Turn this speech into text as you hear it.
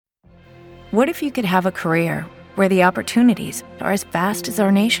What if you could have a career where the opportunities are as vast as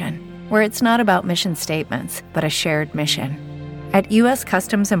our nation, where it's not about mission statements, but a shared mission? At U.S.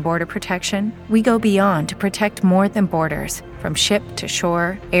 Customs and Border Protection, we go beyond to protect more than borders. From ship to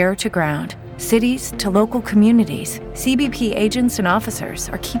shore, air to ground, cities to local communities, CBP agents and officers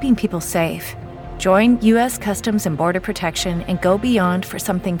are keeping people safe. Join U.S. Customs and Border Protection and go beyond for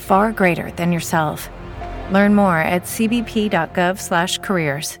something far greater than yourself. Learn more at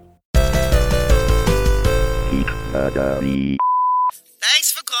cbp.gov/careers.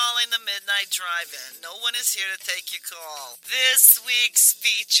 Thanks for calling the Midnight Drive-In. No one is here to take your call. This week's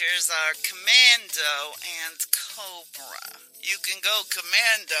features are Commando and Cobra. You can go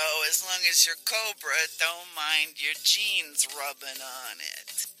Commando as long as your Cobra don't mind your jeans rubbing on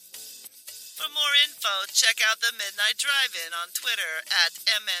it. For more info, check out the Midnight Drive-In on Twitter at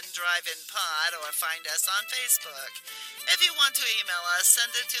MNDriveInPod or find us on Facebook. If you want to email us,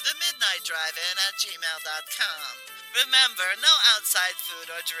 send it to themidnightdrivein@gmail.com. Remember, no outside food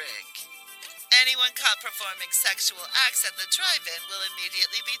or drink. Anyone caught performing sexual acts at the drive-in will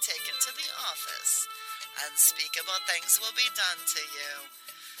immediately be taken to the office. Unspeakable things will be done to you.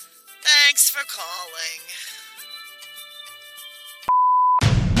 Thanks for calling.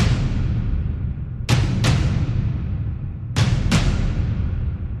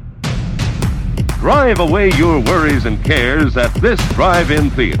 Drive away your worries and cares at this drive-in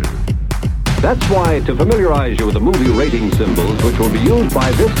theater. That's why, to familiarize you with the movie rating symbols which will be used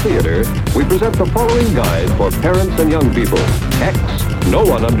by this theater, we present the following guide for parents and young people. X, no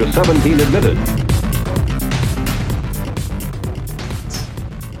one under 17 admitted.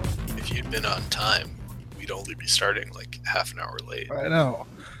 If you'd been on time, we'd only be starting like half an hour late. I know.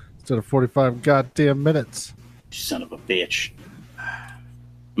 Instead of 45 goddamn minutes. Son of a bitch.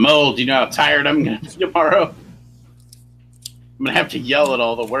 Mold, you know how tired I'm going to be tomorrow? I'm going to have to yell at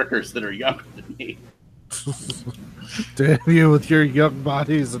all the workers that are younger than me. Damn you with your young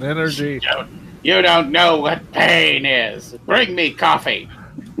bodies and energy. You don't know what pain is. Bring me coffee.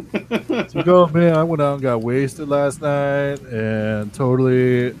 So go, man, I went out and got wasted last night and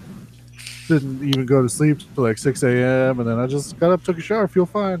totally didn't even go to sleep till like 6 a.m. And then I just got up, took a shower, feel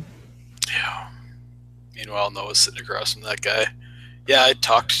fine. Yeah. Meanwhile, Noah's sitting across from that guy. Yeah, I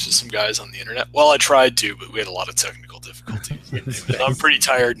talked to some guys on the internet. Well, I tried to, but we had a lot of technical difficulties. And I'm pretty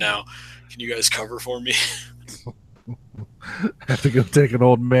tired now. Can you guys cover for me? I have to go take an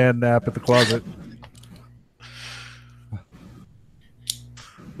old man nap at the closet.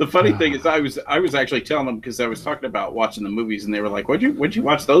 The funny thing is, I was actually telling them because I was talking about watching the movies, and they were like, "What'd you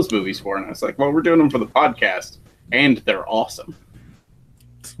watch those movies for?" And I was like, "Well, we're doing them for the podcast, and they're awesome."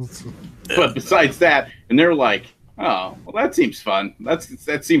 But besides that, and they're like, "Oh, well, that seems fun.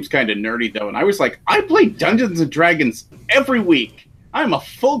 That seems kind of nerdy, though." And I was like, "I play Dungeons and Dragons every week. I'm a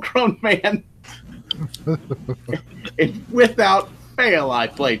full-grown man, and without fail, I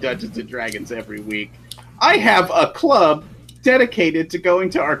play Dungeons and Dragons every week. I have a club dedicated to going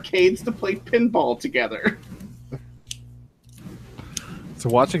to arcades to play pinball together." So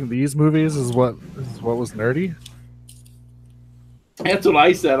watching these movies is what was nerdy? That's what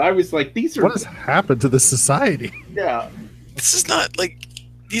I said. I was like, "These are..." What has happened to this society? Yeah. This is not like...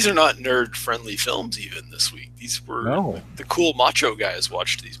 These are not nerd-friendly films even this week. These were... The cool macho guys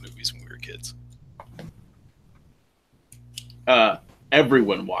watched these movies when we were kids.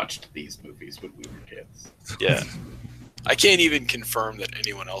 Everyone watched these movies when we were kids. Yeah. I can't even confirm that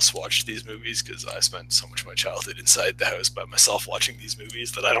anyone else watched these movies because I spent so much of my childhood inside the house by myself watching these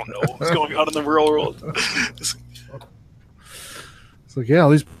movies that I don't know what's going on in the real world. It's like, yeah, all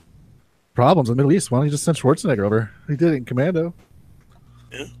these problems in the Middle East. Why don't you just send Schwarzenegger over? He did it in Commando.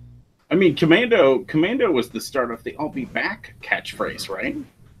 Yeah. I mean, Commando was the start of the "I'll be back" catchphrase, right?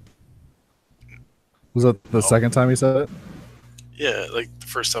 Was that the second time he said it? Yeah, like the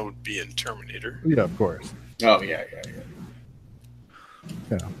first time would be in Terminator. Yeah, of course. Oh, yeah.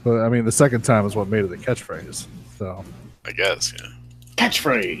 Yeah, but I mean, the second time is what made it a catchphrase. So I guess, yeah.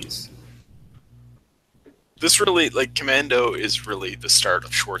 Catchphrase. This really, like, Commando is really the start of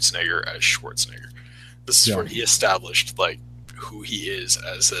Schwarzenegger as Schwarzenegger. This is where he established, like, who he is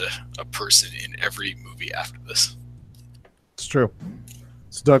as a person in every movie after this. It's true.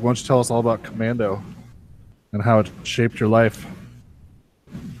 So, Doug, why don't you tell us all about Commando and how it shaped your life?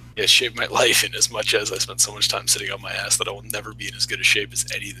 Yeah, it shaped my life in as much as I spent so much time sitting on my ass that I will never be in as good a shape as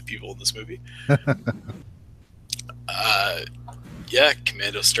any of the people in this movie. Yeah,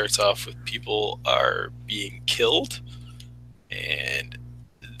 Commando starts off with people are being killed, and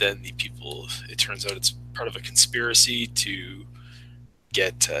then the people, it turns out it's part of a conspiracy to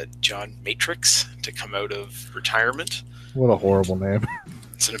get John Matrix to come out of retirement. What a horrible name.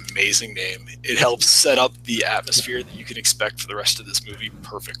 It's an amazing name. It helps set up the atmosphere that you can expect for the rest of this movie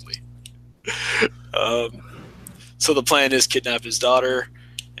perfectly. So the plan is kidnap his daughter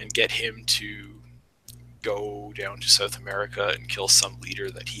and get him to go down to South America and kill some leader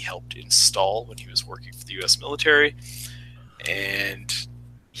that he helped install when he was working for the U.S. military. And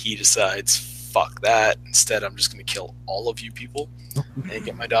he decides, fuck that. Instead, I'm just going to kill all of you people and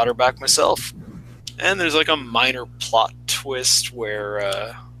get my daughter back myself. And there's like a minor plot twist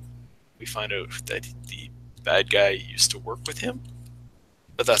where we find out that the bad guy used to work with him.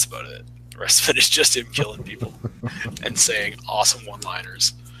 But that's about it. The rest of it is just him killing people and saying awesome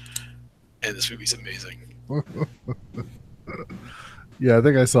one-liners. And this movie's amazing. Yeah, I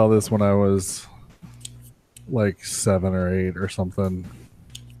think I saw this when I was like 7 or 8 or something,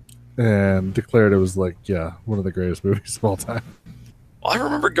 and declared it was like, yeah, one of the greatest movies of all time. Well, I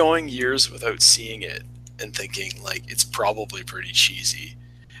remember going years without seeing it and thinking, like, it's probably pretty cheesy.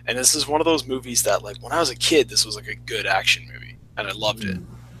 And this is one of those movies that, like, when I was a kid, this was like a good action movie, and I loved it.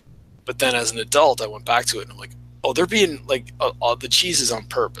 But then as an adult, I went back to it, and I'm like, oh, they're being, like, the cheese is on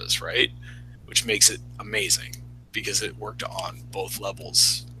purpose, right? Which makes it amazing, because it worked on both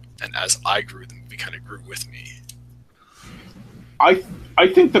levels. And as I grew, the movie kind of grew with me. I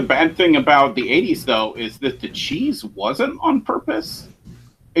think the bad thing about the 80s, though, is that the cheese wasn't on purpose.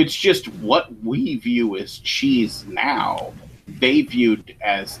 It's just what we view as cheese now, they viewed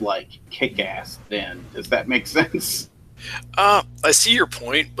as, like, kick-ass then. Does that make sense? I see your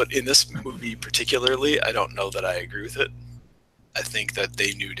point, but in this movie particularly, I don't know that I agree with it. I think that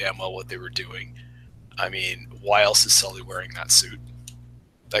they knew damn well what they were doing. I mean, why else is Sully wearing that suit?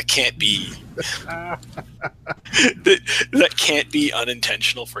 That can't be... that can't be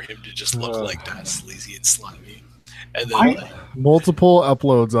unintentional for him to just look like that, sleazy and slimy. And then multiple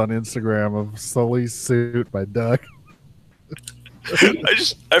uploads on Instagram of Sully's suit by Doug.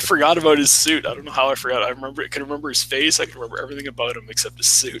 I forgot about his suit. I don't know how I forgot. I can remember his face. I can remember everything about him except his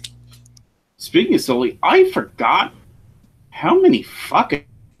suit. Speaking of Sully, I forgot how many fucking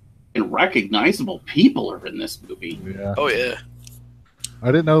recognizable people are in this movie. Yeah. Oh, yeah. I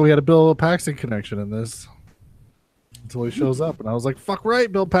didn't know we had a Bill Paxton connection in this until he shows up, and I was like, fuck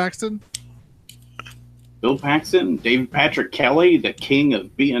right, Bill Paxton. Bill Paxton, David Patrick Kelly, the king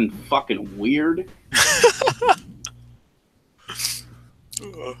of being fucking weird.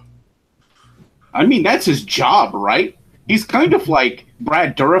 I mean, that's his job, right? He's kind of like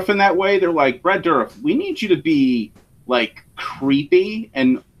Brad Dourif in that way. They're like, Brad Dourif, we need you to be, like, creepy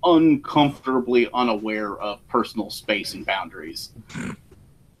and uncomfortably unaware of personal space and boundaries.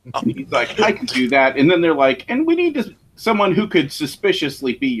 And he's like, I can do that. And then they're like, and we need someone who could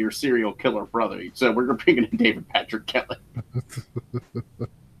suspiciously be your serial killer brother. So we're bringing in David Patrick Kelly.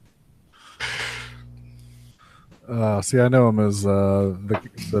 See, I know him as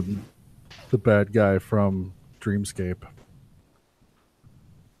the bad guy from Dreamscape.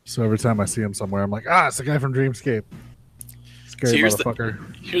 So every time I see him somewhere, I'm like, it's the guy from Dreamscape. Scary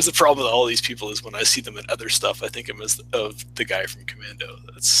motherfucker. Here's the problem with all these people is when I see them in other stuff, I think of the guy from Commando.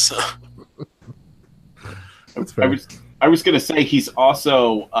 That's fair. I was going to say he's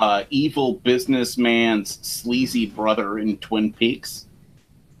also evil businessman's sleazy brother in Twin Peaks.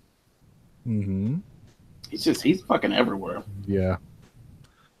 Mm-hmm. He's fucking everywhere. Yeah.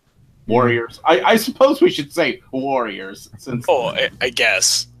 Warriors. I suppose we should say warriors. Since I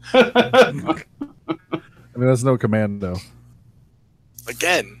guess. I mean, that's no Commando.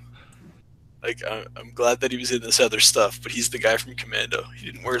 Again, like, I'm glad that he was in this other stuff, but he's the guy from Commando. He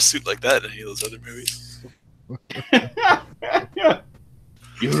didn't wear a suit like that in any of those other movies.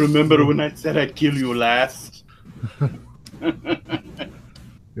 You remember when I said I'd kill you last?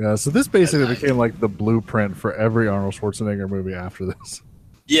 Yeah, so this basically became like the blueprint for every Arnold Schwarzenegger movie after this.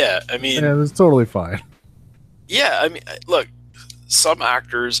 Yeah, I mean... And it's totally fine. Yeah, I mean, look, some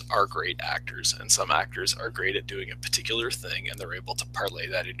actors are great actors, and some actors are great at doing a particular thing, and they're able to parlay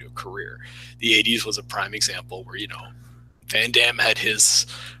that into a career. The 80s was a prime example where, Van Damme had his,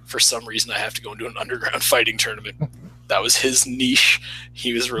 for some reason I have to go into an underground fighting tournament. That was his niche.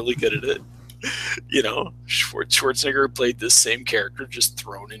 He was really good at it. Schwarzenegger played this same character, just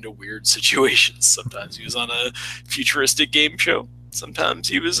thrown into weird situations. Sometimes he was on a futuristic game show. Sometimes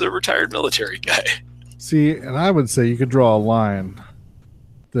he was a retired military guy. See, and I would say you could draw a line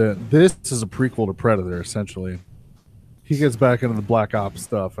that this is a prequel to Predator, essentially. He gets back into the Black Ops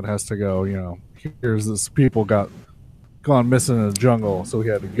stuff and has to go, here's this people gone missing in the jungle, so he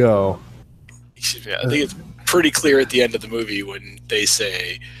had to go. Yeah, I think it's pretty clear at the end of the movie when they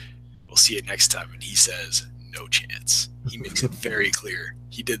say, we'll see you next time, and he says, no chance. He makes it very clear.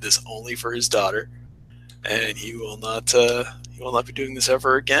 He did this only for his daughter, and he will not be doing this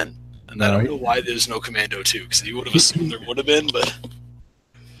ever again. And I don't know why there's no Commando 2, because you would have assumed there would have been, but.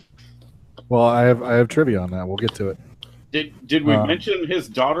 Well, I have trivia on that. We'll get to it. Did we mention his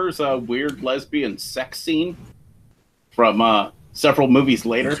daughter's weird lesbian sex scene from several movies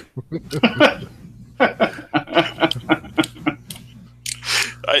later?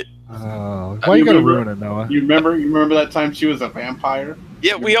 Why you gotta ruin it, Noah? You remember that time she was a vampire?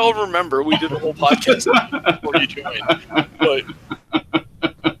 Yeah, we all remember. We did a whole podcast before you joined. But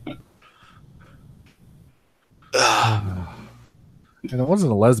and it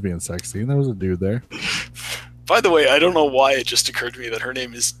wasn't a lesbian sex scene. There was a dude there. By the way, I don't know why it just occurred to me that her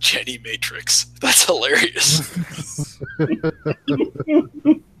name is Jenny Matrix. That's hilarious. I've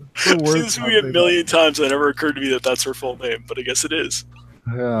seen this movie a million times, and it never occurred to me that that's her full name, but I guess it is.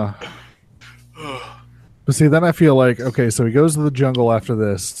 Yeah. But see, then I feel like, okay, so he goes to the jungle after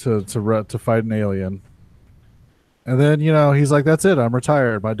this to fight an alien. And then, he's like, that's it. I'm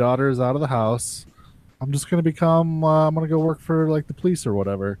retired. My daughter is out of the house. I'm just going to I'm going to go work for, like, the police or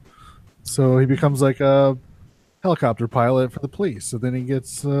whatever. So he becomes, like, a helicopter pilot for the police. So then he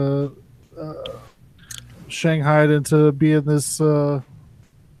gets shanghaied into being this...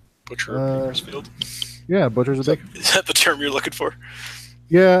 Butcher of Bakersfield? Yeah, Butcher's a Bakersfield. Is that the term you're looking for?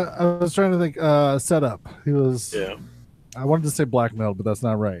 Yeah, I was trying to think. Set up. He was. Yeah. I wanted to say blackmailed, but that's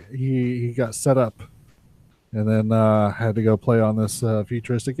not right. He got set up, and then had to go play on this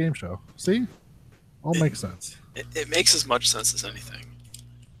futuristic game show. See, all makes sense. It makes as much sense as anything.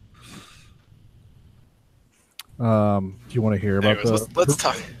 Do you want to hear about let's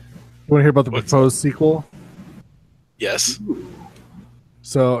talk. You want to hear about the proposed sequel? Yes.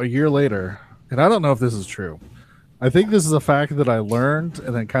 So a year later, and I don't know if this is true. I think this is a fact that I learned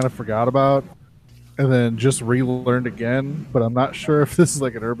and then kind of forgot about and then just relearned again, but I'm not sure if this is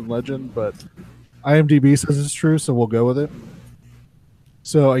like an urban legend, but IMDb says it's true, so we'll go with it.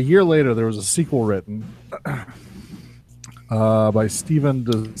 So a year later, there was a sequel written by Steven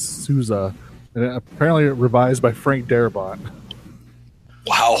D'Souza, and apparently revised by Frank Darabont.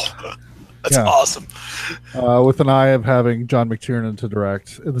 Wow. That's awesome. With an eye of having John McTiernan to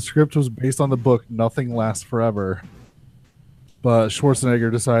direct. And the script was based on the book Nothing Lasts Forever. But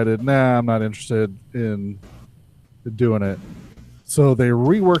Schwarzenegger decided, I'm not interested in doing it. So they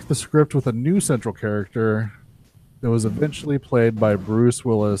reworked the script with a new central character that was eventually played by Bruce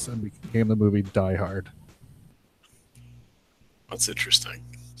Willis and became the movie Die Hard. That's interesting.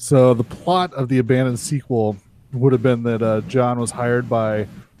 So the plot of the abandoned sequel would have been that John was hired by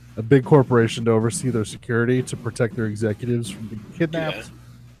a big corporation to oversee their security, to protect their executives from being kidnapped,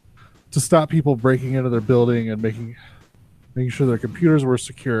 to stop people breaking into their building and making sure their computers were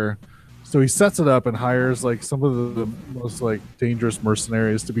secure. So he sets it up and hires like some of the most like dangerous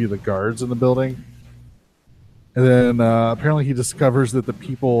mercenaries to be the guards in the building. And then apparently he discovers that the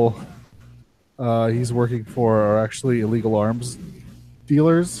people he's working for are actually illegal arms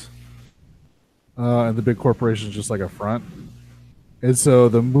dealers, and the big corporation is just like a front. And so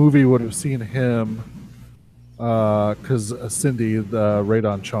the movie would have seen him, because Cindy, the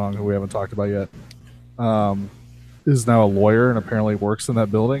Radon Chong, who we haven't talked about yet, is now a lawyer and apparently works in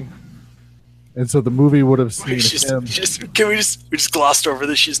that building. And so the movie would have seen him. We just glossed over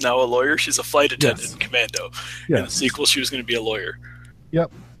this. She's now a lawyer. She's a flight attendant in Commando. Yes. In the sequel, she was going to be a lawyer.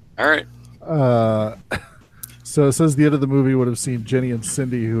 Yep. All right. So it says the end of the movie would have seen Jenny and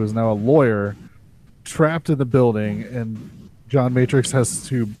Cindy, who is now a lawyer, trapped in the building, and John Matrix has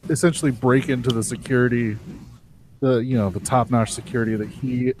to essentially break into the security, the top-notch security that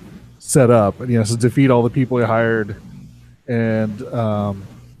he set up, and he has to defeat all the people he hired, and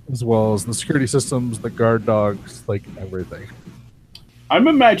as well as the security systems, the guard dogs, like everything. I'm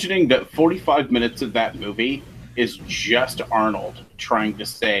imagining that 45 minutes of that movie is just Arnold trying to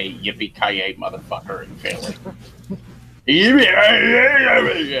say "yippee-ki-yay, motherfucker" and failing.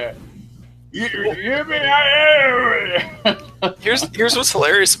 Here's what's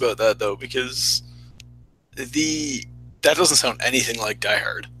hilarious about that, though, because that doesn't sound anything like Die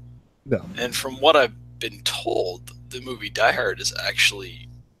Hard. No. And from what I've been told, the movie Die Hard is actually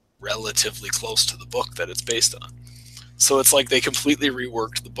relatively close to the book that it's based on. So it's like they completely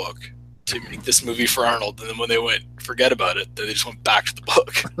reworked the book to make this movie for Arnold, and then when they went, forget about it, then they just went back to the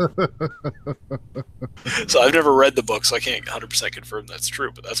book. So I've never read the book, so I can't 100% confirm that's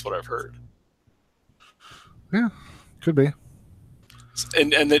true, but that's what I've heard. Yeah, could be.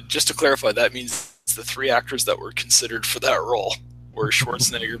 And that, just to clarify, that means the three actors that were considered for that role were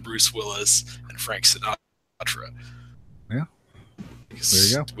Schwarzenegger, Bruce Willis, and Frank Sinatra. Yeah.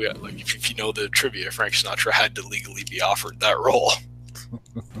 Because there you go. If you know the trivia, Frank Sinatra had to legally be offered that role.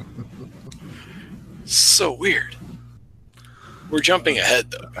 So weird. We're jumping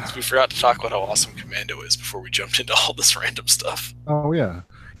ahead, though, because we forgot to talk about how awesome Commando is before we jumped into all this random stuff. Oh, yeah.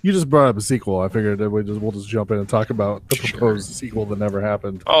 You just brought up a sequel. I figured that we'll just jump in and talk about the proposed sequel that never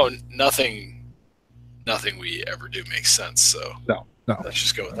happened. Oh, nothing we ever do makes sense, so no. Let's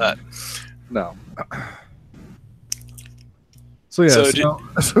just go with that. No. So, yeah,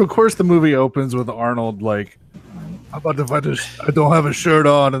 so of course the movie opens with Arnold like, how about if I don't have a shirt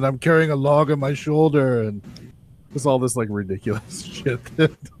on and I'm carrying a log on my shoulder, and there's all this like ridiculous shit.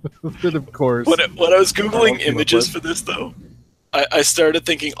 That of course. When I was Googling images for this, though, I started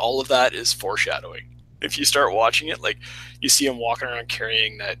thinking all of that is foreshadowing. If you start watching it, like you see him walking around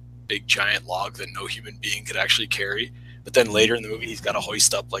carrying that big giant log that no human being could actually carry. But then later in the movie, he's got to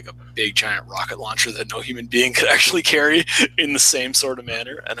hoist up like a big giant rocket launcher that no human being could actually carry in the same sort of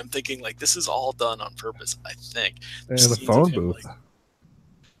manner. And I'm thinking, like, this is all done on purpose, I think. And the phone booth. Like,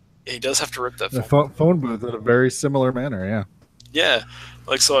 yeah, he does have to rip that phone booth in a very similar manner, yeah. Yeah.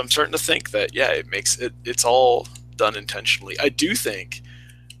 Like, so I'm starting to think that, yeah, it's all done intentionally. I do think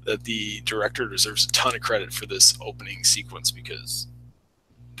that the director deserves a ton of credit for this opening sequence, because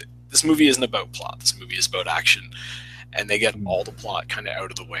this movie isn't about plot. This movie is about action. And they get all the plot kind of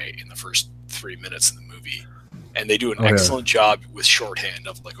out of the way in the first 3 minutes of the movie. And they do an excellent job with shorthand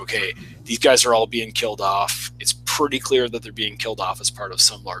of like, okay, these guys are all being killed off. It's pretty clear that they're being killed off as part of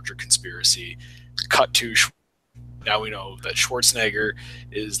some larger conspiracy. Cut to, now we know that Schwarzenegger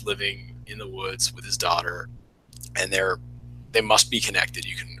is living in the woods with his daughter, and they must be connected.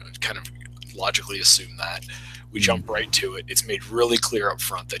 You can kind of logically assume that. We jump right to it. It's made really clear up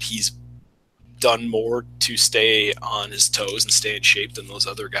front that he's done more to stay on his toes and stay in shape than those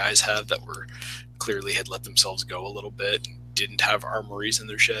other guys have that were clearly had let themselves go a little bit and didn't have armories in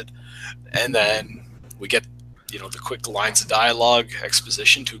their shed. And then we get, the quick lines of dialogue,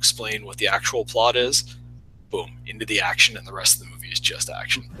 exposition to explain what the actual plot is. Boom, into the action, and the rest of the movie is just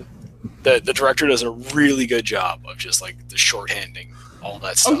action. The director does a really good job of just like the shorthanding, all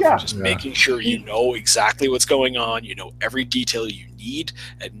that stuff, making sure you know exactly what's going on, you know every detail you need,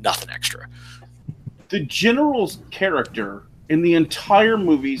 and nothing extra. The general's character in the entire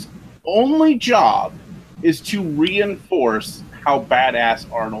movie's only job is to reinforce how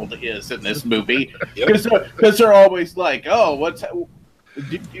badass Arnold is in this movie. Because they're always like, oh,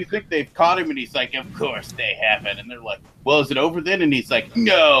 do you think they've caught him? And he's like, of course they haven't. And they're like, well, is it over then? And he's like,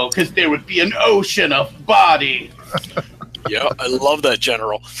 no, because there would be an ocean of bodies. Yeah, I love that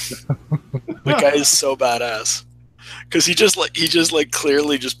general. The guy is so badass. Because he just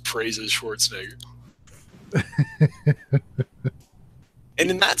clearly just praises Schwarzenegger. And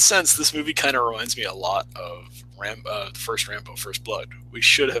in that sense, this movie kind of reminds me a lot of the first Rambo, First Blood. We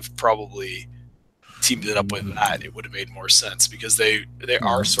should have probably teamed it up with that. It would have made more sense, because they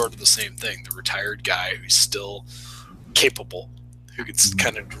are sort of the same thing. The retired guy who's still capable, who gets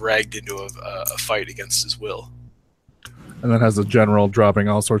kind of dragged into a fight against his will. And then has a general dropping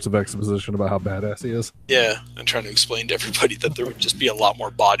all sorts of exposition about how badass he is. Yeah, and trying to explain to everybody that there would just be a lot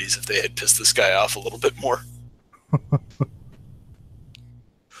more bodies if they had pissed this guy off a little bit more.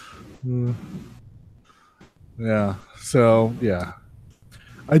 Yeah. So, yeah.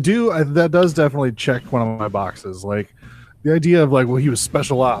 That does definitely check one of my boxes. Like, the idea of like, well, he was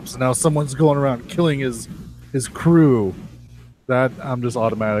special ops, and now someone's going around killing his crew. That I'm just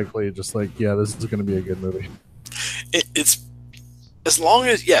automatically just like, yeah, this is going to be a good movie. It's as long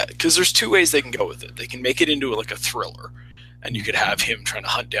as, because there's two ways they can go with it. They can make it into like a thriller, and you could have him trying to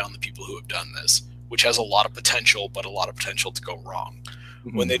hunt down the people who have done this, which has a lot of potential, but a lot of potential to go wrong.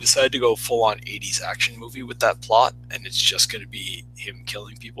 Mm-hmm. When they decide to go full-on 80s action movie with that plot, and it's just going to be him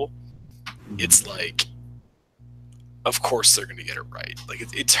killing people, it's like, of course they're going to get it right. Like,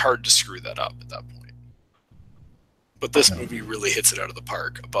 it's hard to screw that up at that point. But this movie really hits it out of the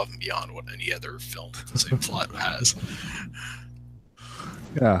park, above and beyond what any other film with the same plot has.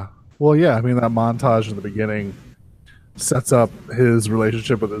 Yeah. Well, yeah, I mean, that montage in the beginning sets up his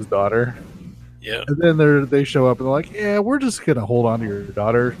relationship with his daughter. Yeah. And then they show up and they're like, yeah, we're just going to hold on to your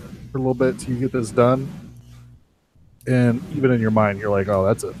daughter for a little bit till you get this done. And even in your mind, you're like, oh,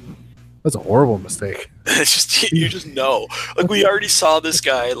 that's a horrible mistake. It's just, you just know. Like, we already saw this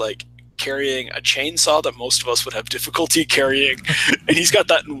guy, like, carrying a chainsaw that most of us would have difficulty carrying, and he's got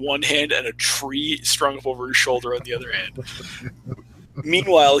that in one hand and a tree strung up over his shoulder on the other hand.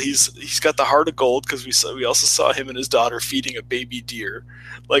 Meanwhile, he's got the heart of gold, because we also saw him and his daughter feeding a baby deer,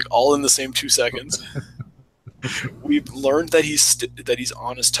 like all in the same 2 seconds. We've learned that he's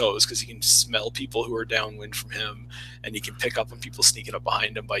on his toes because he can smell people who are downwind from him, and he can pick up on people sneaking up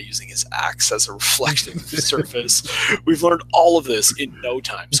behind him by using his axe as a reflective surface. We've learned all of this in no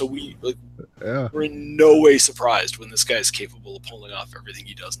time, so we're in no way surprised when this guy is capable of pulling off everything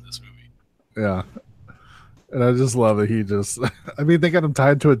he does in this movie. Yeah, and I just love that he just. I mean, they got him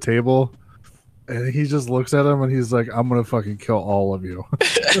tied to a table. And he just looks at him and he's like, I'm going to fucking kill all of you.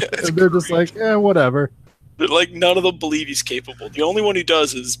 And they're just like, whatever. They're like, none of them believe he's capable. The only one who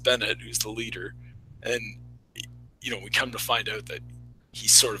does is Bennett, who's the leader. And, we come to find out that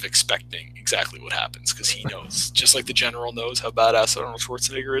he's sort of expecting exactly what happens because he knows. Just like the general knows how badass Arnold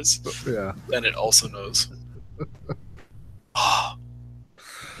Schwarzenegger is. Yeah. Bennett also knows.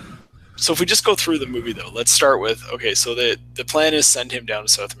 So if we just go through the movie, though, let's start with, okay, so the plan is send him down to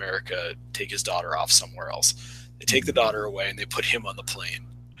South America, take his daughter off somewhere else. They take the daughter away, and they put him on the plane.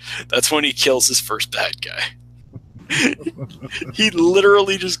 That's when he kills his first bad guy. He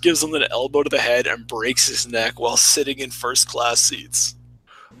literally just gives him an elbow to the head and breaks his neck while sitting in first-class seats.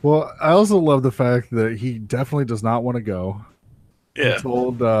 Well, I also love the fact that he definitely does not want to go. Yeah. He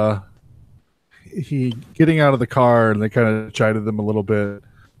told he getting out of the car, and they kind of chided them a little bit.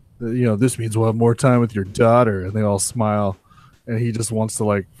 This means we'll have more time with your daughter, and they all smile, and he just wants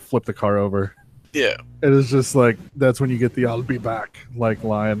to flip the car over. Yeah, and it's just like that's when you get the "I'll be back"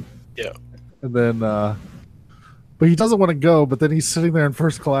 line. Yeah, and then, but he doesn't want to go. But then he's sitting there in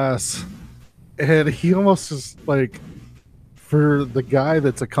first class, and he almost just for the guy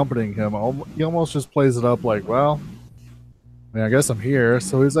that's accompanying him, he almost just plays it up like, well, I guess I'm here.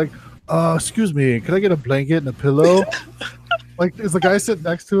 So he's like, excuse me, could I get a blanket and a pillow? Is the guy sitting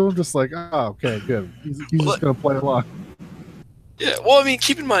next to him just like, oh, okay, good. He's just going to play along. Yeah, well, I mean,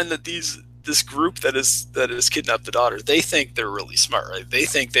 keep in mind that this group that is kidnapped the daughter, they think they're really smart, right? They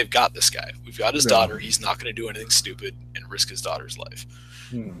think they've got this guy. We've got his daughter. He's not going to do anything stupid and risk his daughter's life.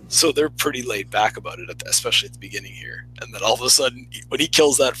 So they're pretty laid back about it, especially at the beginning here. And then all of a sudden, when he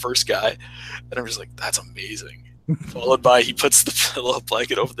kills that first guy, and I'm just like, that's amazing. Followed by he puts the pillow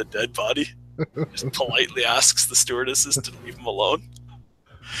blanket over the dead body. Just politely asks the stewardesses to leave him alone.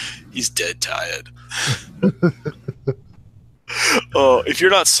 He's dead tired. Oh, if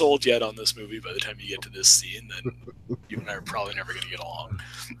you're not sold yet on this movie by the time you get to this scene, then you and I are probably never going to get along.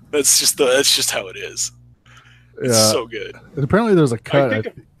 That's just how it is. It's so good. And apparently there's a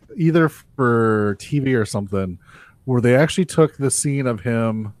cut either for TV or something where they actually took the scene of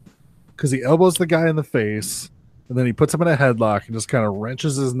him because he elbows the guy in the face. And then he puts him in a headlock and just kind of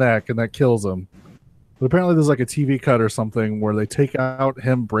wrenches his neck, and that kills him. But apparently there's a TV cut or something where they take out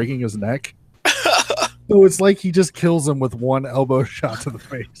him breaking his neck. So it's like he just kills him with one elbow shot to the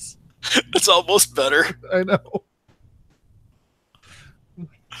face. It's almost better. I know.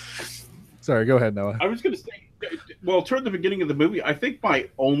 Sorry, go ahead, Noah. I was going to say, well, toward the beginning of the movie, I think my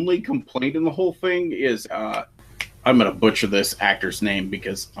only complaint in the whole thing is, I'm going to butcher this actor's name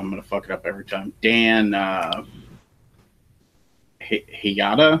because I'm going to fuck it up every time. Dan...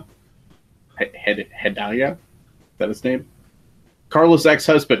 Hidaya? Is that his name? Carla's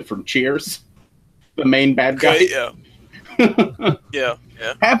ex-husband from Cheers. The main bad guy. Yeah.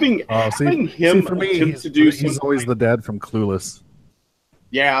 Having him for me, he's always the dad from Clueless.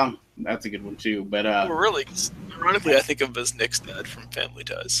 Yeah, that's a good one too. But really, ironically, I think of him as Nick's dad from Family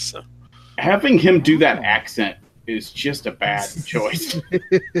Ties. So having him do that accent is just a bad choice.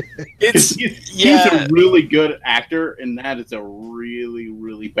 He's a really good actor, and that is a really,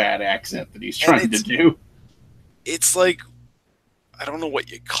 really bad accent that he's trying to do. It's like, I don't know what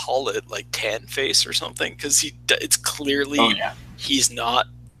you call it, like tan face or something, because it's clearly he's not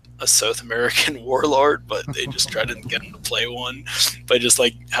a South American warlord, but they just try to get him to play one by just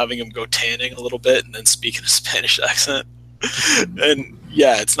having him go tanning a little bit and then speaking a Spanish accent. And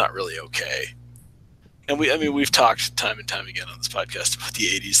it's not really okay. And we've talked time and time again on this podcast about the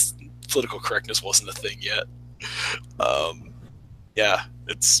 80s. Political correctness wasn't a thing yet. But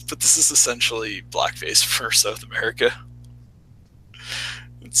this is essentially blackface for South America.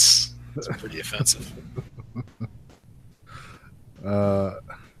 It's pretty offensive. I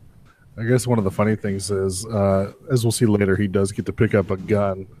guess one of the funny things is, as we'll see later, he does get to pick up a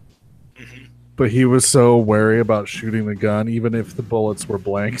gun. Mm-hmm. But he was so wary about shooting the gun, even if the bullets were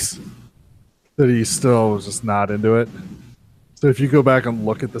blanks, that he still was just not into it. So if you go back and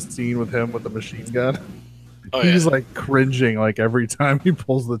look at the scene with him with the machine gun, he's cringing every time he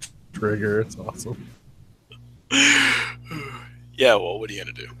pulls the trigger. It's awesome. Yeah, well, what are you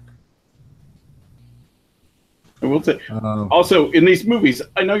going to do? I will say, also, in these movies,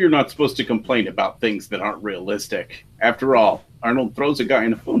 I know you're not supposed to complain about things that aren't realistic. After all, Arnold throws a guy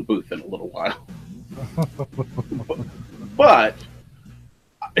in a phone booth in a little while. But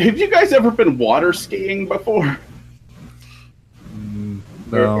have you guys ever been water skiing before?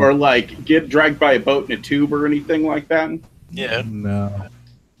 No. Or like get dragged by a boat in a tube or anything like that? Yeah. No.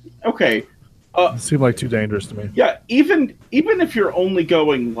 Okay. It seemed like too dangerous to me. Yeah, even if you're only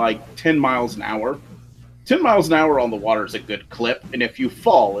going like 10 miles an hour, 10 miles an hour on the water is a good clip, and if you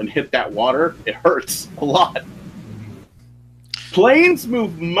fall and hit that water, it hurts a lot. Planes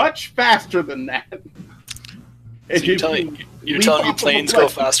move much faster than that. So you're telling me planes go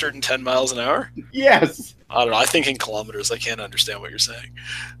faster than 10 miles an hour? Yes. I don't know. I think in kilometers. I can't understand what you're saying.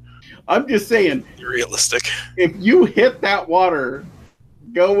 I'm just saying. You're realistic. If you hit that water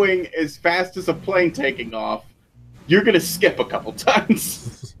going as fast as a plane taking off, you're going to skip a couple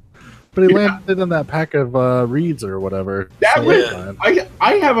times. But he landed in that pack of reeds or whatever. That would,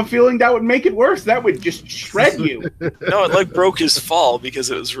 I have a feeling that would make it worse. That would just shred you. No, it like broke his fall because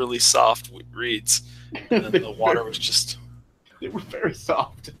it was really soft reeds. And then the water was just... They were very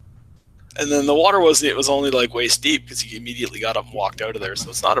soft. And then the water was only like waist deep because he immediately got up and walked out of there, so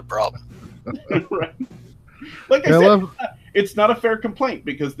it's not a problem. Right. Like I said, it's not a fair complaint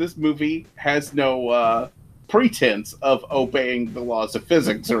because this movie has no pretense of obeying the laws of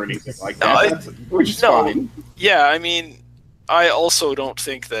physics or anything like that. Which is fine. Yeah, I mean, I also don't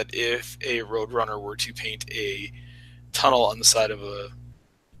think that if a Roadrunner were to paint a tunnel on the side of a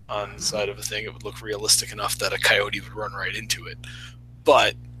thing, it would look realistic enough that a coyote would run right into it.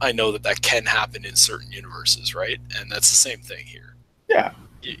 But I know that can happen in certain universes, right? And that's the same thing here. Yeah.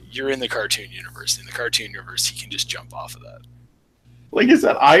 You're in the cartoon universe. In the cartoon universe, he can just jump off of that. Like I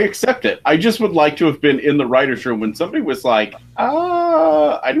said, I accept it. I just would like to have been in the writer's room when somebody was like,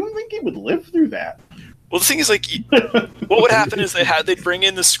 I don't think he would live through that. Well, the thing is, like, what would happen is they'd bring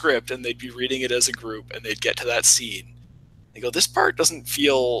in the script and they'd be reading it as a group and they'd get to that scene. They go, this part doesn't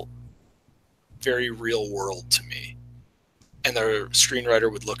feel very real world to me. And their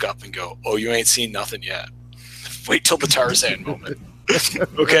screenwriter would look up and go, oh, you ain't seen nothing yet. Wait till the Tarzan moment.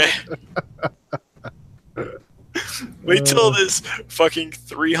 Okay? Wait till this fucking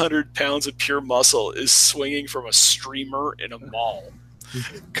 300 pounds of pure muscle is swinging from a streamer in a mall.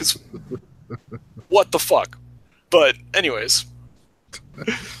 Because what the fuck? But anyways.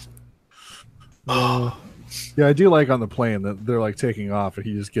 Yeah, I do like on the plane that they're like taking off and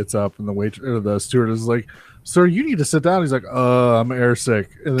he just gets up and the stewardess is like, sir, you need to sit down. He's like, I'm airsick.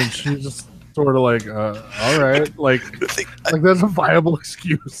 And then she's just sort of like, all right. Like that's a viable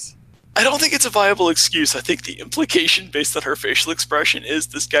excuse. I don't think it's a viable excuse. I think the implication based on her facial expression is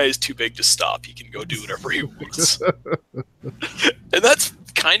this guy is too big to stop. He can go do whatever he wants. And that's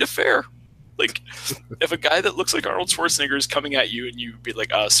kind of fair. Like, if a guy that looks like Arnold Schwarzenegger is coming at you and you be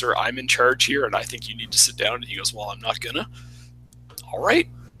like, sir, I'm in charge here and I think you need to sit down. And he goes, well, I'm not gonna. All right.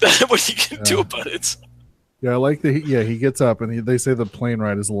 What you can do about it. Yeah, I like he gets up and they say the plane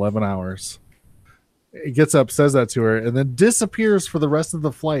ride is 11 hours. He gets up, says that to her, and then disappears for the rest of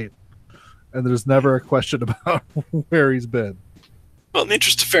the flight. And there's never a question about where he's been. Well, in the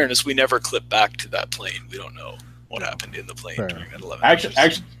interest of fairness, we never clip back to that plane. We don't know what happened in the plane during that 11 hours.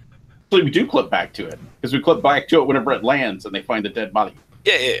 Actually, we do clip back to it. Because we clip back to it whenever it lands and they find the dead body.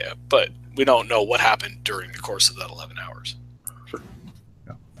 Yeah. But we don't know what happened during the course of that 11 hours. Sure.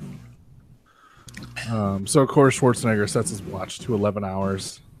 Yeah. So, of course, Schwarzenegger sets his watch to 11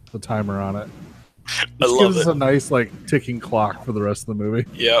 hours, the timer on it. I love gives us a nice, ticking clock for the rest of the movie.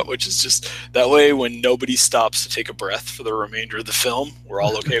 Yeah, which is just that way when nobody stops to take a breath for the remainder of the film, we're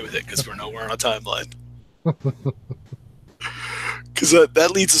all okay with it because we're nowhere on a timeline. Because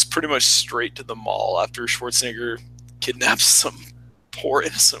that leads us pretty much straight to the mall after Schwarzenegger kidnaps some poor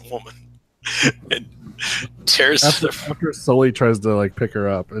innocent woman and tears after Sully tries to pick her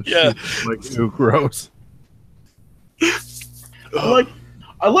up. And she's ooh, gross.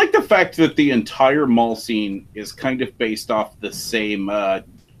 I like the fact that the entire mall scene is kind of based off the same. I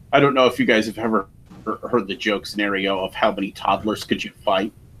don't know if you guys have ever heard the joke scenario of how many toddlers could you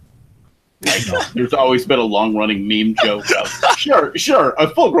fight. There's always been a long-running meme joke of, sure, a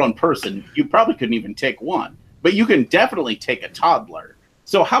full-grown person, you probably couldn't even take one, but you can definitely take a toddler.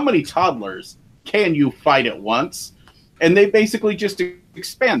 So how many toddlers can you fight at once? And they basically just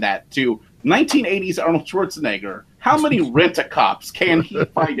expand that to 1980s Arnold Schwarzenegger. How many rent-a-cops can he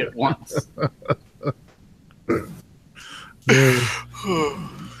fight at once? Yeah,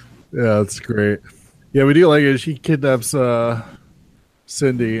 that's great. Yeah, we do like it. She kidnaps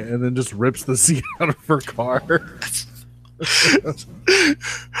Cindy and then just rips the seat out of her car.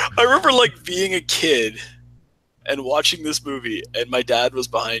 I remember being a kid and watching this movie, and my dad was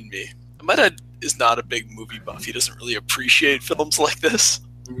behind me. And my dad is not a big movie buff. He doesn't really appreciate films like this.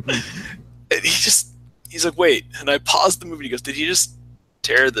 And he's like, wait. And I paused the movie. He goes, did he just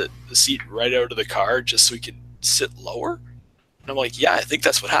tear the seat right out of the car just so he could sit lower? And I'm like, yeah, I think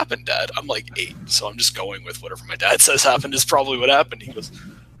that's what happened, Dad. I'm like 8, so I'm just going with whatever my dad says happened is probably what happened. He goes,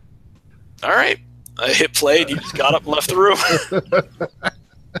 all right. I hit play, and he just got up and left the room.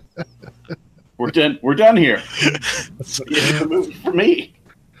 We're done here. It's the movie for me.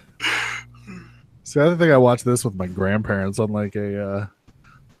 See, I think I watched this with my grandparents on like a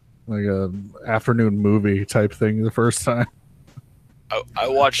afternoon movie type thing the first time. I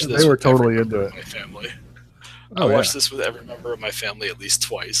watched this. They were with every totally member into of it. my family. Oh, I watched this with every member of my family at least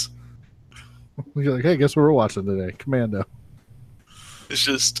twice. You're like, hey, guess what we're watching today? Commando. It's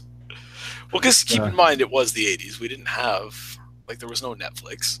just, well, because keep in mind, it was the 80s. We didn't have, like, there was no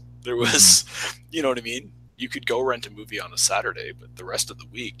Netflix. There was, you know what I mean? You could go rent a movie on a Saturday, but the rest of the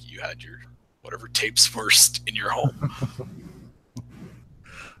week, you had your whatever tapes were in your home.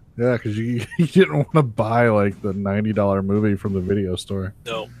 Yeah, because you didn't want to buy like the $90 movie from the video store.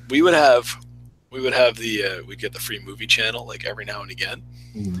 No, we'd get the free movie channel like every now and again,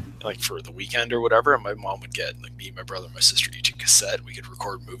 like for the weekend or whatever. And my mom would get like me, my brother, and my sister each a cassette. And we could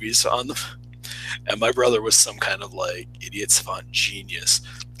record movies on them. And my brother was some kind of like idiot savant genius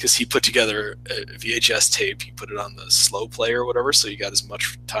because he put together a VHS tape. He put it on the slow play or whatever, so you got as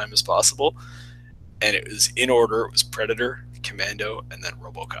much time as possible. And it was in order. It was Predator, Commando, and then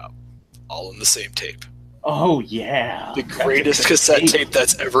RoboCop, all in the same tape. Oh, yeah. The greatest cassette tape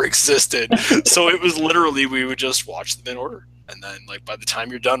that's ever existed. So it was literally, we would just watch them in order. And then, like, by the time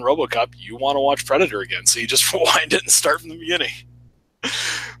you're done RoboCop, you want to watch Predator again. So you just rewind it and start from the beginning. I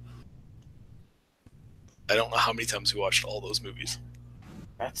don't know how many times we watched all those movies.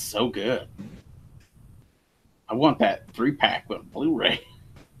 That's so good. I want that 3-pack on Blu-ray.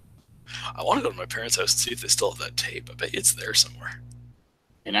 I want to go to my parents' house and see if they still have that tape. I bet it's there somewhere.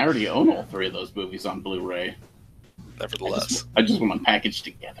 And I already own all 3 of those movies on Blu-ray. Nevertheless. I just want them packaged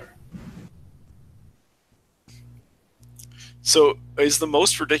together. So, is the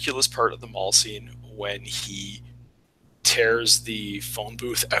most ridiculous part of the mall scene when he tears the phone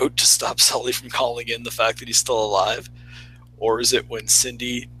booth out to stop Sully from calling in the fact that he's still alive? Or is it when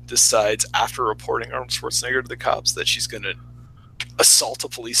Cindy decides, after reporting Arnold Schwarzenegger to the cops, that she's going to assault a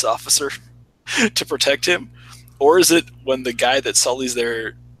police officer to protect him? Or is it when the guy that Sully's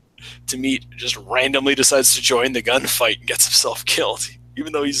there to meet just randomly decides to join the gunfight and gets himself killed,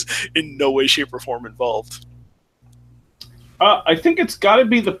 even though he's in no way, shape, or form involved? I think it's got to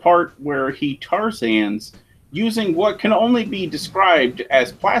be the part where he Tarzans using what can only be described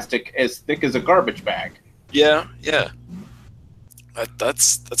as plastic as thick as a garbage bag. Yeah.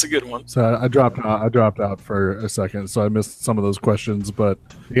 That's a good one. So I dropped out for a second, so I missed some of those questions, but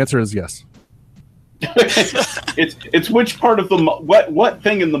the answer is yes. it's which part of the what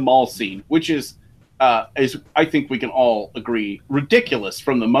thing in the mall scene, which is I think we can all agree ridiculous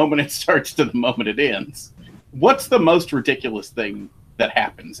from the moment it starts to the moment it ends. What's the most ridiculous thing that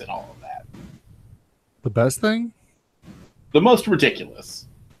happens in all of that? The best thing? The most ridiculous.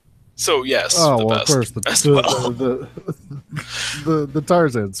 So yes, the best. Of course, the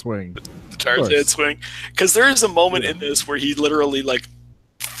Tarzan swing. The Tarzan swing, because there is a moment in this where he literally like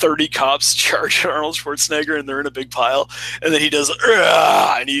 30 cops charge Arnold Schwarzenegger and they're in a big pile, and then he does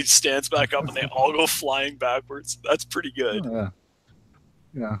and he stands back up and they all go flying backwards. That's pretty good.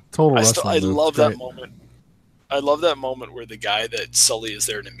 Yeah, total. I love that moment. I love that moment where the guy that Sully is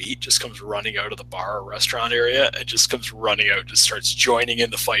there to meet just comes running out of the bar or restaurant area and just comes running out, just starts joining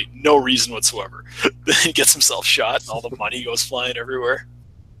in the fight. No reason whatsoever. Then he gets himself shot and all the money goes flying everywhere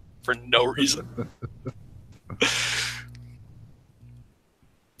for no reason.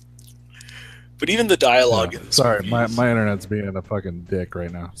 But even the dialogue in this sorry, movie my internet's being a fucking dick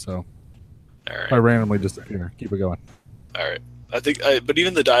right now, so all right. if I randomly disappear, keep it going. All right. But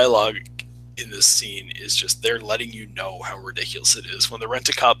even the dialogue in this scene is just, they're letting you know how ridiculous it is. When the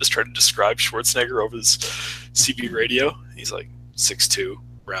rent-a-cop is trying to describe Schwarzenegger over this CB radio, he's like 6'2",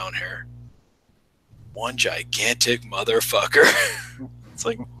 brown hair, one gigantic motherfucker. It's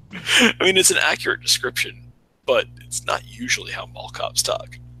like, I mean, it's an accurate description, but it's not usually how mall cops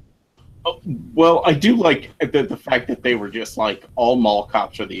talk. Oh, well, I do like the fact that they were just like, all mall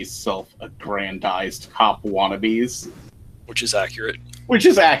cops are these self-aggrandized cop wannabes. Which is accurate. Which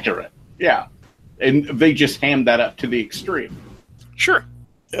is accurate, yeah. And they just hammed that up to the extreme. Sure,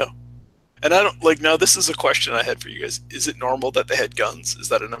 yeah. And I don't, like, now this is a question I had for you guys. Is it normal that they had guns? Is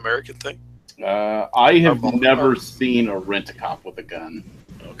that an American thing? I have never seen a rent-a-cop with a gun.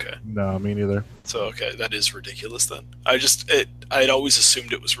 Okay. No, me neither. So, okay, that is ridiculous then. I'd always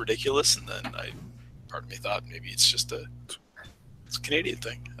assumed it was ridiculous, and then part of me thought maybe it's just It's a Canadian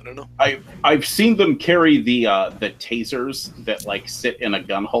thing. I don't know. I've seen them carry the tasers that like sit in a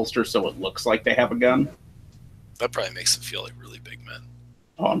gun holster, so it looks like they have a gun. That probably makes them feel like really big men.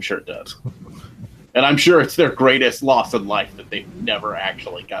 Oh, I'm sure it does. And I'm sure it's their greatest loss in life that they've never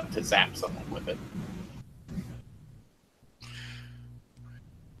actually got to zap someone with it.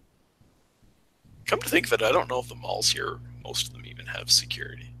 Come to think of it, I don't know if the malls here, most of them even have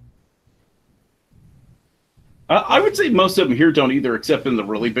security. I would say most of them here don't either, except in the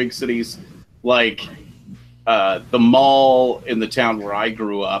really big cities. Like, the mall in the town where I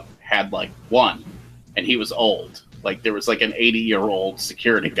grew up had, like, one, and he was old. Like, there was, like, an 80-year-old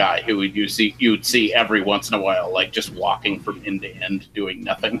security guy who you would see every once in a while, like, just walking from end to end, doing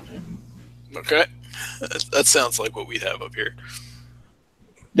nothing. Okay. That sounds like what we'd have up here.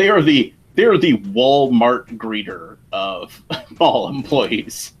 They are the Walmart greeter of mall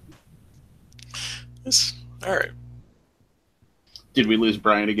employees. All right. Did we lose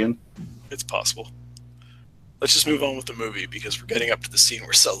Brian again? It's possible. Let's just move on with the movie because we're getting up to the scene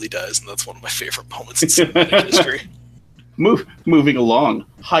where Sully dies, and that's one of my favorite moments in cinematic history. Moving along,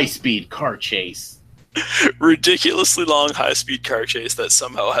 high-speed car chase. Ridiculously long high-speed car chase that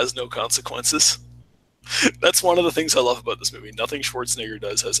somehow has no consequences. That's one of the things I love about this movie. Nothing Schwarzenegger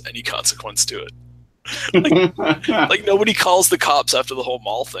does has any consequence to it. Like nobody calls the cops after the whole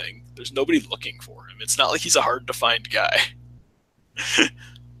mall thing. There's nobody looking for him. It's not like he's a hard-to-find guy.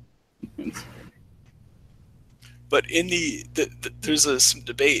 But in there's some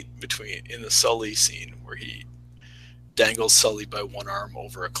debate in the Sully scene where he dangles Sully by one arm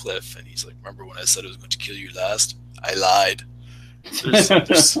over a cliff, and he's like, "Remember when I said I was going to kill you last? I lied."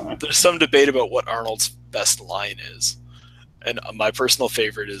 There's some debate about what Arnold's best line is, and my personal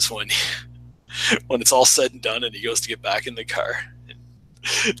favorite is when it's all said and done, and he goes to get back in the car. And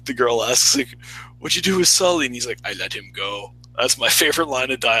the girl asks, like, "What'd you do with Sully?" And he's like, "I let him go." That's my favorite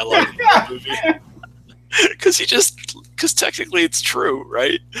line of dialogue in the movie. Because technically it's true,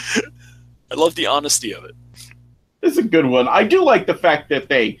 right? I love the honesty of it. It's a good one. I do like the fact that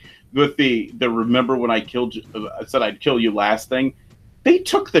with the remember when I said I'd kill you last thing, they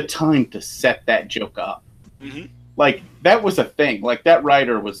took the time to set that joke up. Mm-hmm. Like, that was a thing. Like, that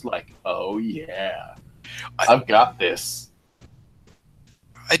writer was like, oh yeah, I've got this.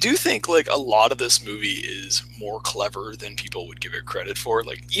 I do think, like, a lot of this movie is more clever than people would give it credit for.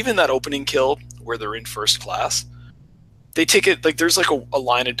 Like, even that opening kill where they're in first class, they take it, like, there's, like, a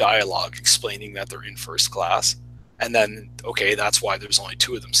line of dialogue explaining that they're in first class. And then, okay, that's why there's only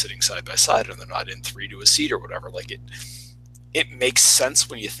two of them sitting side by side and they're not in three to a seat or whatever. Like, it makes sense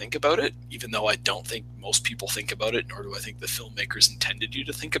when you think about it, even though I don't think most people think about it, nor do I think the filmmakers intended you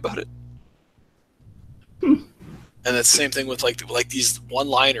to think about it. And it's the same thing with like these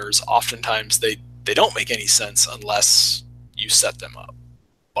one-liners. Oftentimes they don't make any sense unless you set them up.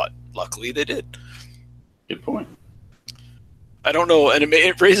 But luckily they did. Good point. I don't know, and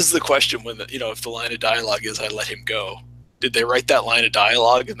it raises the question when if the line of dialogue is "I let him go," did they write that line of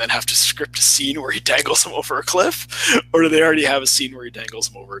dialogue and then have to script a scene where he dangles him over a cliff, or do they already have a scene where he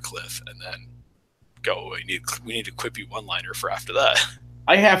dangles him over a cliff and then go? We need a quippy one-liner for after that.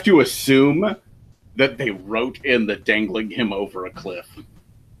 I have to assume that they wrote in the dangling him over a cliff.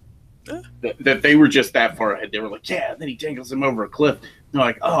 That they were just that far ahead. They were like, yeah, and then he dangles him over a cliff. And they're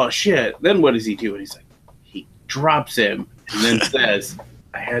like, oh, shit. Then what does he do? And he's like, he drops him and then says,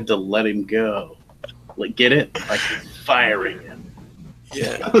 I had to let him go. Like, get it? Like, he's firing him.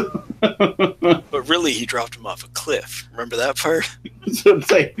 Yeah. But really, he dropped him off a cliff. Remember that part? So I'm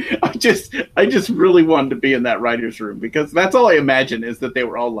saying, I just really wanted to be in that writer's room because that's all I imagine is that they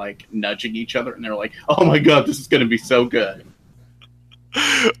were all like nudging each other and they're like, oh my God, this is going to be so good.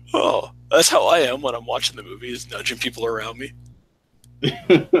 Oh, that's how I am when I'm watching the movie, is nudging people around me.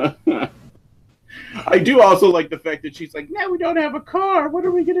 I do also like the fact that she's like, now we don't have a car. What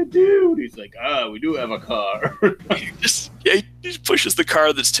are we going to do? And he's like, we do have a car. He just pushes the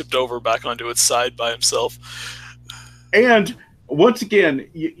car that's tipped over back onto its side by himself. And once again,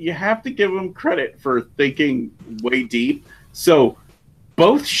 you have to give him credit for thinking way deep. So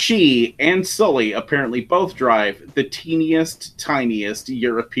both she and Sully apparently both drive the teeniest, tiniest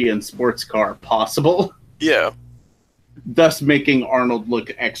European sports car possible. Yeah. Thus making Arnold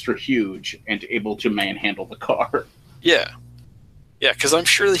look extra huge and able to manhandle the car. Yeah. Yeah, because I'm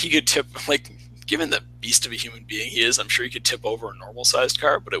sure that he could tip, like, given the beast of a human being he is, I'm sure he could tip over a normal-sized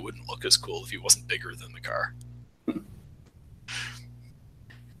car, but it wouldn't look as cool if he wasn't bigger than the car.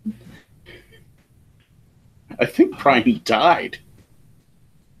 I think Prime died.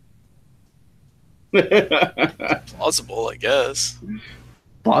 Plausible, I guess.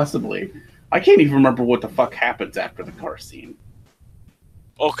 Possibly. I can't even remember what the fuck happens after the car scene.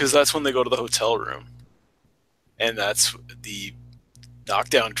 Oh, because that's when they go to the hotel room. And that's the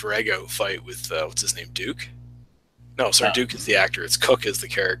knockdown drag-out fight with, what's his name, Duke? No, sorry, Duke is the actor. It's Cook is the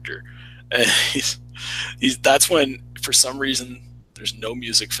character. And that's when, for some reason, there's no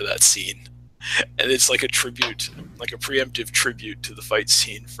music for that scene. And it's like a tribute, like a preemptive tribute to the fight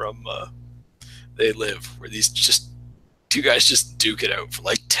scene from They Live, where these two guys just duke it out for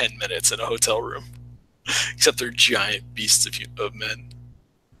like 10 minutes in a hotel room. Except they're giant beasts of men.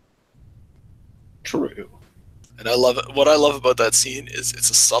 True. And I love it. What I love about that scene is it's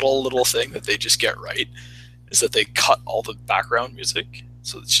a subtle little thing that they just get right, is that they cut all the background music,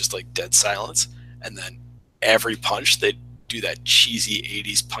 so it's just like dead silence, and then every punch they do that cheesy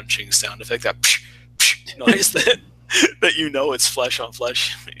 80s punching sound effect, that psh, psh noise that you know it's flesh on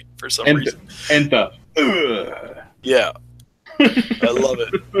flesh for some reason. And the yeah. I love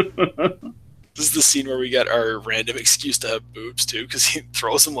it. This is the scene where we get our random excuse to have boobs too, because he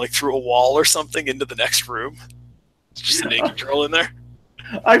throws them like through a wall or something into the next room. It's just a naked girl in there.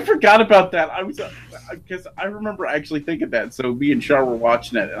 I forgot about that. I was because I remember actually thinking that. So me and Char were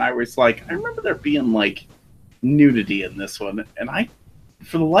watching it, and I was like, I remember there being like nudity in this one, and I,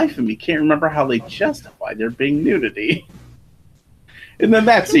 for the life of me, can't remember how they justified there being nudity. And then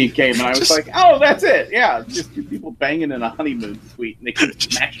that scene came, and I was like, oh, that's it. Yeah, it's just two people banging in a honeymoon suite, and they get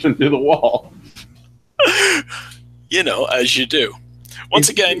smashed into the wall. You know, as you do. Once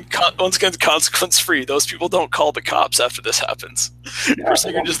again, consequence-free. Those people don't call the cops after this happens.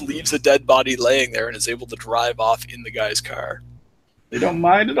 Schwarzenegger just leaves a dead body laying there and is able to drive off in the guy's car. They don't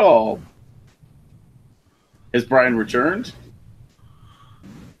mind at all. Has Brian returned?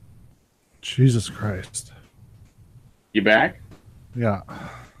 Jesus Christ. You back? Yeah.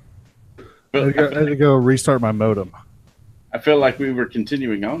 I had to go restart my modem. I feel like we were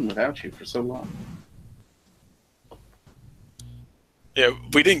continuing on without you for so long. Yeah,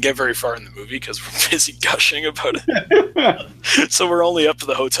 we didn't get very far in the movie because we're busy gushing about it. So we're only up to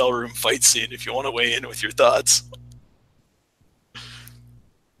the hotel room fight scene if you want to weigh in with your thoughts.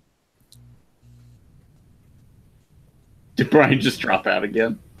 Did Brian just drop out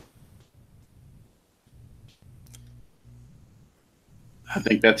again? I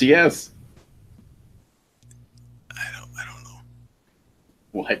think that's a yes. I don't know.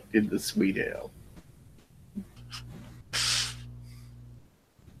 What did the sweet ale?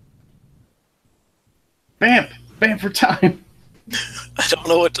 Bam for time. I don't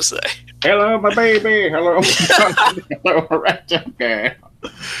know what to say. Hello, my baby. Hello, hello, right okay.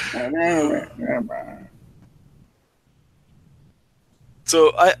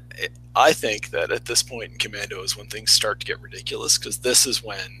 So I think that at this point in Commando is when things start to get ridiculous, because this is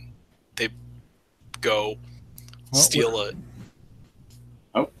when they go steal a...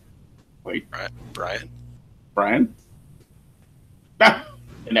 Oh, wait. Brian? Ah,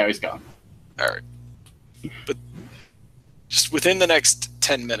 and now he's gone. All right. But just within the next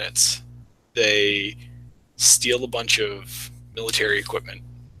 10 minutes, they steal a bunch of military equipment,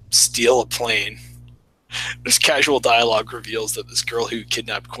 steal a plane. This casual dialogue reveals that this girl who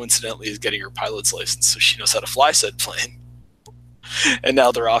kidnapped coincidentally is getting her pilot's license, so she knows how to fly said plane. And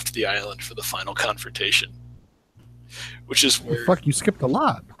now they're off to the island for the final confrontation. Which is where... Fuck, you skipped a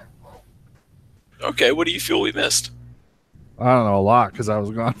lot. Okay, what do you feel we missed? I don't know, a lot, because I was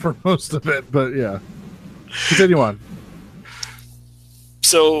gone for most of it, but yeah. Continue on.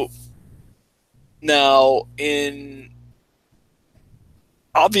 So, now,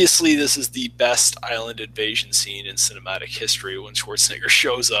 obviously, this is the best island invasion scene in cinematic history when Schwarzenegger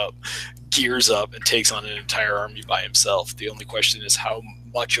shows up, gears up, and takes on an entire army by himself. The only question is how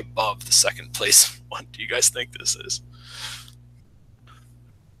much above the second place one do you guys think this is?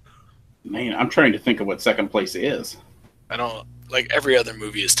 Man, I'm trying to think of what second place is. I don't... Like, every other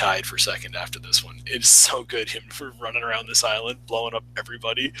movie is tied for second after this one. It's so good, him for running around this island, blowing up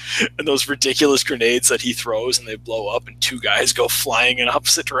everybody. And those ridiculous grenades that he throws and they blow up and two guys go flying in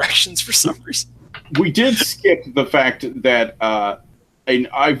opposite directions for some reason. We did skip the fact that, and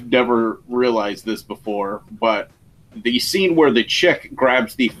I've never realized this before, but the scene where the chick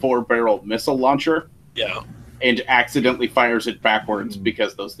grabs the 4-barrel missile launcher and accidentally fires it backwards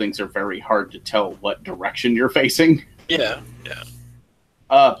because those things are very hard to tell what direction you're facing. Yeah.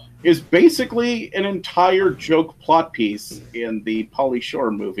 Is basically an entire joke plot piece in the Pauly Shore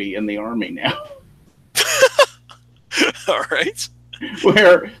movie In the Army Now. All right.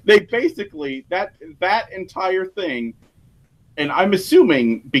 Where they basically, that entire thing, and I'm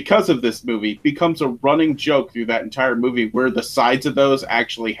assuming because of this movie, becomes a running joke through that entire movie where the sides of those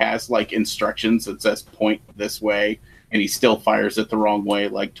actually has like instructions that says point this way, and he still fires it the wrong way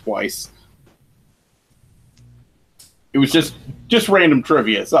like twice. It was just random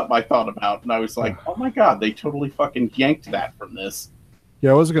trivia, something I thought about, and I was like, oh my god, they totally fucking yanked that from this.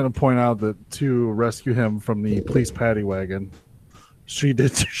 Yeah, I was going to point out that to rescue him from the police paddy wagon, she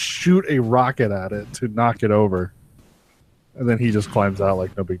did shoot a rocket at it to knock it over. And then he just climbs out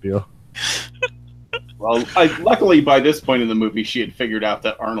like no big deal. Well, luckily by this point in the movie, she had figured out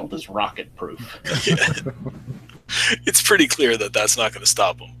that Arnold is rocket proof. Yeah. It's pretty clear that that's not going to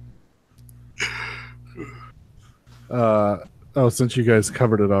stop him. Since you guys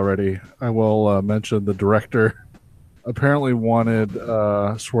covered it already, I will mention the director apparently wanted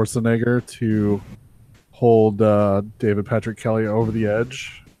Schwarzenegger to hold David Patrick Kelly over the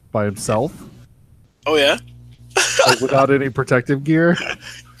edge by himself. Oh, yeah? Like, without any protective gear.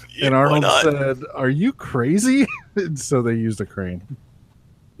 Yeah, and Arnold said, "Are you crazy?" And so they used a crane.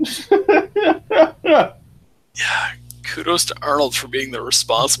 Yeah, kudos to Arnold for being the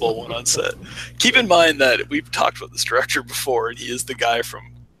responsible one on set. Keep in mind that we've talked about this director before, and he is the guy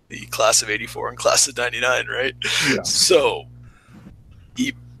from the class of 84 and class of 99, right? Yeah. So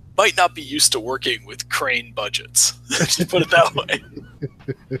he might not be used to working with crane budgets. Just put it that way.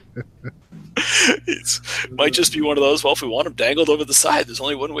 It might just be one of those, well, if we want him dangled over the side, there's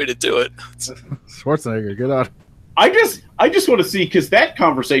only one way to do it. Schwarzenegger, get on. I just want to see, because that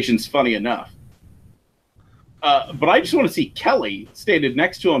conversation's funny enough. But I just want to see Kelly standing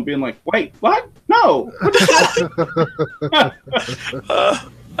next to him being like, wait, what? No. I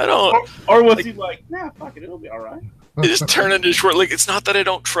don't. Or was he like, nah, fuck it, it'll be all right. It just turned into short. Like, it's not that I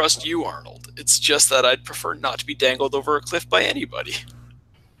don't trust you, Arnold. It's just that I'd prefer not to be dangled over a cliff by anybody.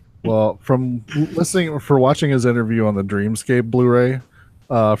 Well, from watching his interview on the Dreamscape Blu-ray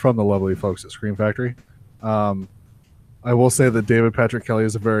from the lovely folks at Scream Factory, I will say that David Patrick Kelly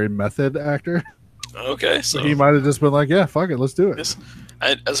is a very method actor. Okay, so he might have just been like, yeah, fuck it, let's do it. Yes.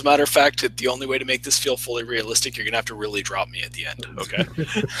 And as a matter of fact, the only way to make this feel fully realistic, you're going to have to really drop me at the end, okay?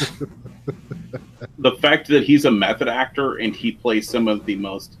 The fact that he's a method actor and he plays some of the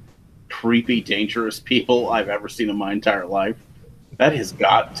most creepy, dangerous people I've ever seen in my entire life, that has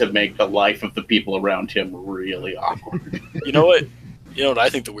got to make the life of the people around him really awkward. You know what? You know what I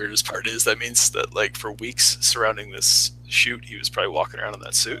think the weirdest part is? That means that, like, for weeks surrounding this shoot, he was probably walking around in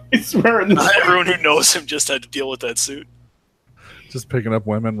that suit. Not everyone who knows him just had to deal with that suit. Just picking up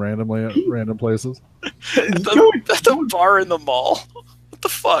women randomly at random places. At the bar in the mall. What the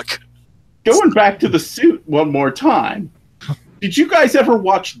fuck? Going back to the suit one more time. Did you guys ever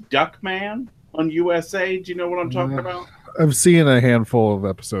watch Duckman on USA? Do you know what I'm talking about? I've seen a handful of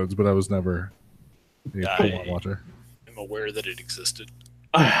episodes, but I was never a full-on watcher. I'm aware that it existed.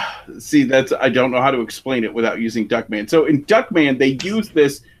 See, I don't know how to explain it without using Duckman. So in Duckman, they use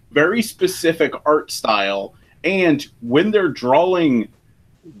this very specific art style, and when they're drawing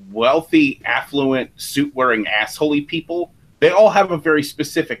wealthy, affluent, suit-wearing, assholey people, they all have a very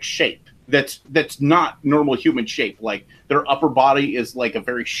specific shape that's not normal human shape. Like, their upper body is like a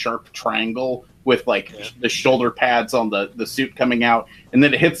very sharp triangle with the shoulder pads on the suit coming out, and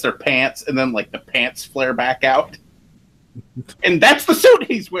then it hits their pants, and then like the pants flare back out. And that's the suit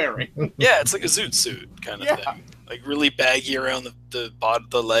he's wearing. Yeah, it's like a zoot suit kind of thing. Like really baggy around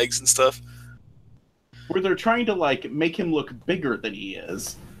the legs and stuff. Where they're trying to like make him look bigger than he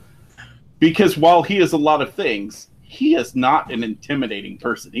is. Because while he is a lot of things, he is not an intimidating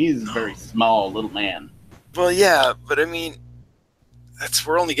person. He's a very small little man. Well, yeah, but I mean,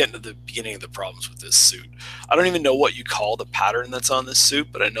 we're only getting to the beginning of the problems with this suit. I don't even know what you call the pattern that's on this suit,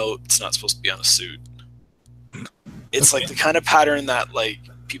 but I know it's not supposed to be on a suit. It's like the kind of pattern that like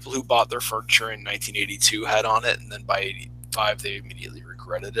people who bought their furniture in 1982 had on it, and then by 85 they immediately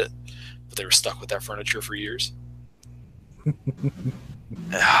regretted it, but they were stuck with that furniture for years.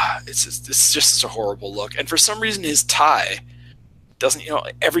 It's just such a horrible look. And for some reason his tie doesn't,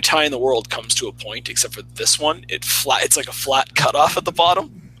 every tie in the world comes to a point except for this one. It's like a flat cutoff at the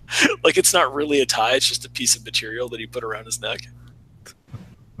bottom. Like it's not really a tie, it's just a piece of material that he put around his neck.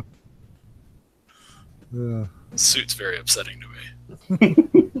 Yeah. Suit's very upsetting to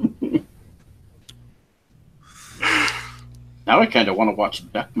me. Now I kind of want to watch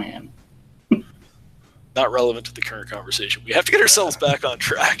Duckman. Not relevant to the current conversation. We have to get ourselves back on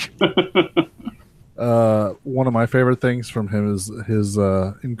track. One of my favorite things from him is his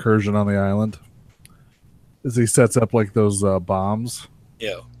incursion on the island. Is he sets up like those bombs.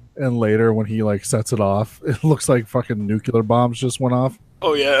 Yeah. And later when he like sets it off, it looks like fucking nuclear bombs just went off.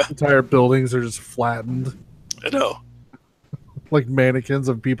 Oh yeah. Entire buildings are just flattened. I know. Like mannequins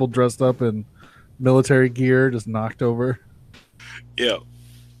of people dressed up in military gear just knocked over. Yeah.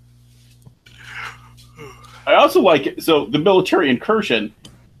 I also like it. So the military incursion,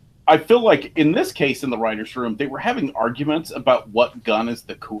 I feel like in this case, in the writer's room, they were having arguments about what gun is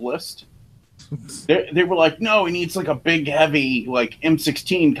the coolest. They were like, no, he needs like a big, heavy, like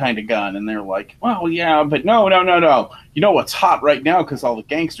M16 kind of gun. And they're like, well, yeah, but no. You know what's hot right now because all the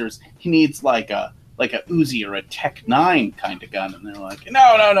gangsters, he needs like a Uzi or a Tech 9 kind of gun. And they're like,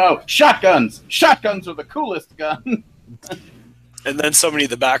 no. Shotguns. Shotguns are the coolest gun. And then somebody in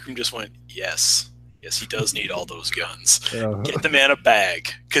the back room just went, yes, he does need all those guns. Get the man a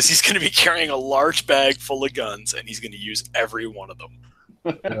bag because he's going to be carrying a large bag full of guns and he's going to use every one of them.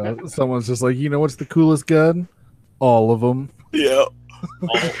 Someone's just like, you know what's the coolest gun? All of them. Yeah.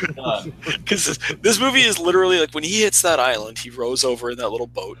 Because this movie is literally like when he hits that island, he rows over in that little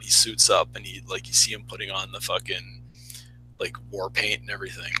boat, he suits up, and you see him putting on the fucking like war paint and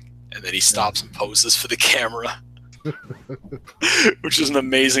everything, and then he stops and poses for the camera. Which is an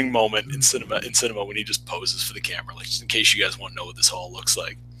amazing moment in cinema when he just poses for the camera, like just in case you guys want to know what this all looks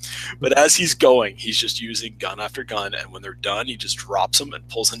like. But as he's going, he's just using gun after gun, and when they're done, he just drops them and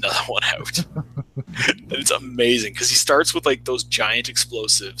pulls another one out. And it's amazing because he starts with like those giant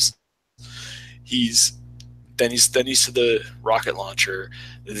explosives. Then he's to the rocket launcher,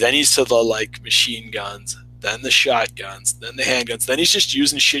 then he's to the like machine guns, then the shotguns, then the handguns, then he's just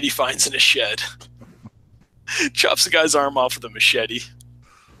using shit he finds in a shed. Chops the guy's arm off with a machete.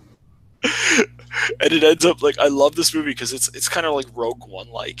 And it ends up like, I love this movie because it's kind of like Rogue One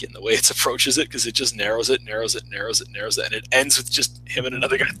like in the way it approaches it, because it just narrows it, and it ends with just him and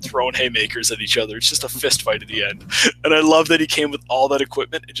another guy throwing haymakers at each other. It's just a fist fight at the end. And I love that he came with all that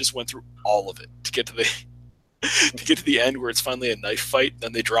equipment and just went through all of it to get to the end where it's finally a knife fight, and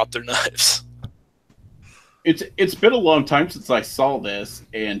then they drop their knives. It's been a long time since I saw this,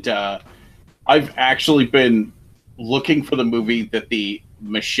 and I've actually been looking for the movie that the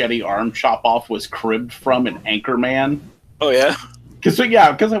machete arm chop off was cribbed from in Anchorman. Oh yeah? Because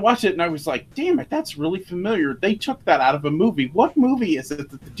I watched it and I was like, damn it, that's really familiar. They took that out of a movie. What movie is it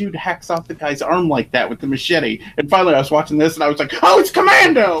that the dude hacks off the guy's arm like that with the machete? And finally I was watching this and I was like, oh, it's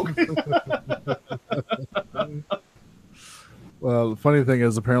Commando! Well, the funny thing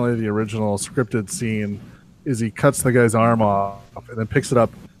is, apparently the original scripted scene is he cuts the guy's arm off and then picks it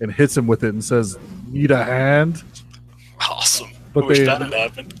up and hits him with it and says, need a hand? Awesome. But I wish that had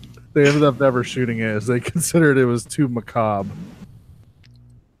happened. They ended up never shooting it as they considered it was too macabre.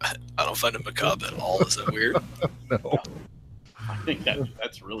 I don't find it macabre at all. Is that weird? No. I think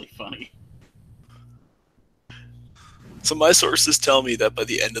that's really funny. So my sources tell me that by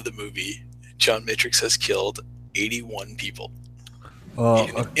the end of the movie, John Matrix has killed 81 people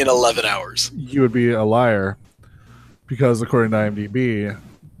in 11 hours. You would be a liar, because according to IMDb,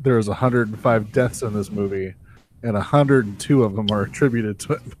 there's 105 deaths in this movie, and 102 of them are attributed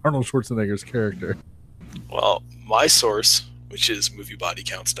to Arnold Schwarzenegger's character. Well, my source, which is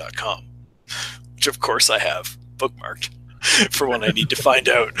moviebodycounts.com, which of course I have bookmarked for when I need to find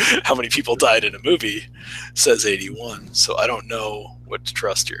out how many people died in a movie, says 81. So I don't know what to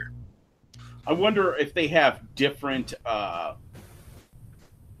trust here. I wonder if they have different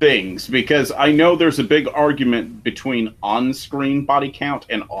things, because I know there's a big argument between on-screen body count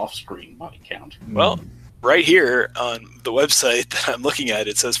and off-screen body count. Well, right here on the website that I'm looking at,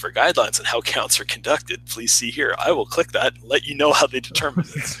 it says for guidelines on how counts are conducted, please see here. I will click that and let you know how they determine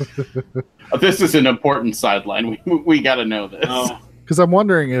this. This is an important sideline. We got to know this. Because I'm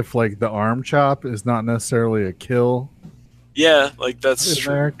wondering if like the arm chop is not necessarily a kill. Yeah, like that's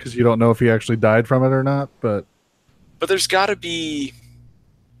true. Because you don't know if he actually died from it or not. But there's got to be.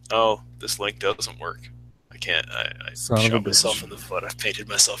 Oh, this link doesn't work. I can't. I shot myself in the foot. I've painted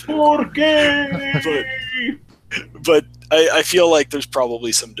myself in the But I feel like there's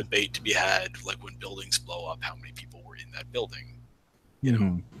probably some debate to be had, like when buildings blow up, how many people were in that building? You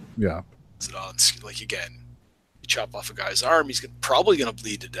know? Yeah. Is it on, like, again, you chop off a guy's arm, he's probably going to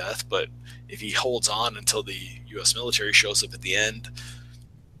bleed to death, but if he holds on until the U.S. military shows up at the end.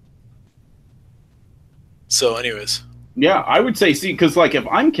 So, anyways. Yeah, I would say, because like if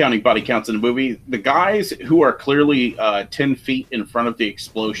I'm counting body counts in a movie, the guys who are clearly 10 feet in front of the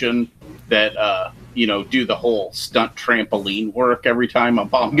explosion that, do the whole stunt trampoline work every time a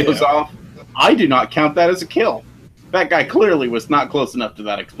bomb goes off, I do not count that as a kill. That guy clearly was not close enough to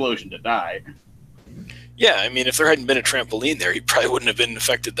that explosion to die. Yeah, I mean, if there hadn't been a trampoline there, he probably wouldn't have been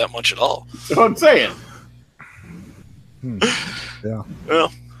affected that much at all. That's what I'm saying. Yeah.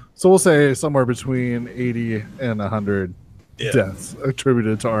 Well, so we'll say somewhere between 80 and 100 deaths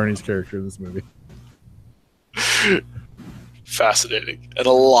attributed to Arnie's character in this movie. Fascinating. And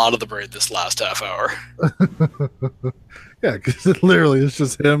a lot of them are in this last half hour. Yeah, because it literally is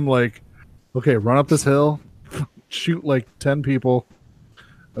just him like, okay, run up this hill, shoot like 10 people,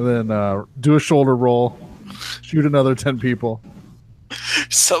 and then do a shoulder roll, shoot another 10 people.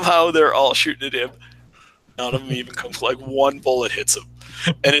 Somehow they're all shooting at him. None of them even come. Like one bullet hits him,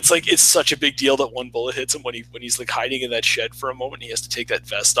 and it's such a big deal that one bullet hits him when he's like hiding in that shed for a moment. And he has to take that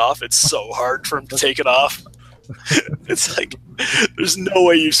vest off. It's so hard for him to take it off. It's like there's no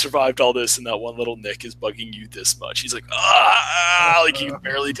way you've survived all this, and that one little nick is bugging you this much. He's like, like he can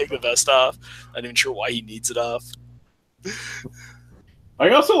barely take the vest off. Not even sure why he needs it off. I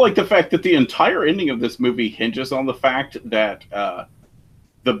also like the fact that the entire ending of this movie hinges on the fact that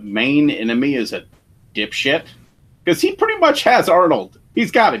the main enemy is a dipshit, because he pretty much has Arnold.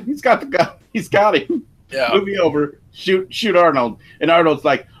 He's got him. He's got the gun. He's got him. Yeah. Move me over. Shoot Arnold. And Arnold's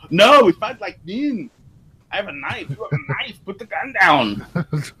like, no, we fight like men. I have a knife. You have a knife. Put the gun down.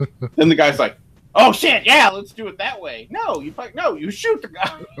 Then the guy's like, oh shit, yeah, let's do it that way. No, you shoot the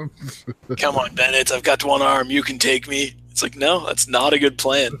guy. Come on, Bennett. I've got one arm. You can take me. It's like, no, that's not a good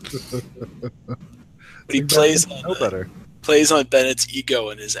plan. But he plays on Bennett's ego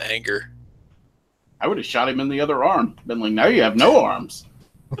and his anger. I would have shot him in the other arm. Been like, now you have no arms.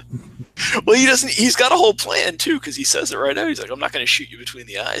 Well, he doesn't. He's got a whole plan too, because he says it right now. He's like, I'm not going to shoot you between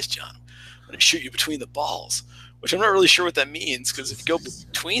the eyes, John. I'm going to shoot you between the balls. Which I'm not really sure what that means, because if you go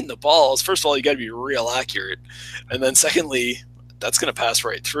between the balls, first of all, you got to be real accurate, and then secondly, that's going to pass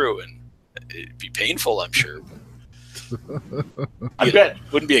right through, and it'd be painful, I'm sure. I bet it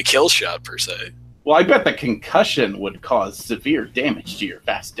wouldn't be a kill shot per se. Well, I bet the concussion would cause severe damage to your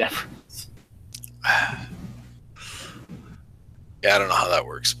vas deferens. Yeah, I don't know how that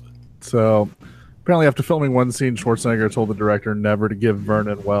works. But. So, apparently after filming one scene, Schwarzenegger told the director never to give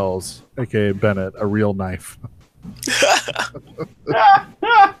Vernon Wells, a.k.a. Bennett, a real knife.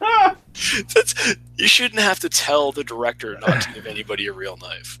 You shouldn't have to tell the director not to give anybody a real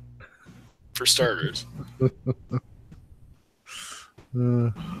knife, for starters.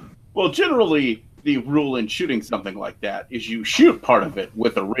 Well, generally, the rule in shooting something like that is you shoot part of it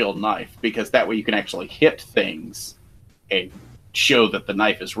with a real knife, because that way you can actually hit things and show that the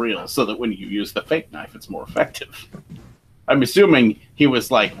knife is real, so that when you use the fake knife, it's more effective. I'm assuming he was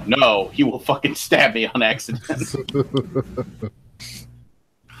like, no, he will fucking stab me on accident.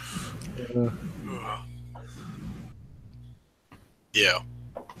 Yeah.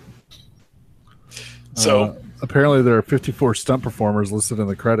 So apparently there are 54 stunt performers listed in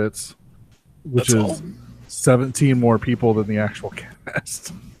the credits, which is 17 more people than the actual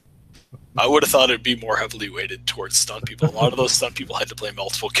cast. I would have thought it'd be more heavily weighted towards stunt people. A lot of those stunt people had to play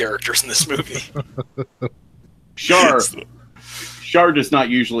multiple characters in this movie. Shar does not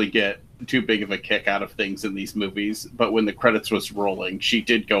usually get too big of a kick out of things in these movies, but when the credits was rolling, she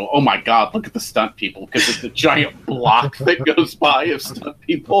did go, oh my god, look at the stunt people, because it's a giant block that goes by of stunt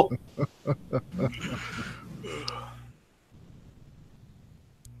people.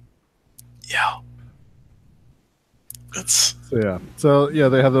 Yeah. So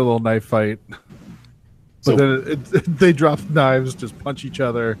they have their little knife fight, but then they drop knives, just punch each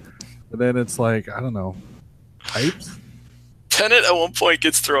other, and then it's like, I don't know, pipes. Bennett at one point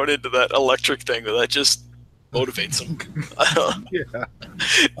gets thrown into that electric thing that just motivates him. I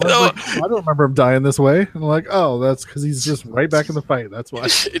don't remember him dying this way. And I'm like, oh, that's because he's just right back in the fight. That's why.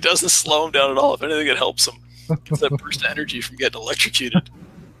 It doesn't slow him down at all. If anything, it helps him. Gets that burst of energy from getting electrocuted.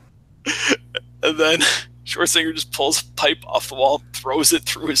 And then Schwarzenegger just pulls a pipe off the wall and throws it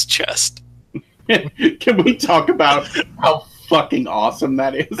through his chest. Can we talk about how fucking awesome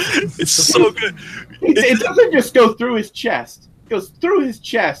that is? It's so good. It doesn't just go through his chest. It goes through his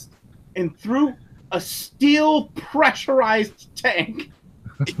chest and through a steel pressurized tank.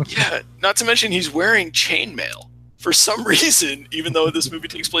 Yeah, not to mention he's wearing chainmail. For some reason, even though this movie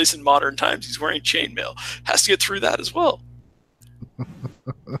takes place in modern times, he's wearing chainmail. Has to get through that as well.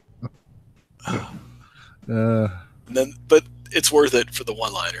 But it's worth it for the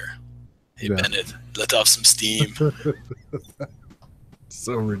one-liner. Hey, yeah. Bennett, let off some steam.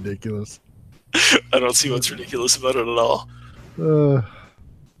 So ridiculous. I don't see what's ridiculous about it at all. So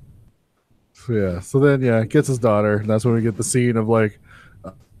then gets his daughter, and that's when we get the scene of like,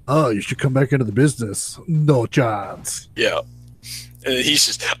 oh, you should come back into the business. No chance. Yeah. And he's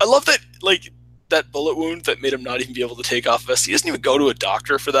just, I love that, like, that bullet wound that made him not even be able to take off a vest. He doesn't even go to a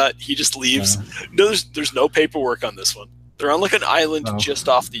doctor for that. He just leaves. No, there's no paperwork on this one. They're on like an island just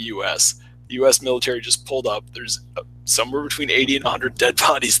off the U.S. The U.S. military just pulled up. There's somewhere between 80 and 100 dead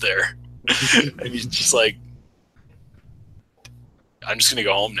bodies there. And he's just like, I'm just going to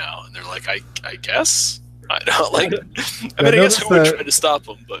go home now. And they're like, I guess? I don't like. I guess who would try to stop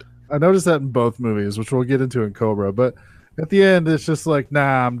him? But I noticed that in both movies, which we'll get into in Cobra. But at the end, it's just like,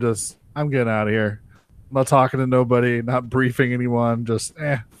 nah, I'm getting out of here. not talking to nobody, not briefing anyone, just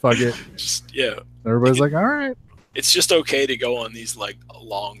fuck it. Everybody's like, all right. It's just okay to go on these like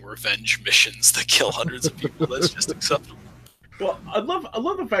long revenge missions that kill hundreds of people. That's just acceptable. Well, I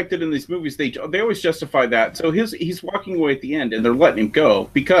love the fact that in these movies they always justify that. So he's walking away at the end, and they're letting him go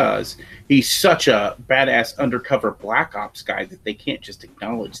because he's such a badass undercover black ops guy that they can't just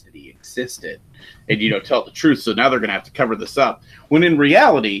acknowledge that he existed and tell the truth. So now they're going to have to cover this up. When in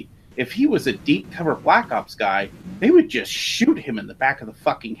reality, if he was a deep cover black ops guy, they would just shoot him in the back of the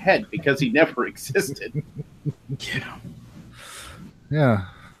fucking head because he never existed. Yeah.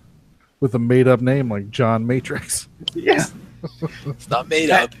 With a made up name like John Matrix. Yeah. It's not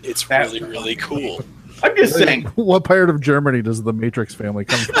made up. It's really, really cool. I'm just saying. What part of Germany does the Matrix family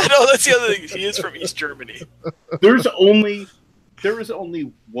come from? I know, that's the other thing. He is from East Germany. There is only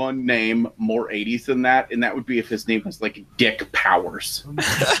one name more 80s than that, and that would be if his name was like Dick Powers.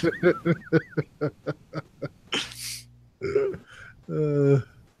 That's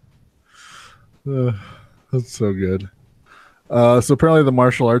so good. So apparently the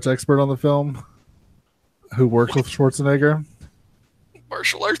martial arts expert on the film who worked with Schwarzenegger.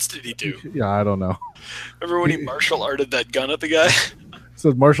 Martial arts did he do? Yeah, I don't know. Remember when he martial arted that gun at the guy?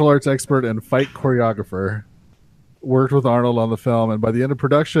 So martial arts expert and fight choreographer worked with Arnold on the film, and by the end of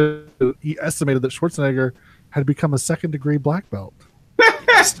production, he estimated that Schwarzenegger had become a second-degree black belt.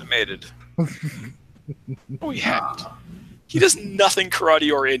 Estimated. Oh, he hadn't. He does nothing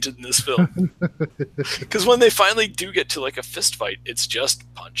karate-oriented in this film. Because when they finally do get to like a fist fight, it's just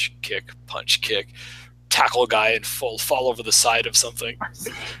punch, kick, tackle a guy and fall over the side of something.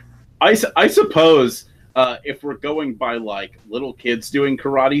 I suppose if we're going by like little kids doing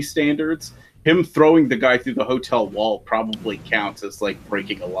karate standards, him throwing the guy through the hotel wall probably counts as like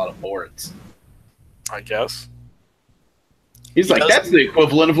breaking a lot of boards. I guess. He's like, that's the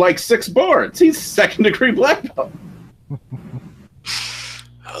equivalent of like 6 boards. He's second-degree black belt.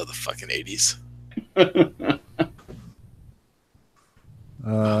 Oh, the fucking 80s.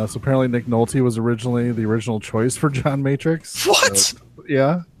 So apparently Nick Nolte was originally the original choice for John Matrix. What? So,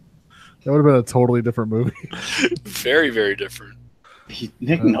 yeah. That would have been a totally different movie. Very, very different.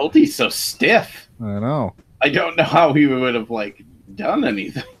 Nick Nolte's so stiff. I know. I don't know how he would have like done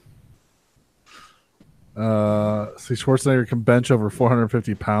anything. See, Schwarzenegger can bench over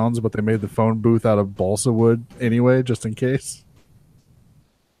 450 pounds, but they made the phone booth out of balsa wood anyway, just in case.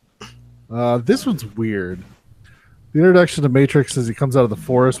 This one's weird. The introduction to Matrix as he comes out of the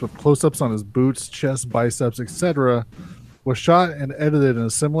forest with close-ups on his boots, chest, biceps, etc., was shot and edited in a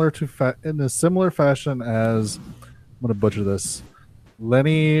similar fashion as, I'm going to butcher this,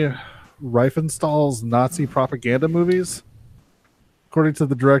 Leni Riefenstahl's Nazi propaganda movies. According to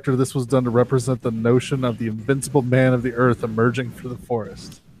the director, this was done to represent the notion of the invincible man of the earth emerging from the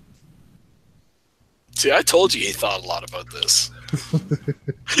forest. See, I told you he thought a lot about this.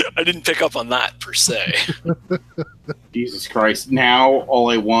 I didn't pick up on that, per se. Jesus Christ. Now, all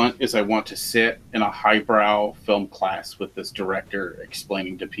I want to sit in a highbrow film class with this director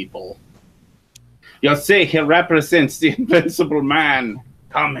explaining to people, you'll see, he represents the invincible man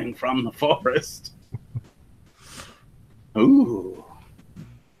coming from the forest. Ooh.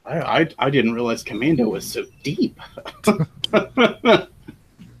 I didn't realize Commando was so deep. All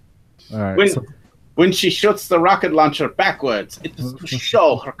right. When she shoots the rocket launcher backwards, it is to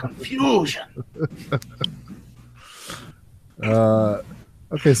show her confusion.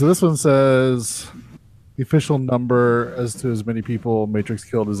 Okay, so this one says the official number as to as many people Matrix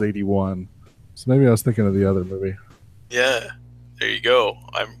killed is 81. So maybe I was thinking of the other movie. Yeah, there you go.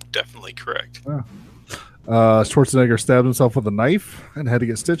 I'm definitely correct. Oh. Schwarzenegger stabbed himself with a knife and had to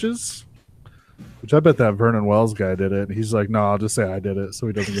get stitches, which I bet that Vernon Wells guy did it. He's like, no, I'll just say I did it so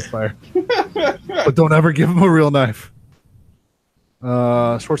he doesn't get fired. But don't ever give him a real knife.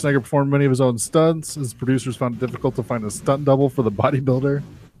 Schwarzenegger performed many of his own stunts. His producers found it difficult to find a stunt double for the bodybuilder,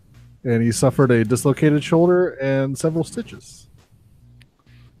 and he suffered a dislocated shoulder and several stitches.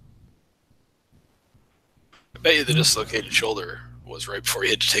 I bet you the dislocated shoulder was right before he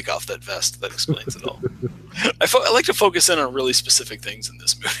had to take off that vest. That explains it all. I like to focus in on really specific things in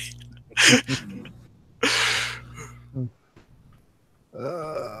this movie.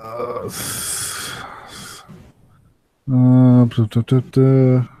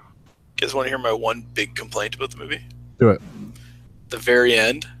 You guys want to hear my one big complaint about the movie? Do it. The very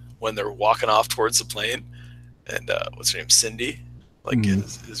end, when they're walking off towards the plane, and what's her name, Cindy,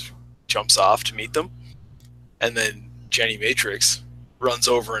 his jumps off to meet them, and then Jenny Matrix runs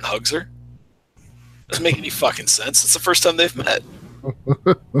over and hugs her. Doesn't make any fucking sense. It's the first time they've met.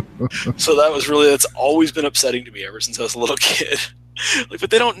 So that's always been upsetting to me ever since I was a little kid. Like, but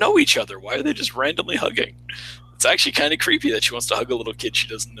they don't know each other. Why are they just randomly hugging? It's actually kind of creepy that she wants to hug a little kid she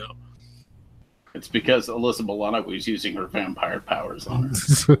doesn't know. It's because Alyssa Milano was using her vampire powers on her.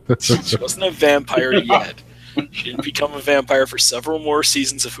 She wasn't a vampire yet. She didn't become a vampire for several more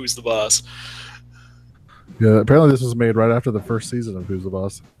seasons of Who's the Boss. Yeah, apparently this was made right after the first season of Who's the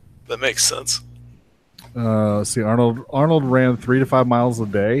Boss. That makes sense. See, Arnold ran 3 to 5 miles a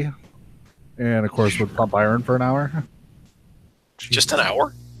day, and of course would pump iron for an hour. Just an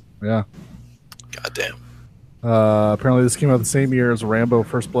hour? Yeah. God damn. Apparently this came out the same year as Rambo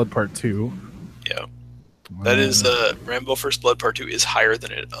First Blood Part 2. Yeah. That is Rambo First Blood Part 2 is higher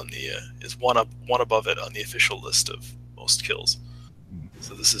than it on the is one above it on the official list of most kills.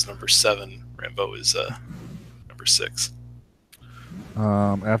 So this is number 7. Rambo is number 6.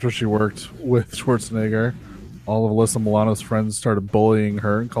 After she worked with Schwarzenegger, all of Alyssa Milano's friends started bullying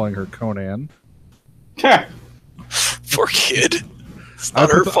her and calling her Conan. Poor kid. It's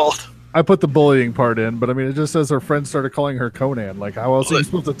not her fault. I put the bullying part in, but I mean, it just says her friends started calling her Conan. Like, how else are you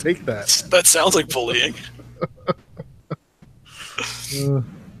supposed to take that? That sounds like bullying. It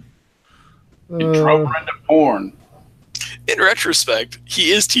drove her into porn. In retrospect,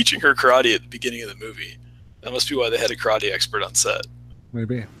 he is teaching her karate at the beginning of the movie. That must be why they had a karate expert on set.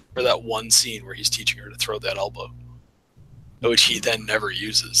 Maybe. For that one scene where he's teaching her to throw that elbow, which he then never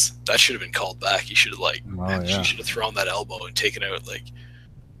uses. That should have been called back. He should have she should have thrown that elbow and taken out like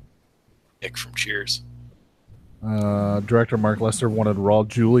Nick from Cheers. Director Mark Lester wanted Raul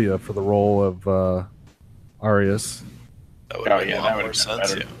Julia for the role of Arius. That would have made a lot more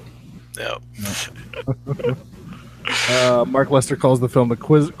sense. Yeah. Mark Lester calls the film the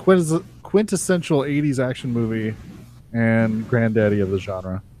quintessential 80s action movie and granddaddy of the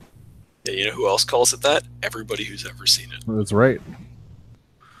genre. Yeah, you know who else calls it that? Everybody who's ever seen it. That's right.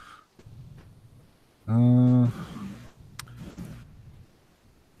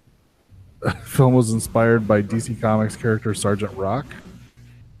 Film was inspired by DC Comics character Sergeant Rock.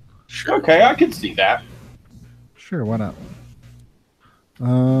 Sure. Okay, I can see that. Sure, why not?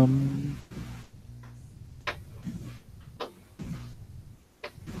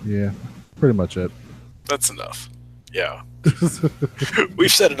 Yeah, pretty much it. That's enough. Yeah.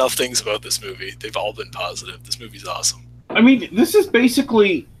 We've said enough things about this movie. They've all been positive. This movie's awesome. I mean, this is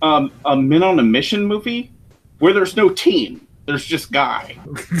basically a men on a mission movie where there's no team. There's just guy.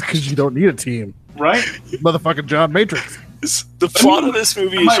 Because you don't need a team. Right? Motherfucking John Matrix. The plot of this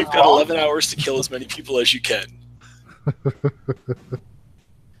movie is you've got 11 hours to kill as many people as you can.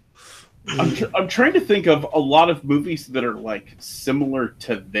 I'm trying to think of a lot of movies that are like similar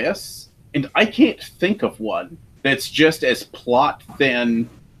to this, and I can't think of one that's just as plot thin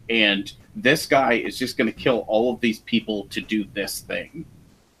and this guy is just going to kill all of these people to do this thing.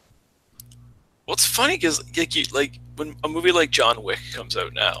 What's funny is like when a movie like John Wick comes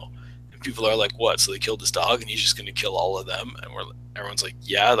out now, and people are like, "What? So they killed his dog, and he's just going to kill all of them?" And everyone's like,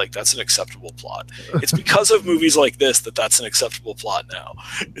 "Yeah, like that's an acceptable plot." It's because of movies like this that's an acceptable plot now.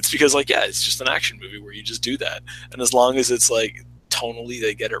 It's because it's just an action movie where you just do that, and as long as it's like tonally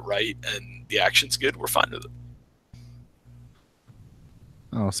they get it right and the action's good, we're fine with it.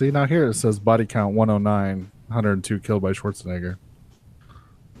 Oh, see, now here it says body count 109, 102 killed by Schwarzenegger.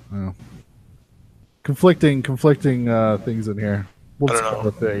 Oh. Conflicting things in here. We'll start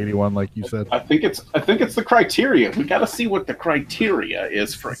with the 81, like you said. I think it's the criteria. We got to see what the criteria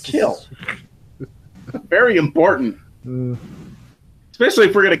is for a kill. Very important, especially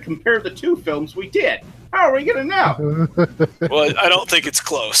if we're going to compare the two films we did. How are we going to know? Well, I don't think it's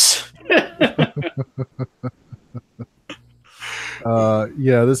close.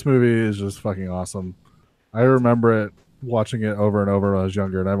 Yeah, this movie is just fucking awesome. I remember it watching it over and over when I was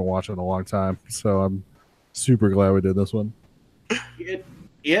younger, and I haven't watched it in a long time. So I'm super glad we did this one. It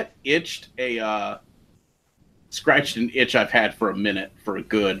itched scratched an itch I've had for a minute for a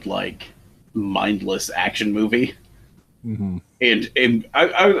good mindless action movie. Mm-hmm. And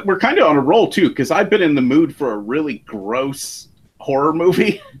we're kind of on a roll too, because I've been in the mood for a really gross horror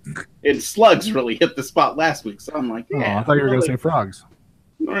movie, and Slugs really hit the spot last week. So I'm like, yeah. I thought you were going to say Frogs.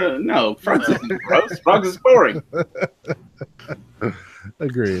 No, Frogs isn't gross. Frogs is boring.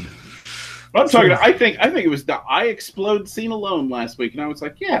 Agreed. I'm talking. I think it was the "I Explode" scene alone last week, and I was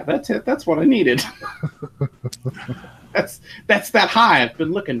like, yeah, that's it. That's what I needed. that's that high I've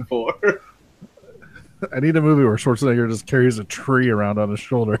been looking for. I need a movie where Schwarzenegger just carries a tree around on his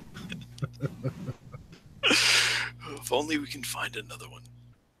shoulder. If only we can find another one.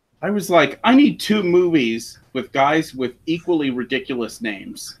 I was like, I need 2 movies with guys with equally ridiculous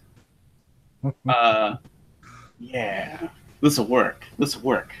names. Yeah, this'll work.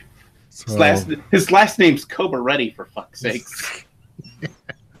 So, His last name's Cobra Ready, for fuck's sakes.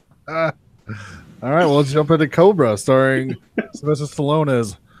 All right, well, let's jump into Cobra, starring Sylvester Stallone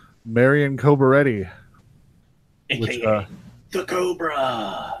as Marion Cobaretti. Which, the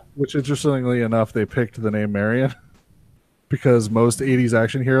Cobra. Which, interestingly enough, they picked the name Marion because most 80s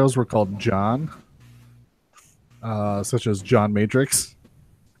action heroes were called John, such as John Matrix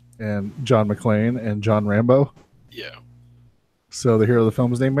and John McClane and John Rambo. Yeah. So the hero of the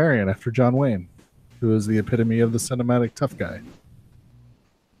film is named Marion after John Wayne, who is the epitome of the cinematic tough guy.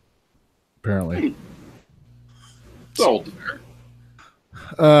 Apparently. Sold.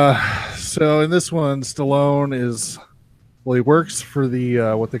 So in this one, Stallone is, well, he works for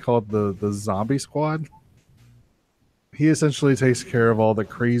the what they call the zombie squad. He essentially takes care of all the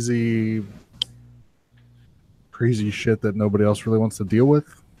crazy shit that nobody else really wants to deal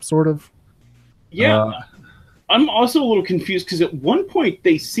with, sort of. Yeah. I'm also a little confused because at one point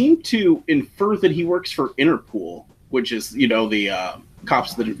they seem to infer that he works for Interpol, which is, the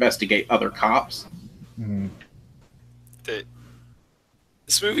cops that investigate other cops. Mm-hmm.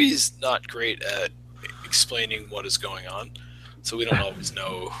 This movie is not great at explaining what is going on, so we don't always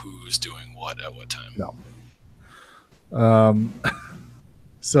know who's doing what at what time. No.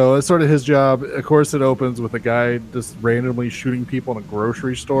 So it's sort of his job. Of course, it opens with a guy just randomly shooting people in a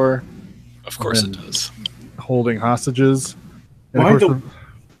grocery store. Of course it does. Holding hostages. And,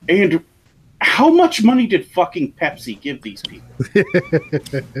 and how much money did fucking Pepsi give these people?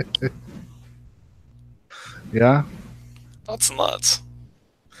 Yeah. Lots and lots.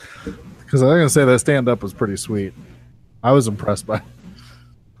 Because I'm going to say that stand-up was pretty sweet. I was impressed by it.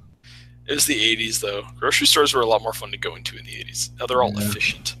 It was the 80s, though. Grocery stores were a lot more fun to go into in the 80s. Now they're all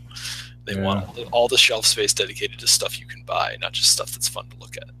efficient. They want all the shelf space dedicated to stuff you can buy, not just stuff that's fun to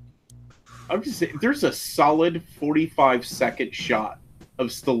look at. I'm just saying, there's a solid 45-second shot of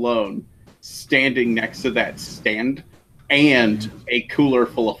Stallone standing next to that stand and a cooler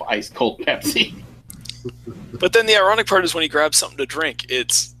full of ice-cold Pepsi. But then the ironic part is when he grabs something to drink,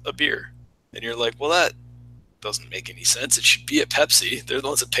 it's a beer. And you're like, well, that doesn't make any sense. It should be a Pepsi. They're the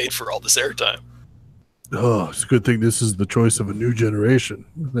ones that paid for all this airtime. Oh, it's a good thing this is the choice of a new generation.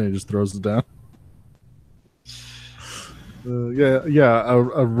 And then he just throws it down.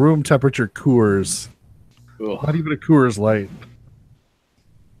 A room temperature Coors. Ugh. Not even a Coors Light.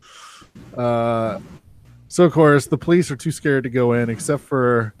 So, of course, the police are too scared to go in, except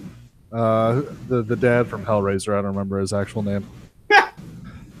for the dad from Hellraiser. I don't remember his actual name.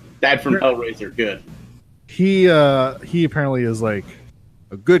 Dad from Hellraiser, good. He apparently is like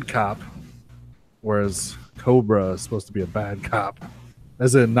a good cop, whereas Cobra is supposed to be a bad cop,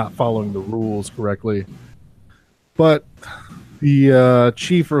 as in not following the rules correctly. But the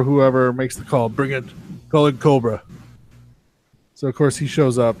chief or whoever makes the call, call in Cobra. So of course he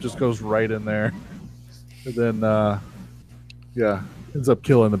shows up, just goes right in there, and then ends up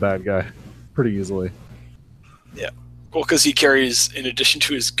killing the bad guy pretty easily. Yeah. Well, because he carries, in addition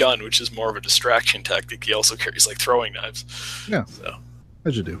to his gun, which is more of a distraction tactic, he also carries, like, throwing knives. Yeah, so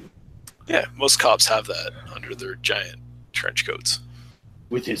as you do. Yeah, most cops have that under their giant trench coats.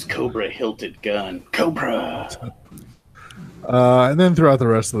 With his Cobra-hilted gun. Cobra! And then throughout the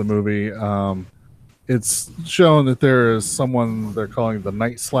rest of the movie, it's shown that there is someone they're calling the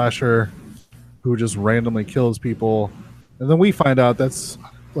Night Slasher who just randomly kills people. And then we find out that's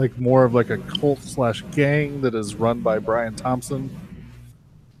like more of like a cult/gang that is run by Brian Thompson,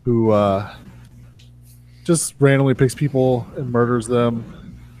 who just randomly picks people and murders them.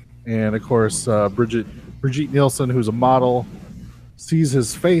 And of course, Brigitte Nielsen, who's a model, sees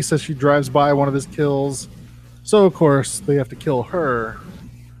his face as she drives by one of his kills. So of course they have to kill her,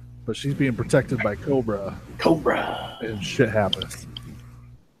 but she's being protected by Cobra. And shit happens.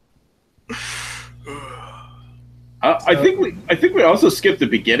 I think we also skipped the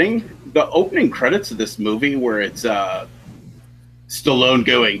beginning, the opening credits of this movie, where it's Stallone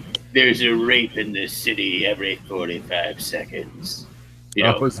going, "There's a rape in this city every 45 seconds." You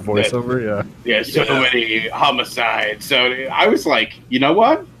know, his voiceover, many homicides. So I was like, you know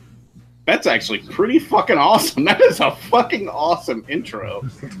what? That's actually pretty fucking awesome. That is a fucking awesome intro.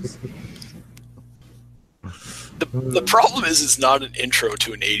 The problem is it's not an intro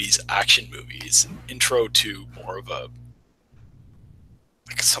to an 80s action movie. It's an intro to more of a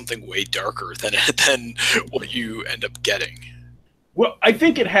something way darker than what you end up getting. Well, I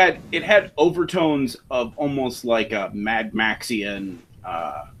think it had overtones of almost like a Mad Maxian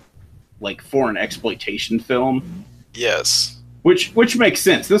like foreign exploitation film. Yes. Which makes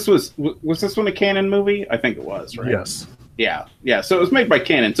sense. Was this one a Canon movie? I think it was, right? Yes. Yeah. So it was made by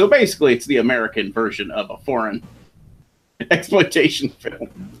Canon. So basically, it's the American version of a foreign exploitation film.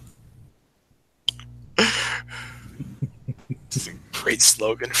 great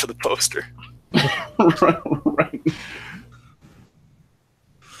slogan for the poster. Right.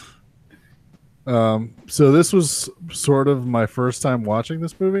 So this was sort of my first time watching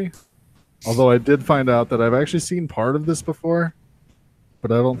this movie, although I did find out that I've actually seen part of this before,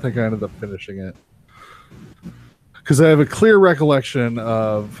 but I don't think I ended up finishing it. Because I have a clear recollection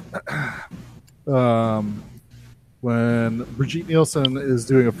of when Brigitte Nielsen is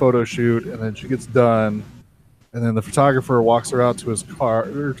doing a photo shoot, and then she gets done, and then the photographer walks her out to his car,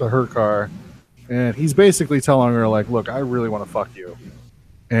 or to her car, and he's basically telling her, like, "Look, I really want to fuck you,"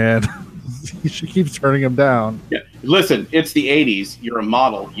 and she keeps turning him down. Yeah. Listen, it's the 80s. You're a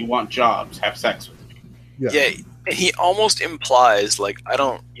model. You want jobs. Have sex with me. Yeah, he almost implies, like, I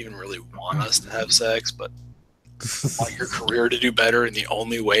don't even really want us to have sex, but I want your career to do better, and the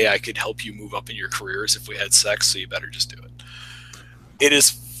only way I could help you move up in your career is if we had sex, so you better just do it. It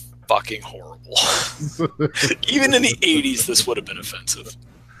is fucking horrible. Even in the 80s, this would have been offensive.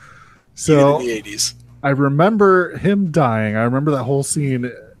 So Even in the 80s. I remember him dying. I remember that whole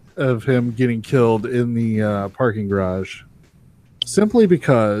scene of him getting killed in the parking garage, simply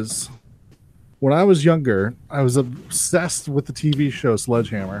because when I was younger, I was obsessed with the TV show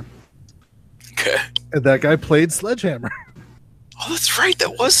Sledgehammer. Okay. And that guy played Sledgehammer. Oh, that's right.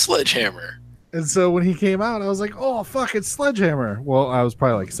 That was Sledgehammer. And so when he came out, I was like, oh, fuck, it's Sledgehammer. Well, I was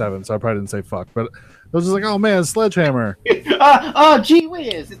probably like 7, so I probably didn't say fuck. But I was just like, oh, man, Sledgehammer. Gee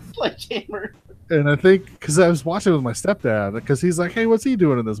whiz, it's Sledgehammer. And I think because I was watching it with my stepdad, because he's like, hey, what's he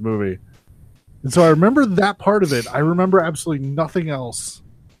doing in this movie? And so I remember that part of it. I remember absolutely nothing else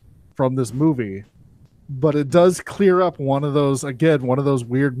from this movie. But it does clear up one of those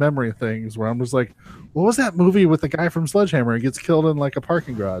weird memory things where I'm just like, what was that movie with the guy from Sledgehammer? He gets killed in like a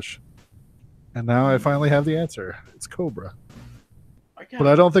parking garage. And now I finally have the answer. It's Cobra. But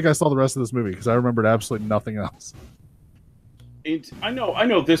I don't think I saw the rest of this movie because I remembered absolutely nothing else. I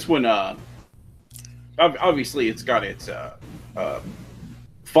know this one, obviously it's got its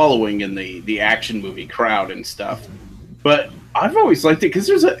following in the action movie crowd and stuff. But I've always liked it because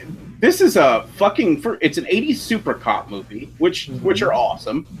it's an 80s super cop movie, which are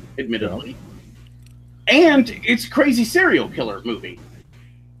awesome, admittedly. Yeah. And it's a crazy serial killer movie.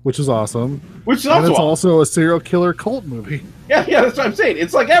 Which is awesome. Which is and it's also a serial killer cult movie. Yeah, that's what I'm saying.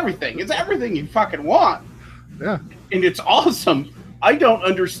 It's like everything. It's everything you fucking want. Yeah. And it's awesome. I don't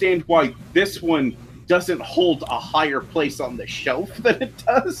understand why this one doesn't hold a higher place on the shelf than it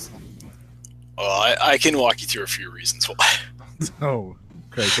does. Well, I can walk you through a few reasons why. Oh,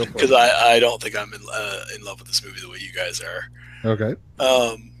 okay. Because I don't think I'm in love with this movie the way you guys are. Okay.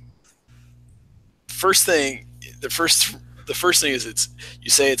 The first thing is you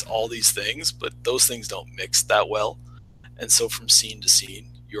say it's all these things, but those things don't mix that well. And so from scene to scene,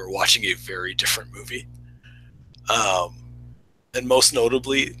 you're watching a very different movie. And most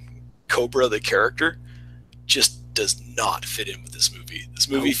notably, Cobra, the character, just does not fit in with this movie. This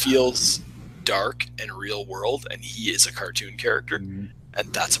movie feels dark and real world, and he is a cartoon character, and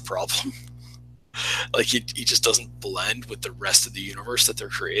that's a problem. Like, he just doesn't blend with the rest of the universe that they're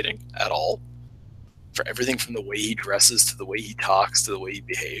creating at all. For everything from the way he dresses to the way he talks to the way he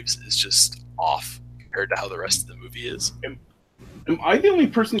behaves is just off compared to how the rest of the movie is. Am I the only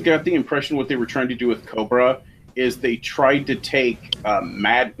person who got the impression what they were trying to do with Cobra is they tried to take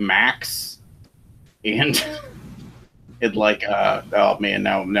Mad Max and like oh man,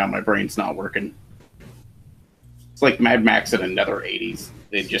 now my brain's not working. It's like Mad Max in another 80s.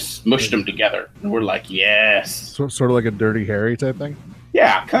 They just smushed them together, and we're like, yes. Sort of like a Dirty Harry type thing.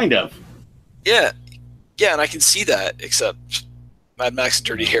 Yeah, kind of. Yeah, and I can see that, except Mad Max and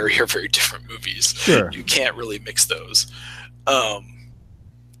Dirty Harry are very different movies. Sure. You can't really mix those.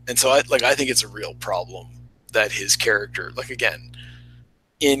 And so I think it's a real problem that his character, like, again,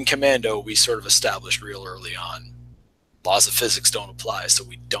 in Commando, we sort of established real early on, laws of physics don't apply, so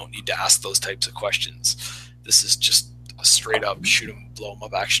we don't need to ask those types of questions. This is just a straight up shoot 'em, blow 'em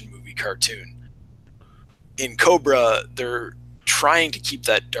up action movie cartoon. In Cobra, they're trying to keep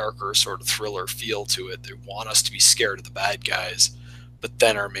that darker sort of thriller feel to it. They want us to be scared of the bad guys, but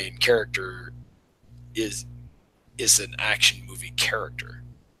then our main character is an action movie character.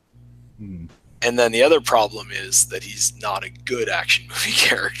 And then the other problem is that he's not a good action movie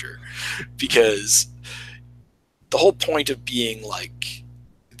character, because the whole point of being like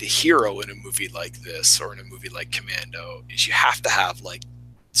the hero in a movie like this or in a movie like Commando is you have to have like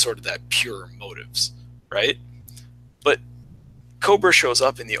sort of that pure motives, right? But Cobra shows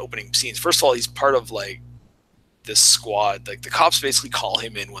up in the opening scenes. First of all, he's part of like this squad. Like, the cops basically call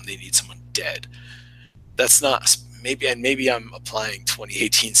him in when they need someone dead. That's not maybe I'm applying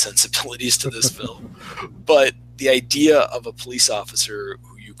 2018 sensibilities to this film, but the idea of a police officer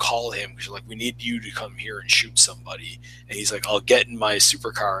who you call him because you're like, we need you to come here and shoot somebody, and he's like, I'll get in my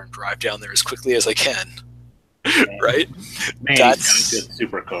supercar and drive down there as quickly as I can. Right? Man, That's he's got a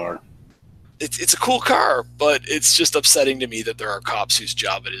good supercar. It's a cool car, but it's just upsetting to me that there are cops whose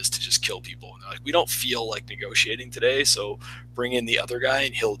job it is to just kill people. And they're like, we don't feel like negotiating today, so bring in the other guy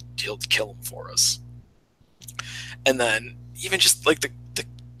and he'll kill him for us. And then even just like the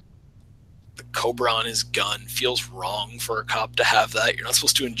Cobra on his gun feels wrong for a cop to have that. You're not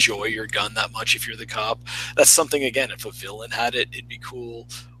supposed to enjoy your gun that much if you're the cop. That's something, again, if a villain had it, it'd be cool.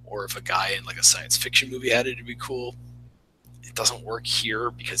 Or if a guy in like a science fiction movie had it, it'd be cool. It doesn't work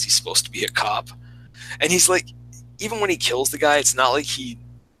here because he's supposed to be a cop. And he's like, even when he kills the guy, it's not like he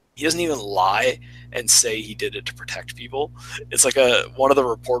doesn't even lie and say he did it to protect people. It's like one of the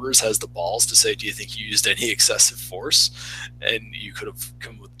reporters has the balls to say, do you think you used any excessive force? And you could have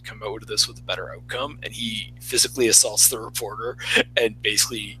come out with this with a better outcome. And he physically assaults the reporter and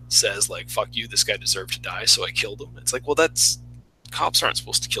basically says, like, fuck you, this guy deserved to die, so I killed him. It's like, well, cops aren't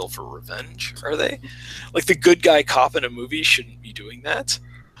supposed to kill for revenge, are they? Like, the good guy cop in a movie shouldn't be doing that.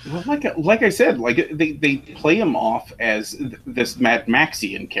 Well, like I said, like they play him off as this Mad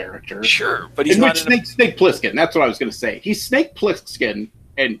Maxian character. Sure, but he's not Snake Plissken. That's what I was going to say. He's Snake Plissken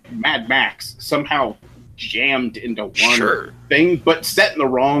and Mad Max somehow jammed into one thing, but set in the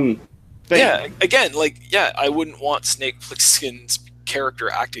wrong thing. Yeah, again, I wouldn't want Snake Plissken's character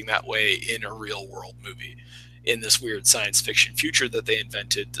acting that way in a real world movie. In this weird science fiction future that they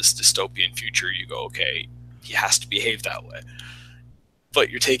invented, this dystopian future, you go, okay, he has to behave that way. But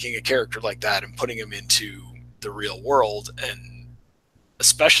you're taking a character like that and putting him into the real world, and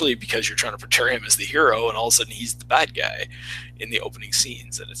especially because you're trying to portray him as the hero, and all of a sudden he's the bad guy in the opening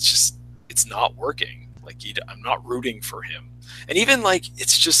scenes, and it's not working. Like, I'm not rooting for him. And even, like,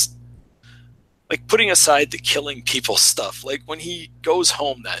 it's just, like, putting aside the killing people stuff, like, when he goes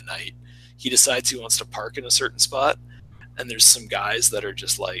home that night, he decides he wants to park in a certain spot, and there's some guys that are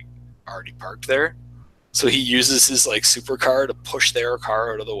just, like, already parked there. So he uses his, like, supercar to push their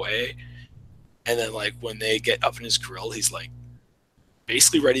car out of the way, and then, like, when they get up in his grill, he's, like,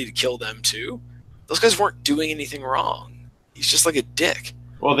 basically ready to kill them too. Those guys weren't doing anything wrong. He's just like a dick.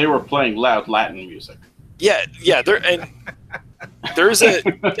 Well, they were playing loud Latin music. Yeah, there's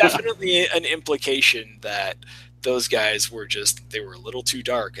definitely an implication that those guys were they were a little too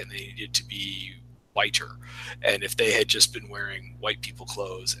dark and they needed to be whiter. And if they had just been wearing white people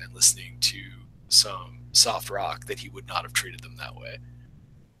clothes and listening to some soft rock, that he would not have treated them that way.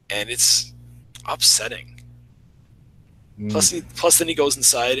 And it's upsetting. Plus then he goes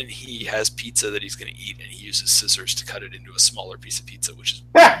inside and he has pizza that he's going to eat, and he uses scissors to cut it into a smaller piece of pizza, which is...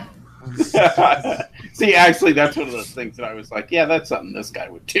 See, actually, that's one of those things that I was like, yeah, that's something this guy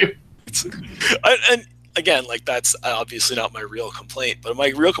would do. And again, like, that's obviously not my real complaint, but my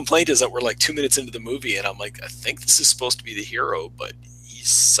real complaint is that we're like 2 minutes into the movie and I'm like, I think this is supposed to be the hero, but he's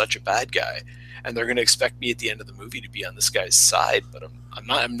such a bad guy, and they're going to expect me at the end of the movie to be on this guy's side, but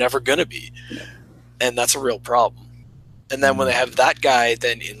I'm never going to be. And that's a real problem. And then when they have that guy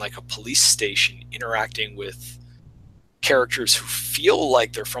then in like a police station interacting with characters who feel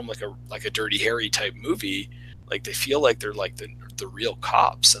like they're from like a Dirty Harry type movie, like they feel like they're like the real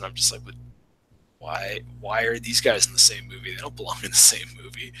cops, and I'm just like, why are these guys in the same movie? They don't belong in the same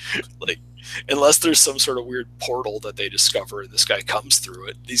movie. Like, unless there's some sort of weird portal that they discover and this guy comes through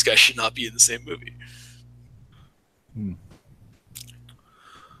it, these guys should not be in the same movie.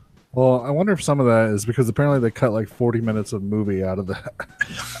 Well, I wonder if some of that is because apparently they cut like 40 minutes of movie out of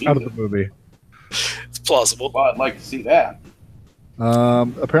the movie. It's plausible. Well, I'd like to see that.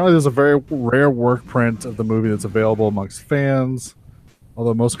 Apparently there's a very rare work print of the movie that's available amongst fans.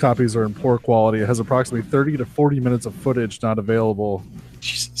 Although most copies are in poor quality, it has approximately 30 to 40 minutes of footage not available.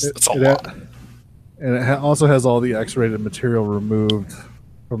 Jesus, that's a lot. And it also has all the X-rated material removed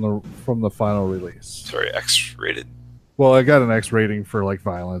from the final release. Sorry, X-rated? Well, I got an X rating for like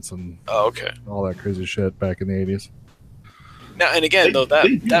violence and all that crazy shit back in the 80s. Now, and again,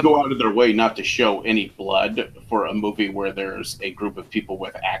 they go out of their way not to show any blood for a movie where there's a group of people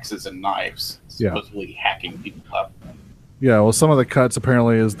with axes and knives supposedly hacking people up. Yeah, well, some of the cuts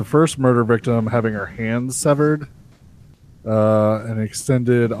apparently is the first murder victim having her hands severed, an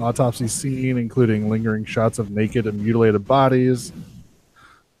extended autopsy scene including lingering shots of naked and mutilated bodies,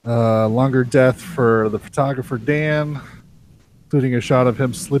 longer death for the photographer Dan, including a shot of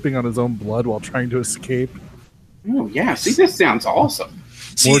him slipping on his own blood while trying to escape. Oh yeah, see, this sounds awesome.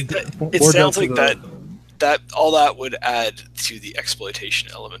 See, it sounds like that all that would add to the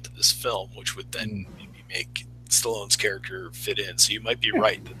exploitation element of this film, which would then maybe make Stallone's character fit in. So you might be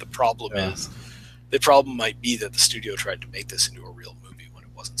right that the problem is The problem might be that the studio tried to make this into a real movie when it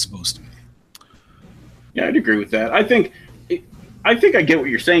wasn't supposed to be. Yeah, I'd agree with that. I think I get what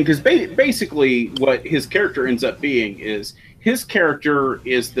you're saying, because basically what his character ends up being is his character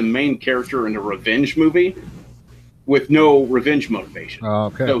is the main character in a revenge movie with no revenge motivation.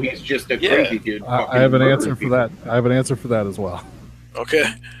 Okay. So he's just a crazy dude. I have an answer for that. I have an answer for that as well. Okay.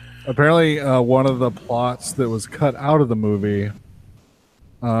 Apparently, one of the plots that was cut out of the movie.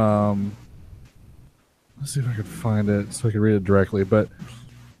 Let's see if I can find it so I can read it directly. But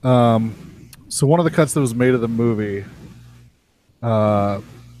so one of the cuts that was made of the movie.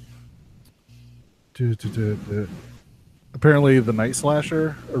 Apparently, the Night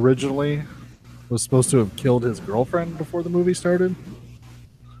Slasher originally was supposed to have killed his girlfriend before the movie started.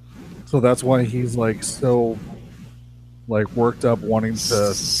 So that's why he's like so worked up wanting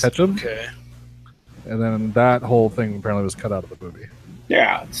to catch him. Okay. And then that whole thing apparently was cut out of the movie.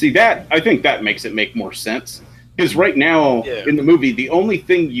 Yeah, see that, I think that makes it make more sense. Because right now in the movie, the only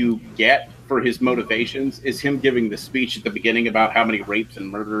thing you get for his motivations is him giving the speech at the beginning about how many rapes and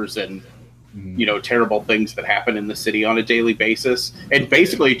murders and terrible things that happen in the city on a daily basis. And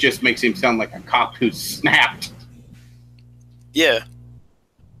basically it just makes him sound like a cop who's snapped. Yeah.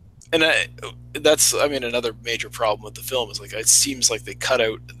 And that's another major problem with the film is like it seems like they cut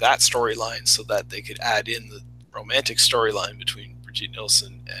out that storyline so that they could add in the romantic storyline between Brigitte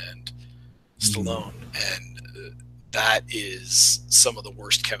Nielsen and Stallone, and that is some of the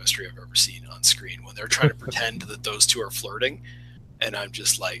worst chemistry I've ever seen on screen when they're trying to pretend that those two are flirting, and I'm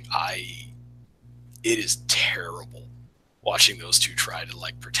just like, it is terrible watching those two try to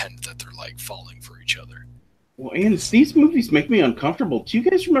pretend that they're falling for each other. Well, and these movies make me uncomfortable. Do you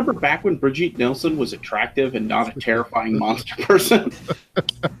guys remember back when Brigitte Nielsen was attractive and not a terrifying monster person?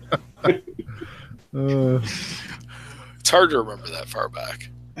 It's hard to remember that far back.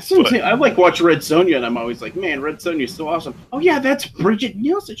 That's what I'm saying. I watch Red Sonja, and I'm always like, man, Red Sonja's so awesome. Oh, yeah, that's Brigitte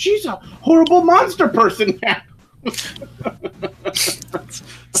Nielsen. She's a horrible monster person now.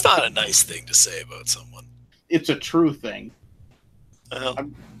 It's not a nice thing to say about someone. It's a true thing.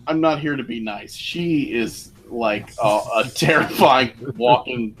 I'm not here to be nice. She is like a terrifying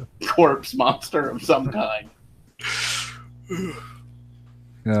walking corpse monster of some kind.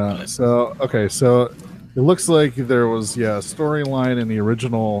 Yeah. So it looks like there was a storyline in the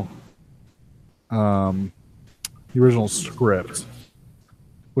original script,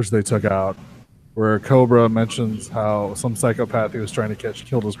 which they took out, where Cobra mentions how some psychopath he was trying to catch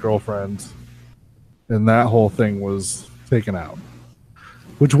killed his girlfriend, and that whole thing was taken out,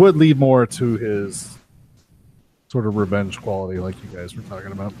 which would lead more to his sort of revenge quality, like you guys were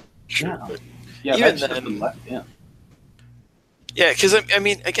talking about. Sure. Yeah, even that's then, left, yeah. Yeah, because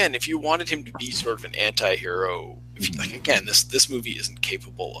again, if you wanted him to be sort of an anti-hero, again, this movie isn't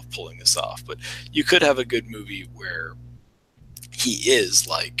capable of pulling this off, but you could have a good movie where he is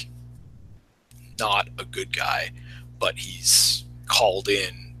not a good guy, but he's called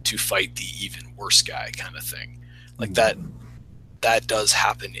in to fight the even worse guy kind of thing. That does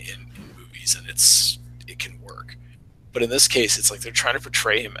happen in movies, and it can work. But in this case, it's they're trying to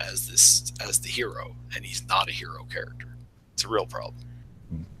portray him as the hero, and he's not a hero character. It's a real problem.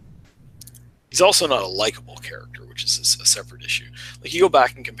 He's also not a likable character, which is a separate issue. You go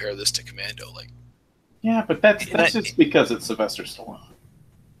back and compare this to Commando, yeah, but that's just because it's Sylvester Stallone.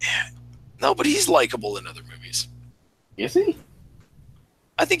 Yeah, no, but he's likable in other movies. Is he?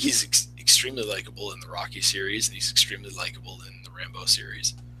 I think he's extremely likable in the Rocky series, and he's extremely likable in the Rambo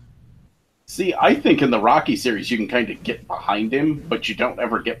series. See, I think in the Rocky series you can kind of get behind him, but you don't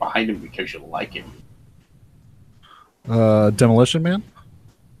ever get behind him because you like him. Demolition Man?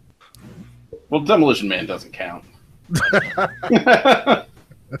 Well, Demolition Man doesn't count.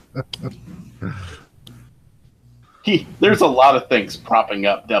 There's a lot of things propping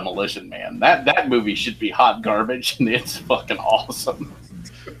up Demolition Man. That movie should be hot garbage, and it's fucking awesome.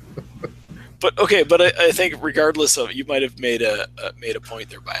 But I think regardless of, you might have made a point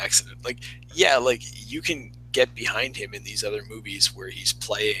there by accident. You can get behind him in these other movies where he's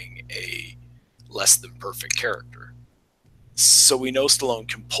playing a less than perfect character. So we know Stallone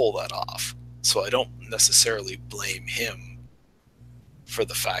can pull that off. So I don't necessarily blame him for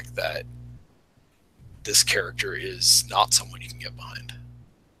the fact that this character is not someone you can get behind.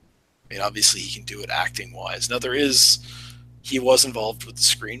 Obviously he can do it acting wise. Now he was involved with the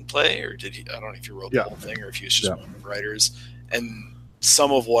screenplay, or did he? I don't know if he wrote the whole thing or if he was just one of the writers. And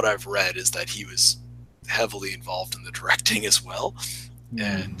some of what I've read is that he was heavily involved in the directing as well.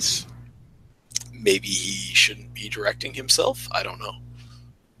 And maybe he shouldn't be directing himself. I don't know.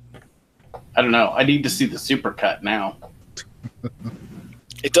 I need to see the supercut now.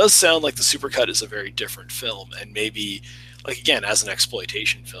 It does sound like the Supercut is a very different film, and maybe, like, again, as an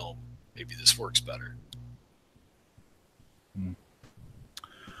exploitation film, maybe this works better.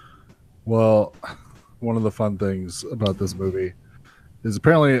 Well, one of the fun things about this movie is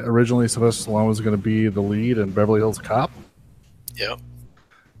apparently originally Sylvester Stallone was going to be the lead in Beverly Hills Cop. Yeah.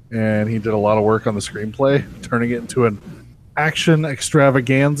 And he did a lot of work on the screenplay, turning it into an action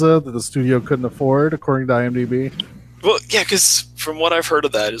extravaganza that the studio couldn't afford, according to IMDb. Well, yeah, because from what I've heard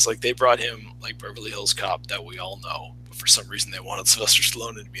of that is, like, they brought him, like, Beverly Hills Cop that we all know, but for some reason they wanted Sylvester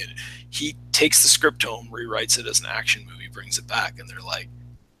Stallone to be in it. He takes the script home, rewrites it as an action movie, brings it back, and they're like,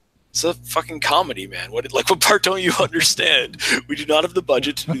 it's a fucking comedy, man. What part don't you understand? We do not have the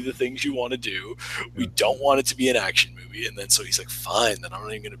budget to do the things you want to do. We don't want it to be an action movie. And then so he's like, fine, then I'm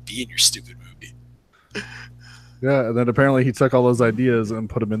not even going to be in your stupid movie. Yeah, and then apparently he took all those ideas and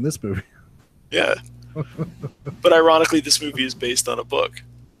put them in this movie. Yeah. But ironically, this movie is based on a book.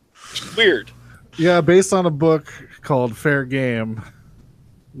 Weird. Yeah, based on a book called Fair Game,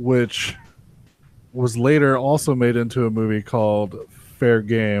 which was later also made into a movie called Fair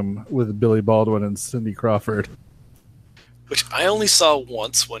Game with Billy Baldwin and Cindy Crawford. Which I only saw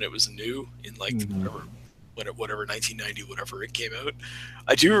once when it was new in, like, whatever 1990, whatever it came out.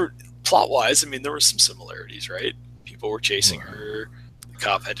 I do, plot-wise, I mean, there were some similarities, right? People were chasing her. The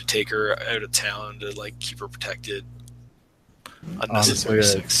cop had to take her out of town to, like, keep her protected. Unnecessary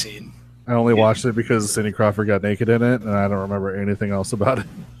Honestly, sex scene. I only watched it because Cindy Crawford got naked in it, and I don't remember anything else about it.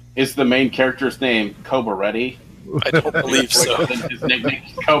 Is the main character's name Cobra Reddy? I don't believe so. His nickname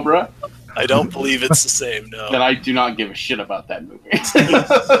is Cobra? I don't believe it's the same, no. Then I do not give a shit about that movie.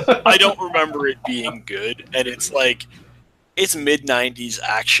 I don't remember it being good, and it's like, it's mid-90s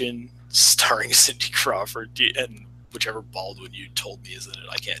action starring Cindy Crawford, and whichever Baldwin you told me is in it,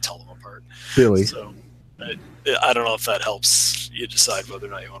 I can't tell them apart. Billy. So, I don't know if that helps you decide whether or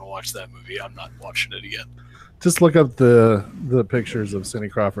not you want to watch that movie. I'm not watching it again. Just look up the pictures of Cindy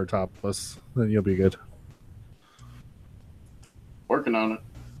Crawford topless, then you'll be good. Working on it.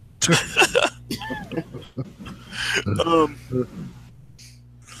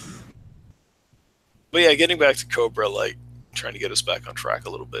 But yeah, getting back to Cobra, like, trying to get us back on track a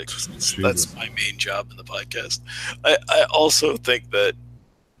little bit, 'cause that's my main job in the podcast. I also think that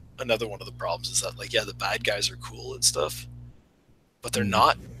another one of the problems is that, like, yeah, the bad guys are cool and stuff, but they're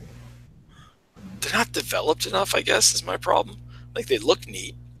not developed enough, I guess, is my problem. Like, they look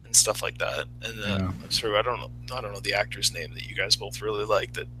neat and stuff like that, and I'm sorry, I don't know the actor's name that you guys both really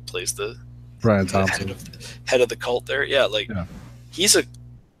like that plays the Brian Thompson, head of the cult there. Yeah, like, he's a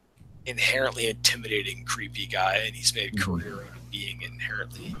inherently intimidating, creepy guy, and he's made a career out of being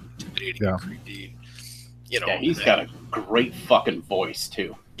inherently intimidating and creepy. You know, he's got a great fucking voice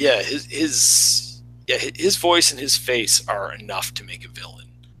too. Yeah, his voice and his face are enough to make a villain.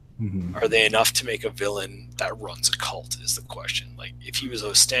 Are they enough to make a villain that runs a cult is the question. Like, if he was a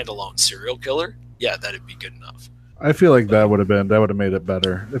standalone serial killer, yeah, that'd be good enough. I feel like that would have made it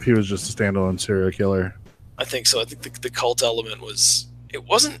better if he was just a standalone serial killer. I think so. I think the cult element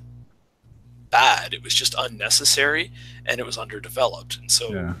wasn't bad. It was just unnecessary, and it was underdeveloped, and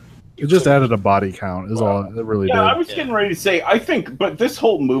so it just added a body count. Is all it really did. I was getting ready to say. I think, but this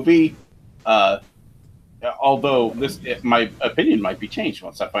whole movie, although my opinion might be changed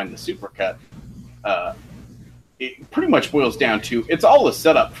once I find the supercut, it pretty much boils down to it's all a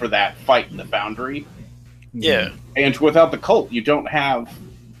setup for that fight in the Foundry. Yeah, and without the cult, you don't have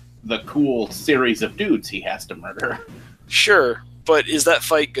the cool series of dudes he has to murder. Sure, but is that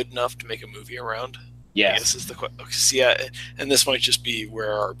fight good enough to make a movie around? Yes. I guess is the question. Okay, and this might just be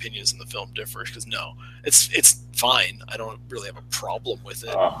where our opinions in the film differ, because no, it's fine. I don't really have a problem with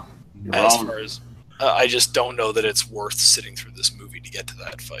it. As far as I just don't know that it's worth sitting through this movie to get to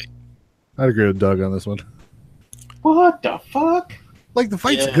that fight. I'd agree with Doug on this one. What the fuck? Like, the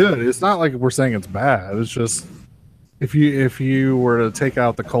fight's good. It's not like we're saying it's bad. It's just if you were to take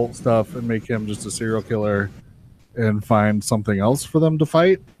out the cult stuff and make him just a serial killer and find something else for them to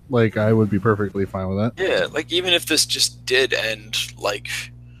fight, like, I would be perfectly fine with that. Yeah, like, even if this just did end like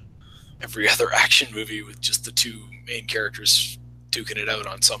every other action movie with just the two main characters duking it out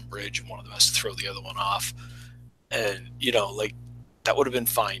on some bridge and one of them has to throw the other one off, and, you know, like, that would have been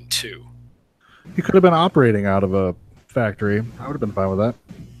fine too. He could have been operating out of a factory. I would have been fine with that.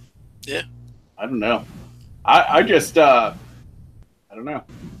 Yeah. I don't know. I just I don't know.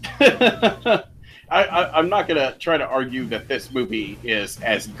 I'm not gonna try to argue that this movie is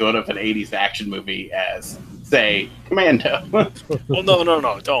as good of an 80s action movie as, say, Commando. Well,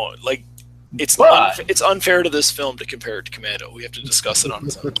 no, don't. Like, it's unfair to this film to compare it to Commando. We have to discuss it on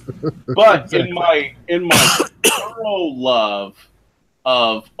its own. But in my thorough love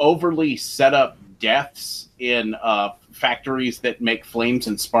of overly set up deaths in factories that make flames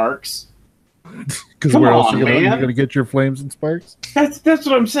and sparks. Because where else are you going to get your flames and sparks? That's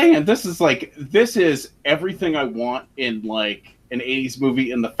what I'm saying. This is everything I want in like an 80s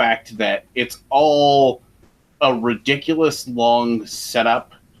movie, in the fact that it's all a ridiculous long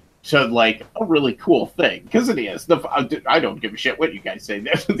setup to like a really cool thing, because it is. I don't give a shit what you guys say.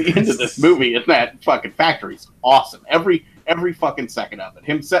 The end of this movie in that fucking factory is awesome. Every fucking second of it.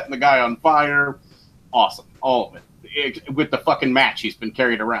 Him setting the guy on fire, awesome. All of it. With the fucking match he's been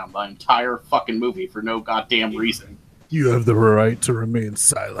carried around the entire fucking movie for no goddamn reason. You have the right to remain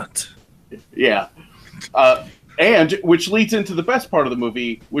silent. Yeah. And which leads into the best part of the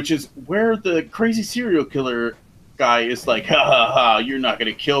movie, which is where the crazy serial killer guy is like, ha ha ha, you're not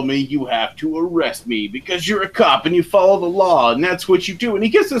going to kill me. You have to arrest me because you're a cop and you follow the law, and that's what you do. And he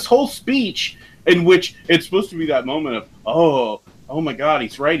gets this whole speech in which it's supposed to be that moment of, oh my God,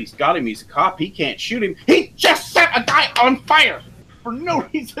 he's right. He's got him. He's a cop. He can't shoot him. He just set a guy on fire for no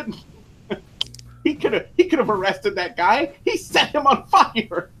reason. He could have arrested that guy. He set him on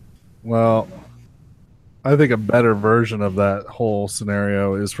fire. Well, I think a better version of that whole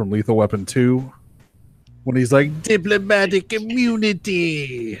scenario is from Lethal Weapon 2, when he's like, diplomatic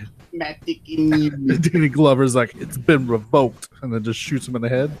immunity. Danny Glover's like, it's been revoked, and then just shoots him in the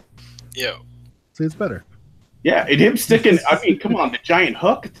head. Yo. See, it's better. Yeah, and him sticking, I mean, come on, the giant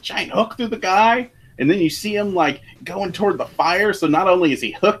hook through the guy, and then you see him, like, going toward the fire, so not only is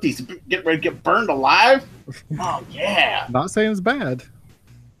he hooked, he's getting ready to get burned alive. Oh, yeah. Not saying it's bad.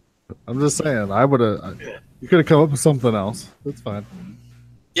 I'm just saying, you could have come up with something else. That's fine.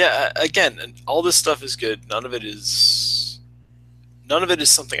 Yeah, again, and all this stuff is good. None of it is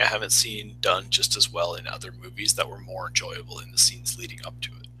something I haven't seen done just as well in other movies that were more enjoyable in the scenes leading up to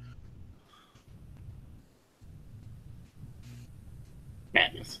it.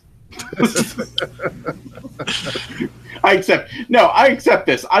 Madness. I accept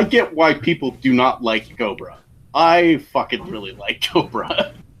this. I get why people do not like Cobra. I fucking really like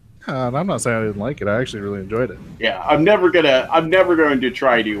Cobra. And I'm not saying I didn't like it. I actually really enjoyed it. Yeah, I'm never going to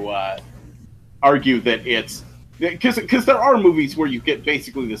try to argue that it's because there are movies where you get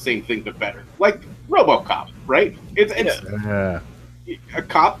basically the same thing but better, like RoboCop, right? It's a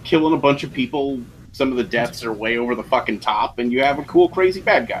cop killing a bunch of people. Some of the deaths are way over the fucking top, and you have a cool, crazy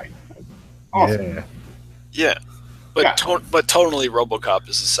bad guy. Awesome. Yeah. But tonally, RoboCop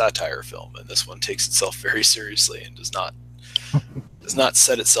is a satire film, and this one takes itself very seriously and does not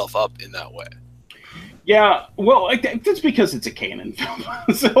set itself up in that way. Yeah, well, that's because it's a canon film.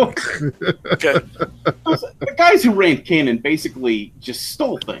 So, okay. The guys who ran canon basically just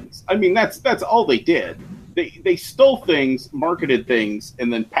stole things. I mean, that's all they did. They stole things, marketed things,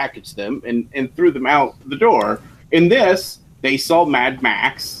 and then packaged them and threw them out the door. In this, they saw Mad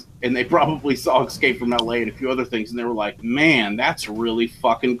Max, and they probably saw Escape from LA and a few other things, and they were like, man, that's really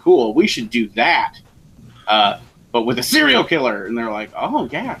fucking cool. We should do that. But with a serial killer. And they're like, oh,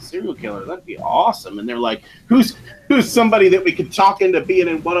 yeah, serial killer. That'd be awesome. And they're like, who's somebody that we could talk into being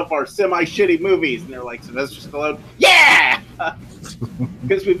in one of our semi-shitty movies? And they're like, Sylvester Stallone. Yeah!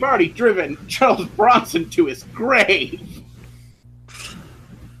 Because we've already driven Charles Bronson to his grave.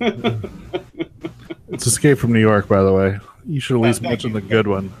 It's Escape from New York, by the way. You should at least mention the good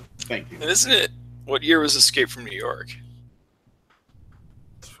one. Thank you. And isn't it? What year was Escape from New York?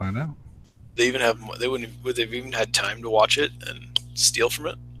 Let's find out. They even have. Would they've even had time to watch it and steal from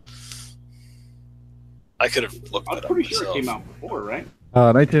it? I could have looked that up. I'm pretty sure myself. it came out before, right?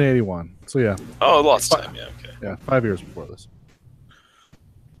 1981. So yeah. Oh, lots of time. Yeah. Okay. Yeah, 5 years before this.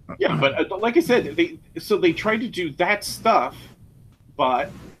 Yeah, but like I said, they tried to do that stuff,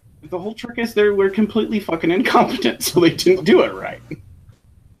 but the whole trick is they were completely fucking incompetent, so they didn't do it right.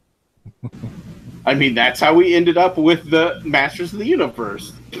 I mean, that's how we ended up with the Masters of the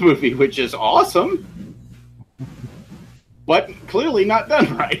Universe movie, which is awesome, but clearly not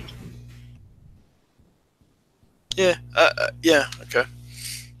done right. Yeah. Yeah. Okay.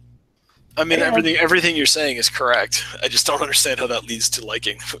 I mean, everything you're saying is correct. I just don't understand how that leads to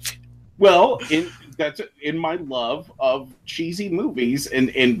liking the movie. Well, that's in my love of cheesy movies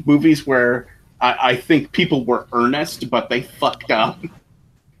and movies where I think people were earnest, but they fucked up.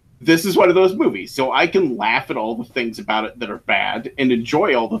 This is one of those movies, so I can laugh at all the things about it that are bad and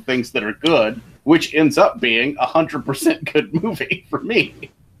enjoy all the things that are good, which ends up being 100% good movie for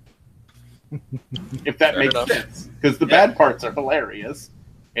me. If that makes sense. Because the bad parts are hilarious,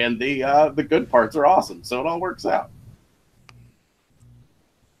 and the good parts are awesome, so it all works out.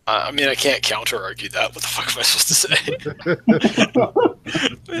 I mean, I can't counter-argue that. What the fuck am I supposed to say?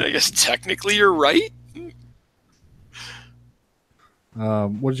 I mean, I guess technically you're right.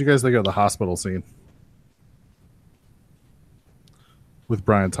 What did you guys think of the hospital scene with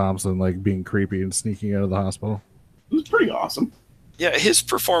Brian Thompson, like being creepy and sneaking out of the hospital? It was pretty awesome. Yeah, his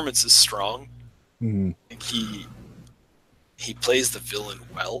performance is strong. Mm-hmm. He plays the villain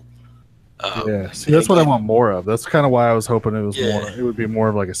well. Yeah, see, that's what I want more of. That's kind of why I was hoping it was more. It would be more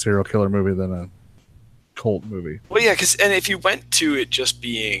of like a serial killer movie than a cult movie. Well, yeah, and if you went to it just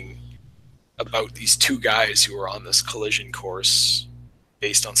being about these two guys who were on this collision course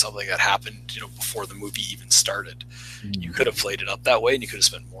based on something that happened, before the movie even started, you could have played it up that way, and you could have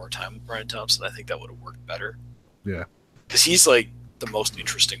spent more time with Brian Thompson. I think that would have worked better. Yeah, because he's like the most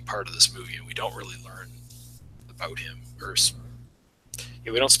interesting part of this movie, and we don't really learn about him, or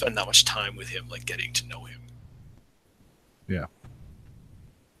we don't spend that much time with him, like getting to know him. Yeah.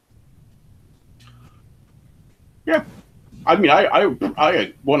 Yeah. I mean, I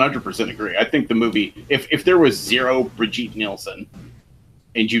 100% agree. I think the movie, if there was zero Brigitte Nielsen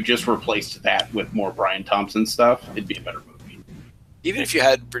and you just replaced that with more Brian Thompson stuff, it'd be a better movie. Even if you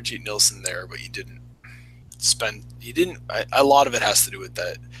had Brigitte Nielsen there, but a lot of it has to do with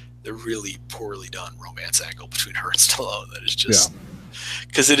the really poorly done romance angle between her and Stallone. That is just,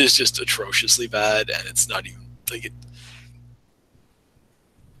 because it is just atrociously bad, and it's not even like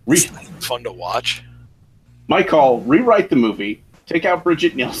it's not even fun to watch. My call, rewrite the movie, take out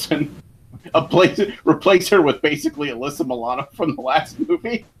Brigitte Nielsen, replace her with basically Alyssa Milano from the last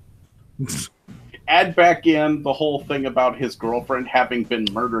movie, add back in the whole thing about his girlfriend having been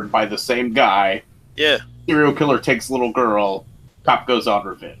murdered by the same guy. Yeah. Serial killer takes little girl, cop goes on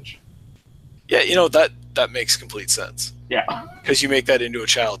revenge. Yeah, that makes complete sense. Yeah. Because you make that into a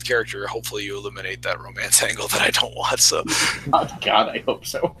child character, hopefully you eliminate that romance angle that I don't want, so. Oh, God, I hope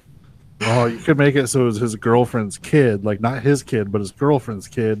so. Oh, you could make it so it was his girlfriend's kid, like not his kid, but his girlfriend's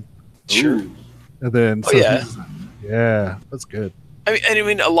kid. Sure. And then, yeah, that's good. I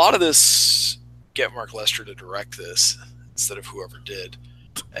mean, a lot of this, get Mark Lester to direct this instead of whoever did,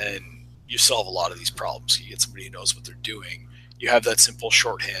 and you solve a lot of these problems. You get somebody who knows what they're doing. You have that simple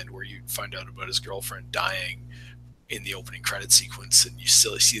shorthand where you find out about his girlfriend dying in the opening credit sequence, and you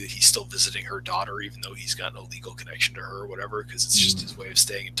still see that he's still visiting her daughter, even though he's got no legal connection to her or whatever, because it's just his way of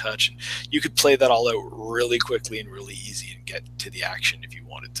staying in touch. And you could play that all out really quickly and really easy and get to the action if you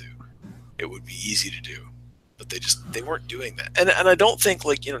wanted to. It would be easy to do, but they weren't doing that. And I don't think,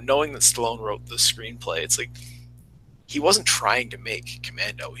 knowing that Stallone wrote the screenplay, it's like he wasn't trying to make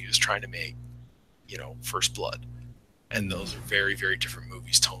Commando. He was trying to make, First Blood. And those are very, very different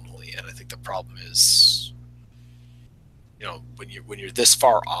movies tonally. And I think the problem is, when you're this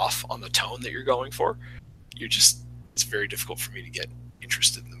far off on the tone that you're going for, it's very difficult for me to get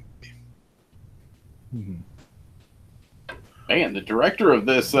interested in the movie. Mm-hmm. Man, the director of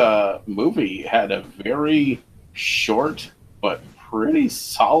this movie had a very short but pretty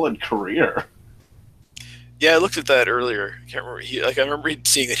solid career. Yeah, I looked at that earlier. I can't remember. I remember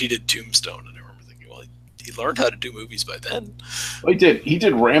seeing that he did Tombstone, and I remember thinking, well, he learned how to do movies by then. Well, he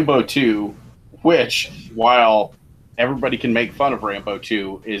did Rambo 2, which, while everybody can make fun of Rambo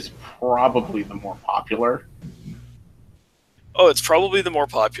 2, is probably the more popular. Oh, it's probably the more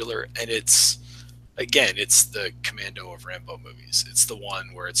popular, and it's the Commando of Rambo movies. It's the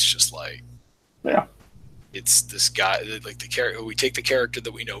one where it's just like, yeah, it's this guy, like the character. We take the character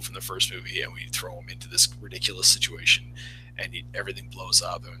that we know from the first movie and we throw him into this ridiculous situation, and everything blows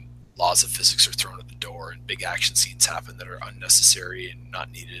up, and laws of physics are thrown at the door, and big action scenes happen that are unnecessary and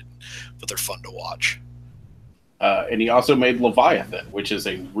not needed, but they're fun to watch. And he also made Leviathan, which is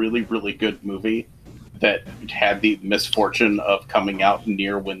a really, really good movie that had the misfortune of coming out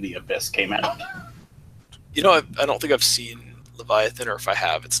near when The Abyss came out. I don't think I've seen Leviathan, or if I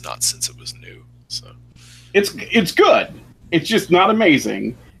have, it's not since it was new. So it's good. It's just not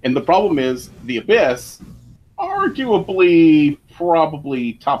amazing. And the problem is, The Abyss, arguably,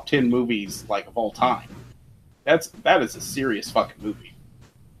 probably top 10 movies of all time. That is a serious fucking movie.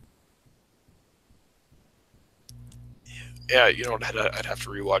 Yeah, I'd have to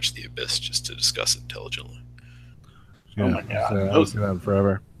rewatch The Abyss just to discuss it intelligently. Yeah, oh my God, I was going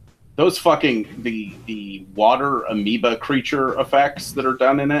forever. Those fucking the water amoeba creature effects that are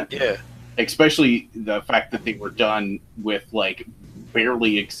done in it. Yeah, especially the fact that they were done with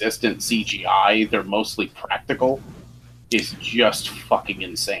barely existent CGI. They're mostly practical. Is just fucking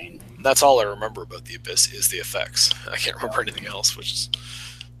insane. That's all I remember about The Abyss is the effects. I can't remember anything else, which is.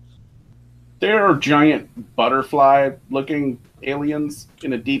 There are giant butterfly-looking aliens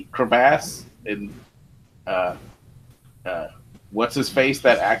in a deep crevasse, and what's his face?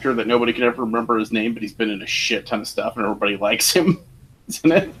 That actor that nobody can ever remember his name, but he's been in a shit ton of stuff, and everybody likes him,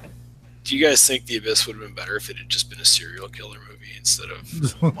 isn't it? Do you guys think The Abyss would have been better if it had just been a serial killer movie instead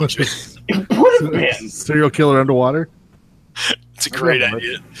of a bunch of... It would have been. Serial killer underwater? It's a great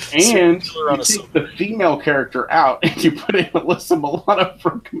idea. And you take the female character out and you put in Alyssa Milano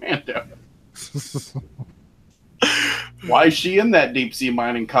from Commando. Why is she in that deep sea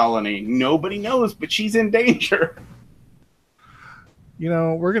mining colony? Nobody knows, but she's in danger. You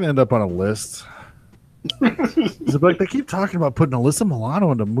know, we're going to end up on a list. It's like they keep talking about putting Alyssa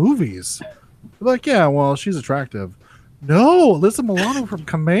Milano into movies. They're like, yeah, well, she's attractive. No, Alyssa Milano from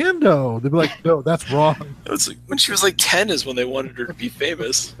Commando. They'd be like, no, that's wrong. It was like, when she was like 10 is when they wanted her to be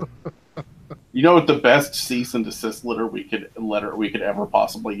famous. You know what the best cease and desist letter we could ever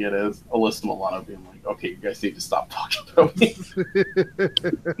possibly get is? Alyssa Milano being like, okay, you guys need to stop talking about me.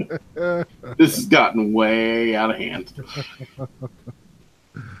 This has gotten way out of hand.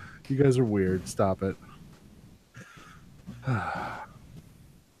 You guys are weird. Stop it. All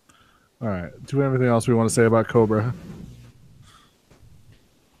right. Do we have anything else we want to say about Cobra?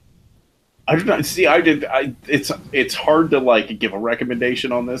 I do not see. It's hard to like give a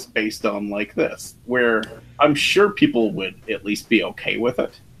recommendation on this based on like this, where I'm sure people would at least be okay with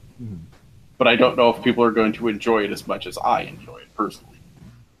it, but I don't know if people are going to enjoy it as much as I enjoy it personally.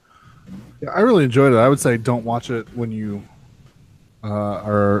 Yeah, I really enjoyed it. I would say don't watch it when you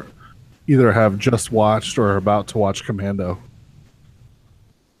are either have just watched or are about to watch Commando.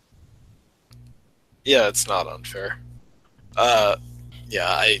 Yeah, it's not unfair.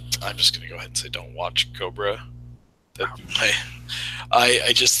 Yeah, I'm just gonna go ahead and say don't watch Cobra.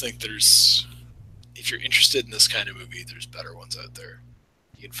 I just think there's, if you're interested in this kind of movie, there's better ones out there.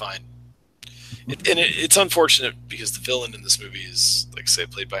 You can find, it's unfortunate because the villain in this movie is, like, say,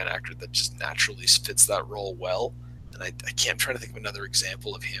 played by an actor that just naturally fits that role well. And I can't, I'm trying to think of another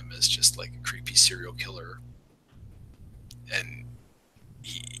example of him as just like a creepy serial killer. And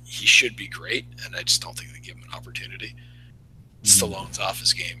he should be great, and I just don't think they give him an opportunity. Stallone's off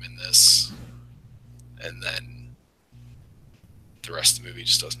his game in this, and then the rest of the movie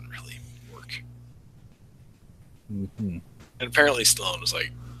just doesn't really work. And apparently Stallone was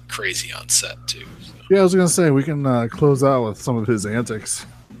like crazy on set too. So. Yeah, I was gonna say we can close out with some of his antics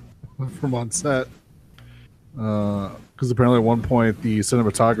from on set, because apparently at one point the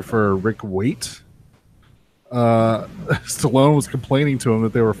cinematographer Rick Waite, Stallone was complaining to him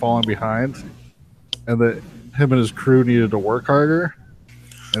that they were falling behind, and that him and his crew needed to work harder.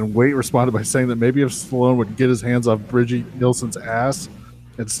 And Waite responded by saying that maybe if Stallone would get his hands off Bridget Nielsen's ass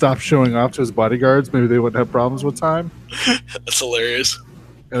and stop showing off to his bodyguards, maybe they wouldn't have problems with time. That's hilarious.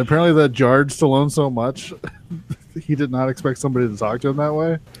 And apparently that jarred Stallone so much, he did not expect somebody to talk to him that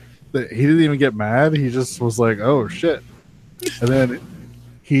way, that he didn't even get mad. He just was like, oh, shit. And then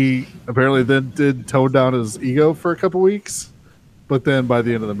he apparently then did tone down his ego for a couple weeks, but then by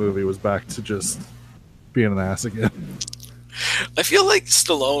the end of the movie was back to just being an ass again. I feel like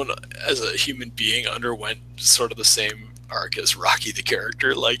Stallone as a human being underwent sort of the same arc as Rocky the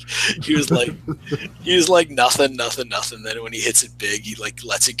character. Like he was like nothing. Then when he hits it big, he like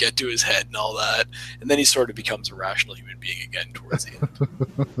lets it get to his head and all that, and then he sort of becomes a rational human being again towards the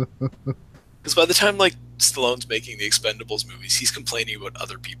end. Because by the time like Stallone's making the Expendables movies, he's complaining about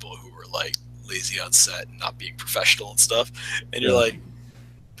other people who were like lazy on set and not being professional and stuff, and you're like,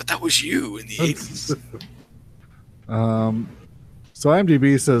 but that was you in the 80s. So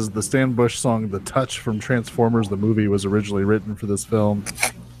IMDb says the Stan Bush song "The Touch" from Transformers the movie was originally written for this film.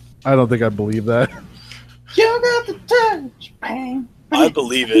 I don't think I believe that. You got the touch, bang. I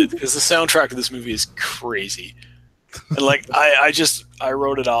believe it, because the soundtrack of this movie is crazy. And like I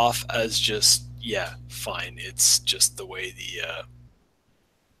wrote it off as just, yeah, fine. It's just the way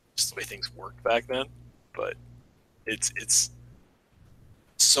things worked back then. But it's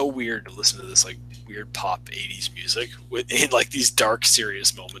so weird to listen to this like weird pop 80s music in like these dark,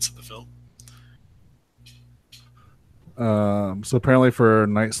 serious moments of the film. So apparently for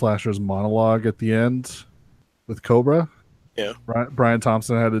Night Slasher's monologue at the end with Cobra, yeah, Brian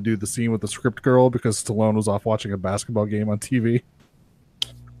Thompson had to do the scene with the script girl because Stallone was off watching a basketball game on TV.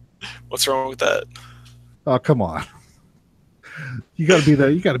 What's wrong with that? Oh, come on. You got to be there.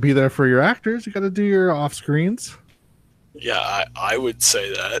 You got to be there for your actors. You got to do your off screens. Yeah, I would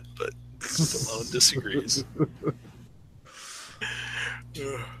say that, but Stallone disagrees.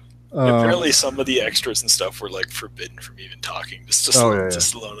 Apparently some of the extras and stuff were like forbidden from even talking to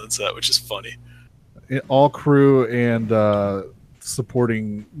Stallone on set, which is funny. All crew and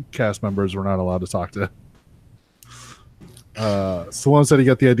supporting cast members were not allowed to talk to. Stallone said he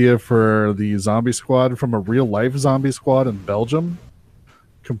got the idea for the zombie squad from a real life zombie squad in Belgium,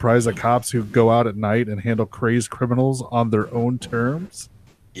 comprised of cops who go out at night and handle crazed criminals on their own terms.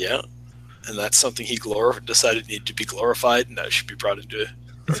 Yeah. and that's something he decided needed to be glorified, and that should be brought into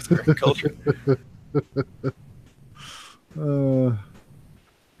North American culture.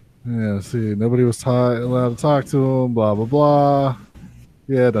 Yeah, see, nobody was allowed to talk to him, blah, blah, blah.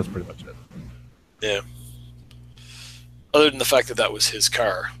 Yeah, that's pretty much it. Yeah. Other than the fact that was his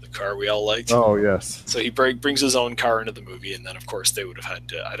car, the car we all liked. Oh, yes. So he brings his own car into the movie, and then, of course, they would have had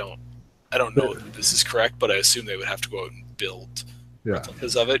to, I don't know if this is correct, but I assume they would have to go out and build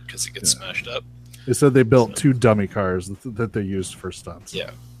replicas of it, because it gets smashed up. They said they built 2 dummy cars that they used for stunts.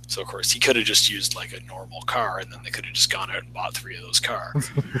 Yeah. So, of course, he could have just used, like, a normal car, and then they could have just gone out and bought 3 of those cars.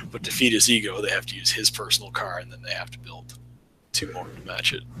 But to feed his ego, they have to use his personal car, and then they have to build 2 more to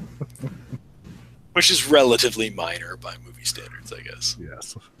match it. Which is relatively minor by movie standards, I guess.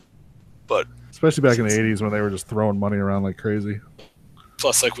 Yes. But especially back in the 80s when they were just throwing money around like crazy.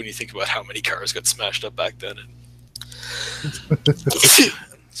 Plus, like, when you think about how many cars got smashed up back then. And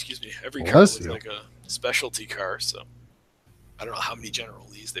excuse me. Every car was like a specialty car, so I don't know how many General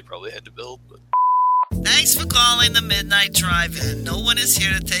Lees they probably had to build. But Thanks for calling the Midnight Drive-In. No one is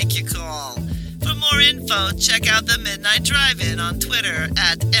here to take your call. For more info, check out the Midnight Drive-In on Twitter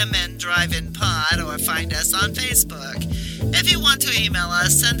at MNDriveInPod or find us on Facebook. If you want to email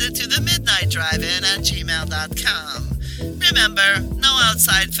us, send it to themidnightdrivein@gmail.com. Remember, no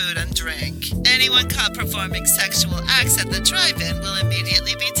outside food and drink. Anyone caught performing sexual acts at the drive-in will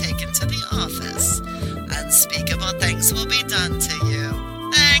immediately be taken to the office. Unspeakable things will be done to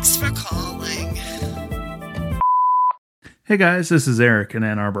you. Thanks for calling. Hey guys, this is Eric in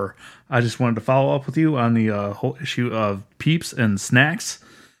Ann Arbor. I just wanted to follow up with you on the whole issue of Peeps and Snacks.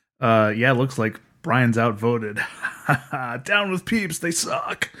 It looks like Brian's outvoted. Down with Peeps, they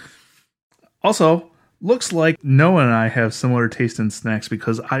suck. Also, looks like Noah and I have similar taste in snacks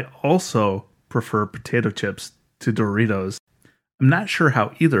because I also prefer potato chips to Doritos. I'm not sure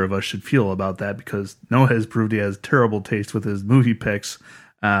how either of us should feel about that because Noah has proved he has terrible taste with his movie picks,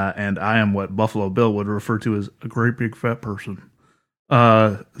 and I am what Buffalo Bill would refer to as a great big fat person.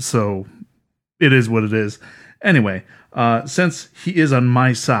 So it is what it is. Anyway, since he is on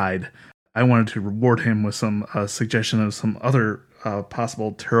my side, I wanted to reward him with some suggestion of some other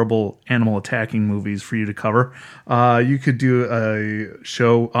possible terrible animal attacking movies for you to cover. You could do a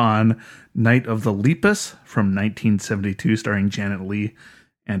show on Night of the Lepus from 1972 starring Janet Leigh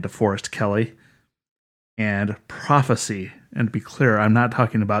and DeForest Kelley, and Prophecy. And to be clear, I'm not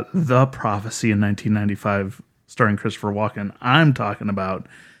talking about The Prophecy in 1995 starring Christopher Walken. I'm talking about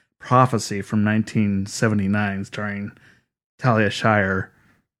Prophecy from 1979 starring Talia Shire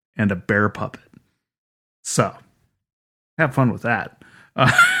and a bear puppet. So, have fun with that.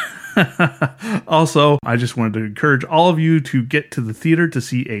 Also, I just wanted to encourage all of you to get to the theater to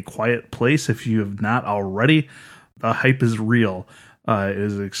see A Quiet Place if you have not already. The hype is real. It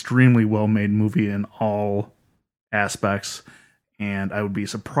is an extremely well-made movie in all aspects, and I would be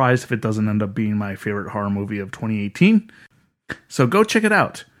surprised if it doesn't end up being my favorite horror movie of 2018. So go check it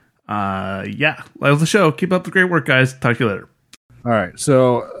out. Love the show. Keep up the great work, guys. Talk to you later. All right,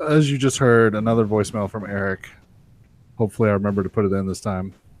 so as you just heard, another voicemail from Eric. Hopefully I remember to put it in this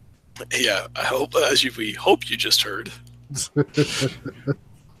time. Yeah, we hope you just heard.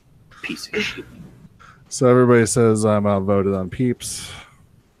 Piece of shit. So everybody says I'm outvoted on Peeps.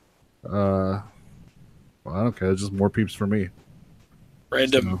 Well, I don't care. It's just more Peeps for me.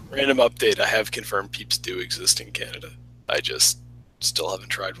 Random update. I have confirmed Peeps do exist in Canada. I just still haven't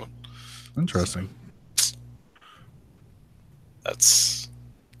tried one. Interesting. That's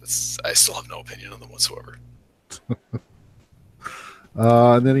I still have no opinion on them whatsoever.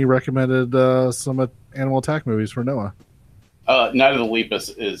 And then he recommended some animal attack movies for Noah. Night of the Lepus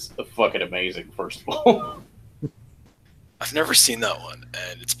is fucking amazing, first of all. I've never seen that one,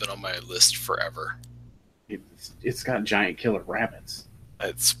 and it's been on my list forever. It's got giant killer rabbits.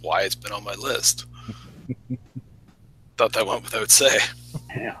 That's why it's been on my list. Thought that went without say.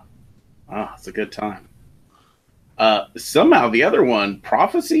 Yeah. It's a good time. Somehow the other one,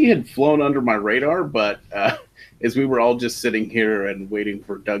 Prophecy, had flown under my radar, but as we were all just sitting here and waiting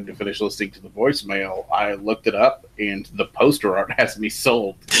for Doug to finish listening to the voicemail, I looked it up, and the poster art has me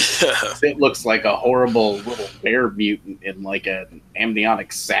sold. It looks like a horrible little bear mutant in like an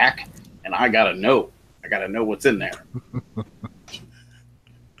amniotic sack, and I gotta know. I gotta know what's in there.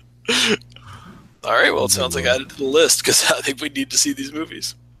 All right, well, it sounds like I added to the list, because I think we need to see these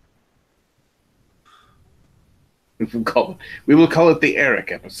movies. We will call it the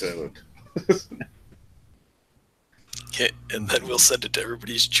Eric episode. Okay, and then we'll send it to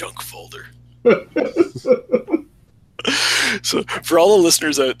everybody's junk folder. So, for all the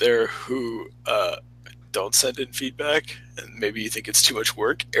listeners out there who don't send in feedback, and maybe you think it's too much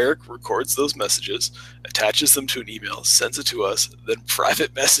work, Eric records those messages, attaches them to an email, sends it to us, then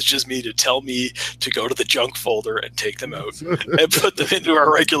private messages me to tell me to go to the junk folder and take them out and put them into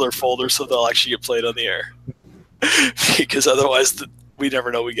our regular folder so they'll actually get played on the air. Because otherwise, we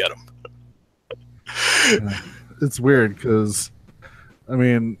never know we get them. It's weird because, I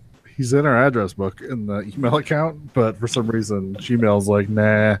mean, he's in our address book in the email account, but for some reason, Gmail's like,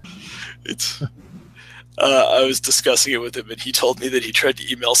 nah. It's. I was discussing it with him, and he told me that he tried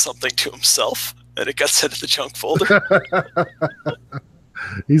to email something to himself, and it got sent to the junk folder.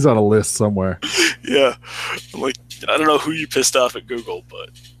 He's on a list somewhere. Yeah. I'm like, I don't know who you pissed off at Google,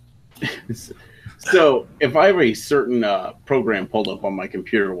 but... So, if I have a certain program pulled up on my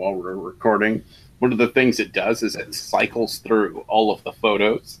computer while we're recording, one of the things it does is it cycles through all of the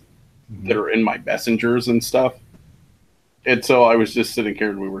photos that are in my messengers and stuff. And so I was just sitting here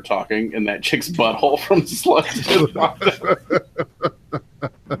and we were talking, and that chick's butthole from Slut just popped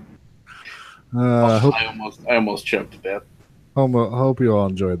up. I almost choked to death. Hope you all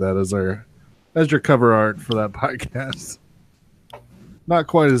enjoyed that as your cover art for that podcast. Not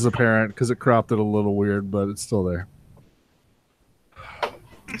quite as apparent because it cropped it a little weird, but it's still there.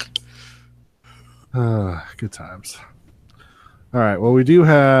 Good times. All right. Well, we do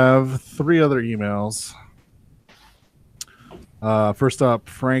have 3 other emails. First up,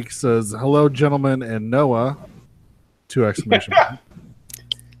 Frank says, "Hello, gentlemen, and Noah." 2 exclamation points.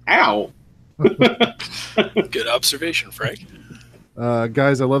 Ow. Good observation, Frank.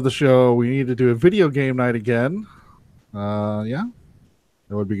 Guys, I love the show. We need to do a video game night again. Yeah,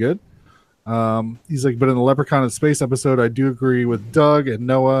 that would be good. He's like, but in the Leprechaun in Space episode, I do agree with Doug and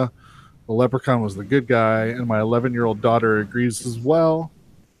Noah. The Leprechaun was the good guy, and my 11-year-old daughter agrees as well.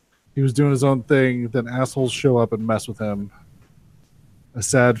 He was doing his own thing, then assholes show up and mess with him. A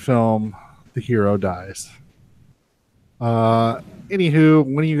sad film, the hero dies. Anywho,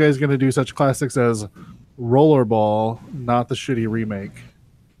 when are you guys going to do such classics as Rollerball, not the shitty remake,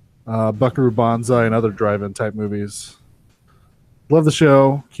 Buckaroo Banzai, and other drive-in type movies? Love the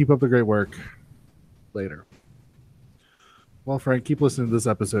show. Keep up the great work. Later. Well, Frank, keep listening to this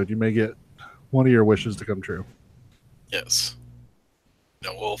episode. You may get one of your wishes to come true. Yes.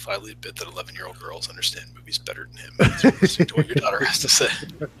 No, we'll finally admit that 11-year-old girls understand movies better than him. Listen to what your daughter has to say.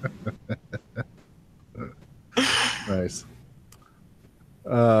 Nice.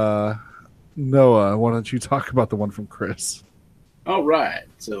 Noah, why don't you talk about the one from Chris? All right.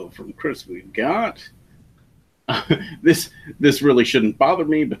 So from Chris, we've got this really shouldn't bother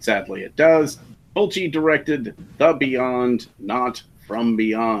me, but sadly it does. Fulci directed The Beyond, not From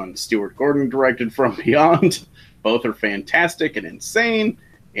Beyond. Stuart Gordon directed From Beyond. Both are fantastic and insane,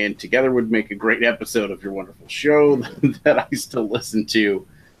 and together would make a great episode of your wonderful show that I still listen to,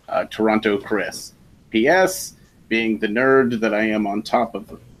 Toronto Chris. P.S. Being the nerd that I am, on top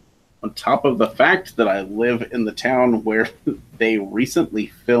of the fact that I live in the town where they recently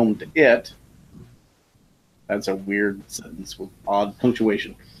filmed it. That's a weird sentence with odd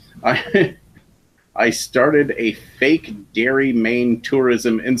punctuation. I started a fake Dairy Maine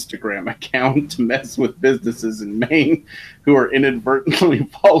tourism Instagram account to mess with businesses in Maine who are inadvertently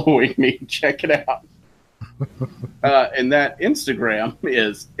following me. Check it out. And that Instagram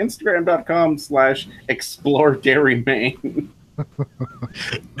is instagram.com/explore Dairy Maine.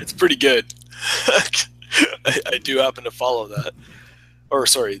 It's pretty good. I do happen to follow that. Or,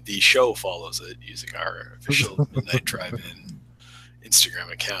 sorry, the show follows it using our official Midnight Drive-In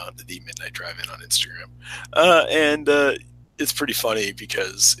Instagram account, the Midnight Drive-In on Instagram. And it's pretty funny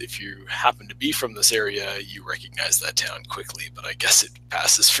because if you happen to be from this area, you recognize that town quickly, but I guess it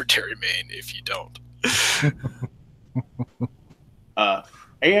passes for Dairy Maine if you don't.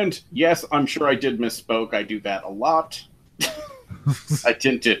 And yes, I'm sure I did misspoke. I do that a lot. I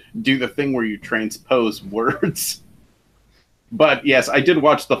tend to do the thing where you transpose words. But yes, I did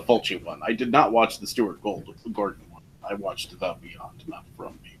watch the Fulci one. I did not watch the Stuart Gordon one. I watched The Beyond, not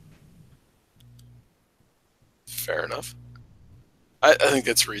From Me. Fair enough. I think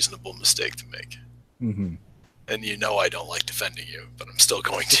that's a reasonable mistake to make. Mm-hmm. And you know I don't like defending you, but I'm still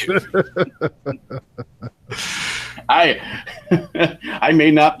going to. I may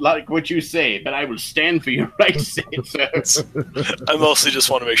not like what you say, but I will stand for your right to say it first. I mostly just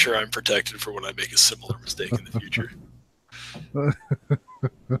want to make sure I'm protected for when I make a similar mistake in the future.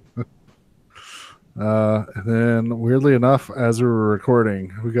 And then, weirdly enough, as we were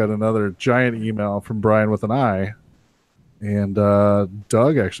recording, we got another giant email from Brian with an I. And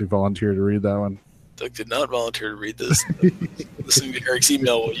Doug actually volunteered to read that one. Doug did not volunteer to read this. Listening to Eric's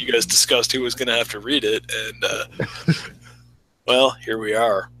email while you guys discussed who was going to have to read it. And, well, here we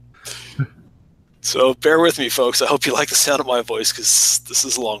are. So bear with me, folks. I hope you like the sound of my voice because this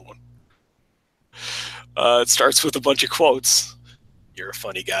is a long one. It starts with a bunch of quotes. You're a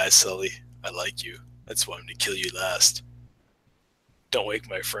funny guy, Sully. I like you. That's why I'm going to kill you last. Don't wake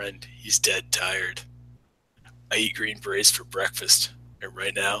my friend. He's dead tired. I eat green berets for breakfast, and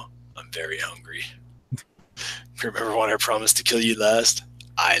right now, I'm very hungry. Remember when I promised to kill you last?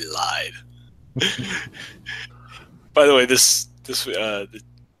 I lied. By the way, the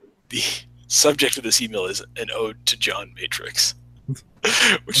subject of this email is an ode to John Matrix,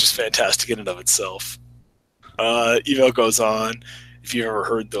 which is fantastic in and of itself. Email goes on. If you've ever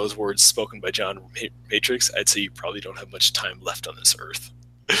heard those words spoken by John Matrix, I'd say you probably don't have much time left on this earth.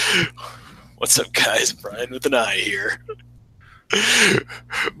 What's up, guys? Brian with an I here.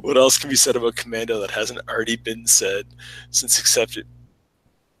 What else can be said about Commando that hasn't already been said? Since accepted,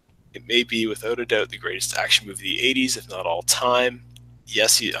 it may be without a doubt the greatest action movie of the 80s, if not all time.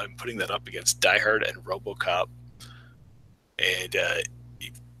 Yes, I'm putting that up against Die Hard and RoboCop. And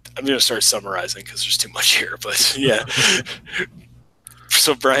I'm going to start summarizing because there's too much here. But yeah.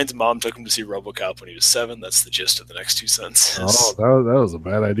 So Brian's mom took him to see RoboCop when he was 7. That's the gist of the next two sentences. Oh, that was a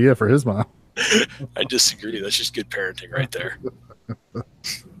bad idea for his mom. I disagree. That's just good parenting right there.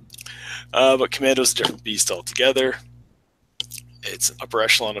 But Commando's a different beast altogether. It's an upper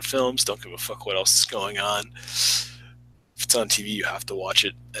echelon of films. Don't give a fuck what else is going on. If it's on TV, you have to watch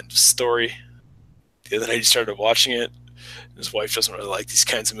it. End of story. The other night he started watching it. His wife doesn't really like these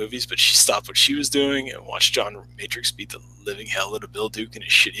kinds of movies, but she stopped what she was doing and watched John Matrix beat the living hell out of Bill Duke in a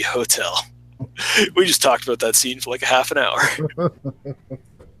shitty hotel. We just talked about that scene for like a half an hour.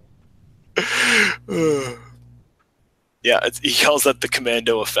 Yeah, he calls that the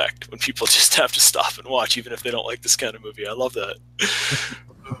Commando effect, when people just have to stop and watch, even if they don't like this kind of movie. I love that.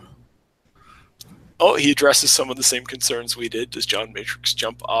 Oh, he addresses some of the same concerns we did. Does John Matrix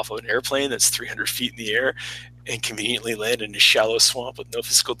jump off of an airplane that's 300 feet in the air and conveniently land in a shallow swamp with no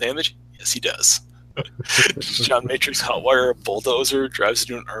physical damage? Yes, he does. Does John Matrix hotwire a bulldozer, drives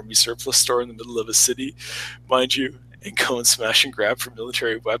into an army surplus store in the middle of a city, mind you, and go and smash and grab for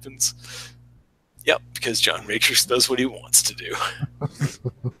military weapons? Yep, because John Matrix does what he wants to do.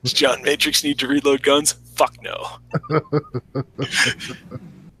 Does John Matrix need to reload guns? Fuck no.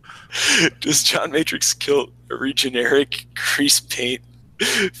 Does John Matrix kill a generic grease paint,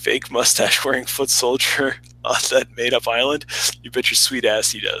 fake mustache wearing foot soldier on that made up island? You bet your sweet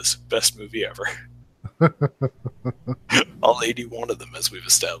ass he does. Best movie ever. All 81 of them, as we've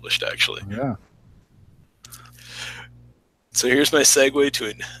established, actually. Yeah. So here's my segue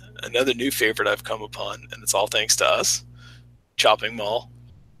to another new favorite I've come upon, and it's all thanks to us. Chopping Mall.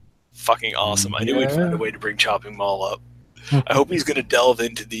 Fucking awesome. I knew we'd find a way to bring Chopping Mall up. I hope he's going to delve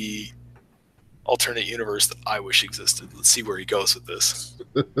into the alternate universe that I wish existed. Let's see where he goes with this.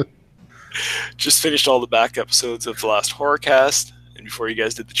 Just finished all the back episodes of the last Horrorcast, and before you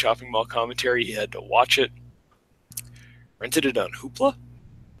guys did the Chopping Mall commentary, he had to watch it. Rented it on Hoopla?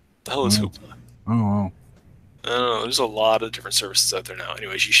 The hell is Hoopla? Oh, wow. I don't know. There's a lot of different services out there now.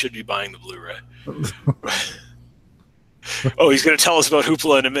 Anyways, you should be buying the Blu-ray. Oh, he's going to tell us about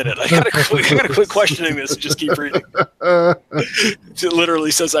Hoopla in a minute. I gotta quit questioning this and just keep reading. It literally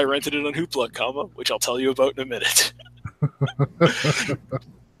says I rented it on Hoopla, comma, which I'll tell you about in a minute.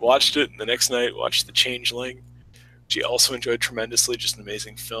 Watched it, and the next night watched The Changeling, which he also enjoyed tremendously. Just an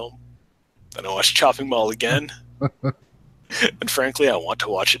amazing film. Then I watched Chopping Mall again. And frankly, I want to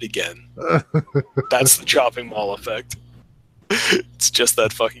watch it again. That's the Chopping Mall effect. It's just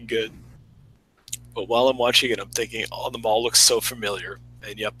that fucking good. But while I'm watching it, I'm thinking, oh, the mall looks so familiar.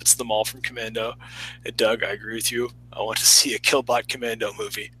 And yep, it's the mall from Commando. And Doug, I agree with you. I want to see a Killbot Commando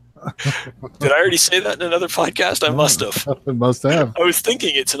movie. Did I already say that in another podcast? I must have. It must have. I was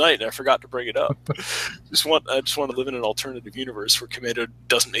thinking it tonight, and I forgot to bring it up. I just want to live in an alternative universe where Commando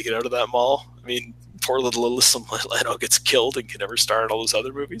doesn't make it out of that mall. I mean, poor little Alyssa Milano gets killed and can never star in all those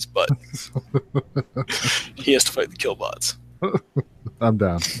other movies, but he has to fight the Killbots. I'm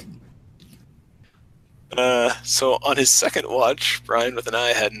down. So on his second watch, Brian with an I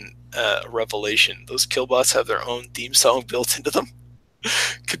had a revelation. Those Killbots have their own theme song built into them.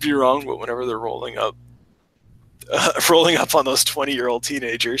 Could be wrong, but whenever they're rolling up on those 20-year-old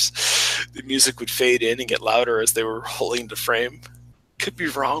teenagers, the music would fade in and get louder as they were rolling into frame. Could be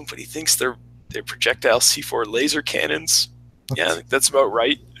wrong, but he thinks they're projectile C4 laser cannons. Yeah, I think that's about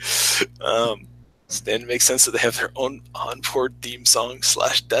right. Then it makes sense that they have their own onboard theme song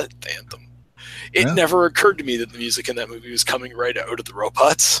 / death anthem. It never occurred to me that the music in that movie was coming right out of the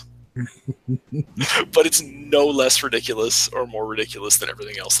robots. But it's no less ridiculous or more ridiculous than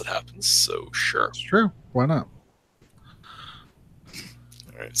everything else that happens, so sure. It's true. Why not?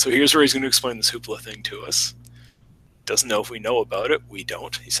 right, so here's where he's going to explain this hoopla thing to us. Doesn't know if we know about it. We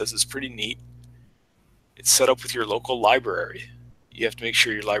don't. He says it's pretty neat. It's set up with your local library. You have to make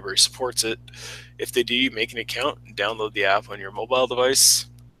sure your library supports it. If they do, you make an account and download the app on your mobile device.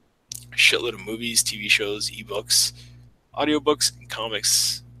 A shitload of movies, TV shows, ebooks, audiobooks, and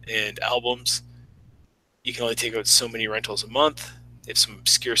comics, and albums. You can only take out so many rentals a month. They have some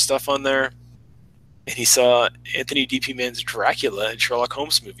obscure stuff on there. And he saw Anthony D.P. Mann's Dracula and Sherlock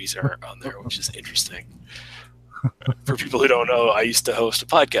Holmes movies are on there, which is interesting. For people who don't know, I used to host a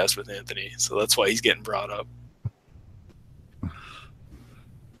podcast with Anthony, so that's why he's getting brought up.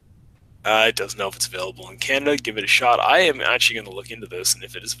 It doesn't know if it's available in Canada. Give it a shot. I am actually going to look into this, and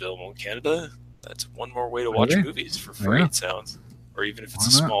if it is available in Canada, that's one more way to watch movies for free, it sounds. Or even if it's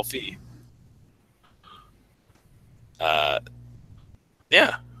a small fee. Yeah,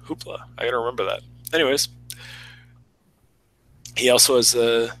 hoopla. I got to remember that. Anyways, he also has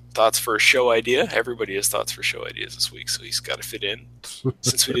thoughts for a show idea. Everybody has thoughts for show ideas this week, so he's got to fit in.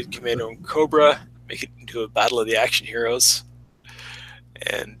 Since we did Commando and Cobra, make it into a battle of the action heroes.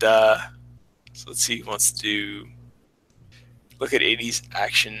 And so let's see, he wants to look at 80s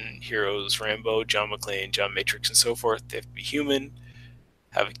action heroes, Rambo, John McClane, John Matrix, and so forth. They have to be human,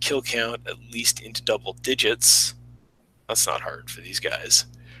 have a kill count at least into double digits. That's not hard for these guys.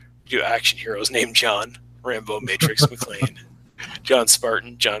 We do action heroes named John, Rambo, Matrix, McClane, John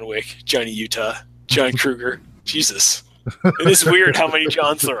Spartan, John Wick, Johnny Utah, John Kruger. Jesus. It is weird how many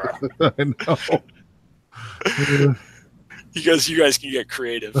Johns there are. I know. You guys can get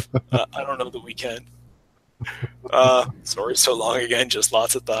creative. I don't know that we can. Sorry, so long again. Just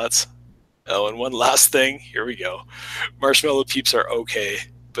lots of thoughts. Oh, and one last thing. Here we go. Marshmallow Peeps are okay,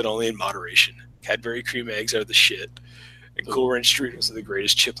 but only in moderation. Cadbury cream eggs are the shit. And Cool Ranch Doritos are the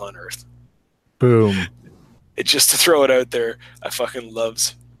greatest chip on earth. Boom. It's just to throw it out there. I fucking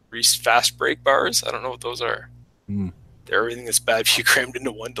loves Reese Fast Break bars. I don't know what those are. They're everything that's bad for you crammed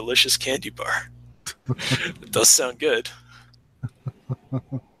into one delicious candy bar. It does sound good.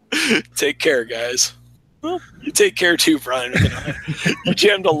 Take care, guys. Well, you take care too, Brian. You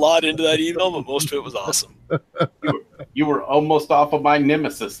jammed a lot into that email, but most of it was awesome. You were almost off of my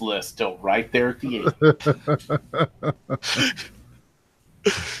nemesis list till right there at the end.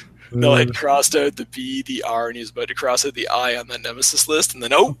 No, I'd crossed out the B, the R, and he was about to cross out the I on that nemesis list, and then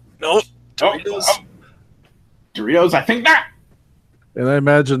no, Doritos. Doritos, I think not. And I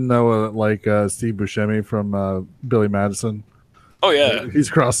imagine Noah like Steve Buscemi from Billy Madison. Oh yeah, he's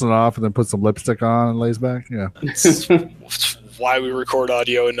crossing it off and then puts some lipstick on and lays back. Yeah, that's why we record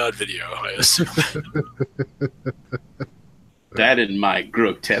audio and not video, I assume. That and my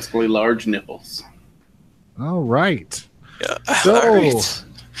grotesquely large nipples. All right. Yeah. So, all right.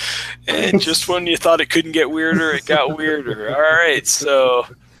 And just when you thought it couldn't get weirder, it got weirder. All right. So,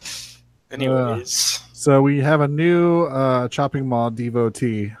 anyways. So we have a new Chopping Mall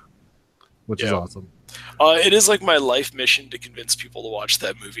devotee, which is awesome. It is like my life mission to convince people to watch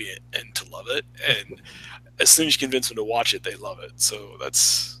that movie and to love it. And as soon as you convince them to watch it, they love it. So that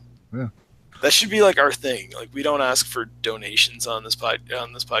should be like our thing. Like we don't ask for donations on this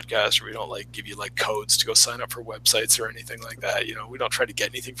podcast, or we don't like give you like codes to go sign up for websites or anything like that. You know, we don't try to get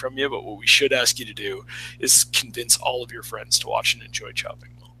anything from you. But what we should ask you to do is convince all of your friends to watch and enjoy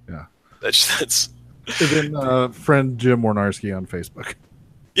Chopping Mall. Yeah, that's. And then friend Jim Warnarski on Facebook.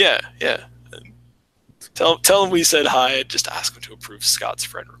 Yeah. Tell him we said hi and just ask him to approve Scott's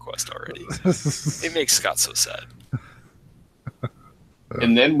friend request already. It makes Scott so sad.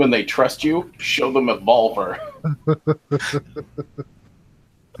 And then when they trust you, show them a Volver.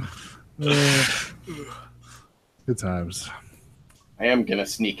 Good times. I am going to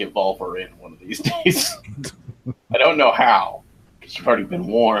sneak a Volver in one of these days. I don't know how, because you've already been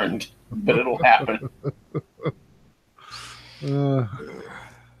warned, but it'll happen.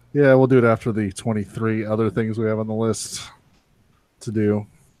 Yeah, we'll do it after the 23 other things we have on the list to do.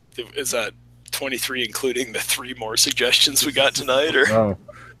 Is that 23 including the 3 more suggestions we got tonight? Or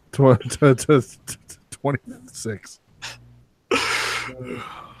 26.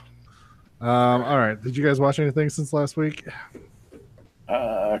 All right. Did you guys watch anything since last week?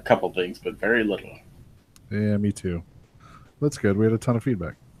 A couple things, but very little. Yeah, me too. That's good. We had a ton of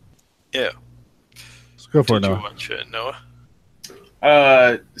feedback. Yeah. Let's go for it, Did Noah. you watch it, Noah?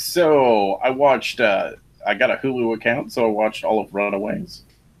 So I watched, I got a Hulu account, so I watched all of Runaways.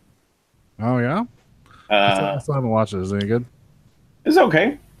 Oh, yeah? I still haven't watched it. Is it any good? It's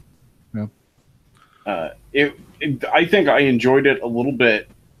okay. Yeah. I think I enjoyed it a little bit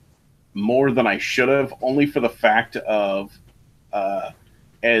more than I should have, only for the fact of,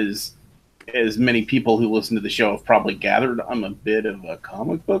 as as many people who listen to the show have probably gathered, I'm a bit of a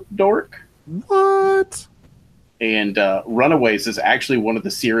comic book dork. What? And Runaways is actually one of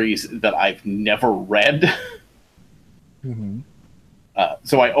the series that I've never read. Mm-hmm.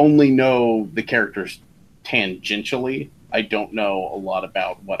 So I only know the characters tangentially. I don't know a lot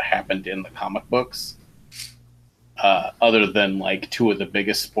about what happened in the comic books. Other than like two of the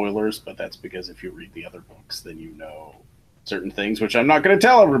biggest spoilers, but that's because if you read the other books, then you know certain things, which I'm not going to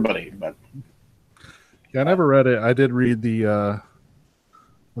tell everybody. But yeah, I never read it. I did read the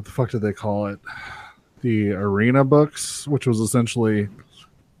what the fuck did they call it? The Arena books, which was essentially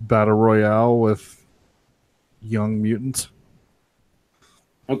Battle Royale with young mutants.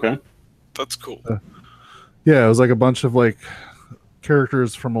 Okay, that's cool. Yeah, it was like a bunch of like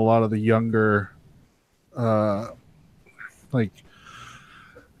characters from a lot of the younger, like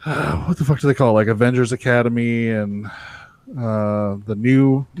what the fuck do they call it? Like Avengers Academy and the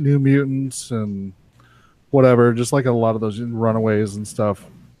new mutants and whatever. Just like a lot of those Runaways and stuff.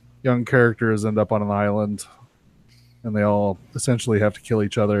 Young characters end up on an island, and they all essentially have to kill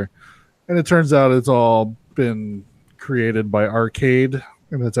each other. And it turns out it's all been created by Arcade,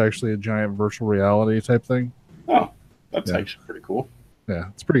 and it's actually a giant virtual reality type thing. Oh, that's actually pretty cool. Yeah,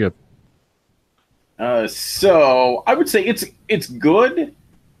 it's pretty good. So I would say it's good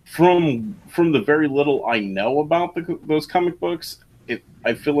from the very little I know about those comic books.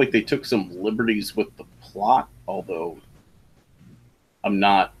 I feel like they took some liberties with the plot, although I'm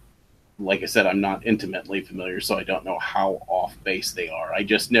not, like I said, I'm not intimately familiar, so I don't know how off base they are. I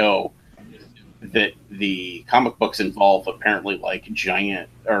just know that the comic books involve apparently like giant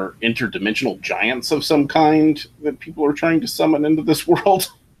or interdimensional giants of some kind that people are trying to summon into this world.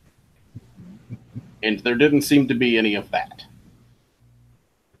 And there didn't seem to be any of that.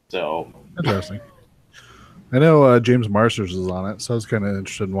 So interesting. I know James Marsters is on it, so I was kind of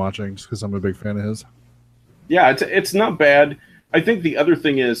interested in watching just because I'm a big fan of his. Yeah, it's not bad. I think the other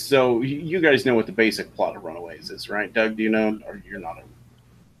thing is, so you guys know what the basic plot of Runaways is, right? Doug, do you know? Or you're not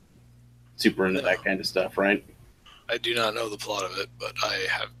super into that kind of stuff, right? I do not know the plot of it, but I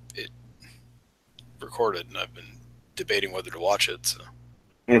have it recorded, and I've been debating whether to watch it. So.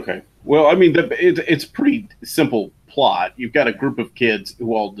 Okay. Well, I mean, it's pretty simple plot. You've got a group of kids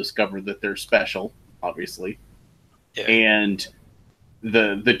who all discover that they're special, obviously. Yeah. And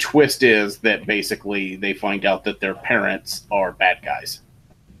the twist is that basically they find out that their parents are bad guys.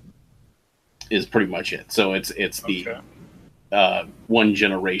 Is pretty much it. So it's the one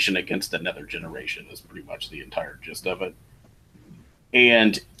generation against another generation is pretty much the entire gist of it.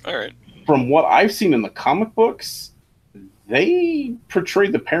 And all right, from what I've seen in the comic books, they portray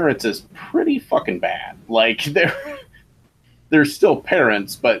the parents as pretty fucking bad. Like they're still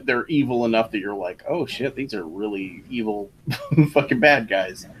parents, but they're evil enough that you're like, oh shit, these are really evil fucking bad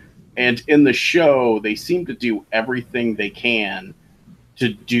guys. And in the show, they seem to do everything they can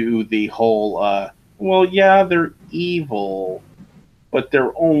to do the whole, well, yeah, they're evil, but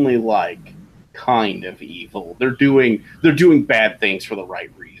they're only like kind of evil. They're doing bad things for the right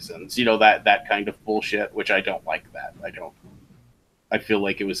reasons. You know, that kind of bullshit, which I don't like that. I feel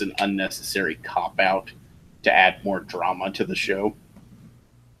like it was an unnecessary cop-out to add more drama to the show.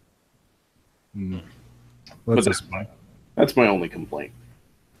 But that's my only complaint.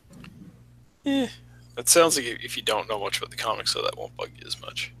 Yeah, that sounds like if you don't know much about the comics, so that won't bug you as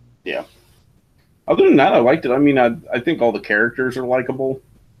much. Yeah. Other than that, I liked it. I mean, I think all the characters are likable.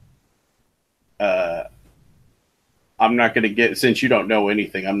 I'm not going to get, since you don't know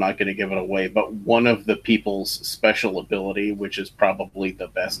anything, I'm not going to give it away, but one of the people's special ability, which is probably the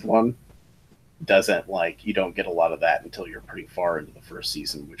best one, doesn't, like, you don't get a lot of that until you're pretty far into the first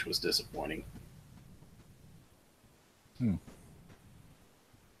season, which was disappointing.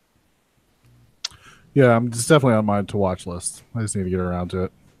 Yeah, it's definitely on my to-watch list. I just need to get around to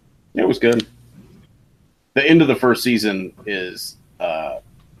it. It was good. The end of the first season is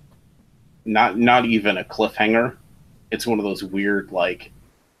not even a cliffhanger. It's one of those weird, like,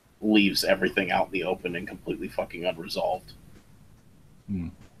 leaves everything out in the open and completely fucking unresolved.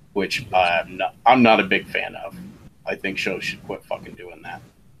 Which I'm not a big fan of. I think shows should quit fucking doing that.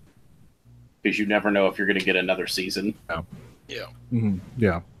 Because you never know if you're going to get another season. Yeah. Mm-hmm.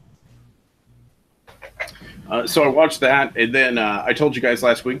 Yeah. So I watched that, and then I told you guys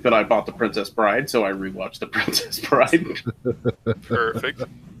last week that I bought The Princess Bride, so I rewatched The Princess Bride. Perfect.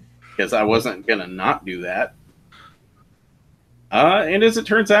 Because I wasn't going to not do that. And as it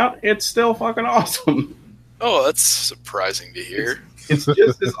turns out, it's still fucking awesome. Oh, that's surprising to hear. It's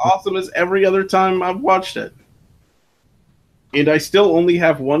just as awesome as every other time I've watched it. And I still only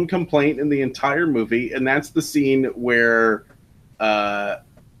have one complaint in the entire movie, and that's the scene where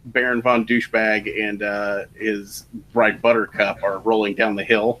Baron von Douchebag and his bride Buttercup are rolling down the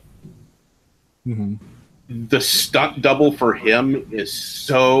hill. Mm-hmm. The stunt double for him is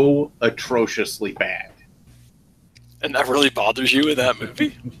so atrociously bad. And that really bothers you in that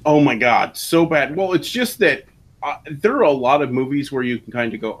movie? Oh my God, so bad. Well, it's just that there are a lot of movies where you can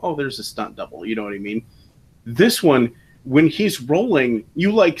kind of go, oh, there's a stunt double. You know what I mean? This one, when he's rolling,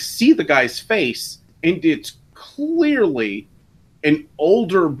 you like see the guy's face, and it's clearly an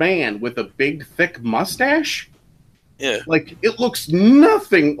older man with a big, thick mustache. Yeah. Like, it looks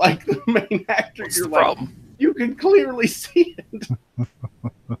nothing like the main actor. What's You're the like, problem? you can clearly see it.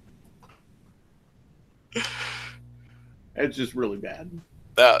 It's just really bad.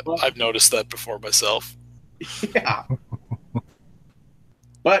 I've noticed that before myself. Yeah.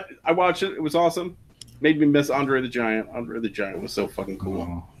 But I watched it. It was awesome. Made me miss Andre the Giant. Andre the Giant was so fucking cool.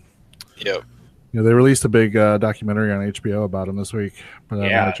 Oh. Yep. Yeah, they released a big documentary on HBO about him this week, but I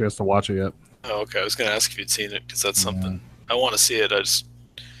haven't had a chance to watch it yet. Oh, okay. I was going to ask if you'd seen it because that's something I want to see it. I just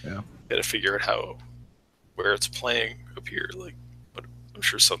got to figure out where it's playing up here. Like, but I'm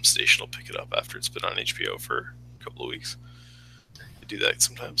sure some station will pick it up after it's been on HBO for a couple of weeks. I do that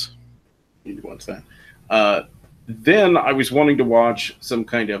sometimes. Need to watch that. Then I was wanting to watch some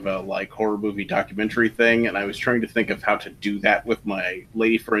kind of a like horror movie documentary thing, and I was trying to think of how to do that with my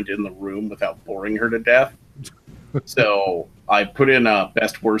lady friend in the room without boring her to death. So I put in a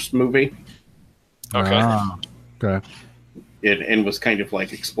best worst movie. Okay. Okay. And was kind of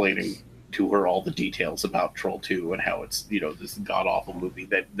like explaining to her all the details about Troll 2 and how it's, this god awful movie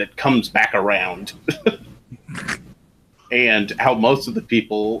that comes back around. And how most of the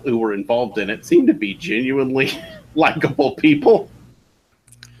people who were involved in it seem to be genuinely likable people,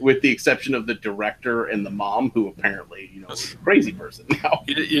 with the exception of the director and the mom, who apparently, is a crazy person now.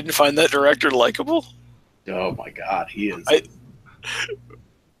 You didn't find that director likable? Oh my God, he is.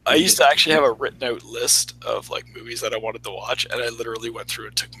 I used to actually have a written out list of like movies that I wanted to watch, and I literally went through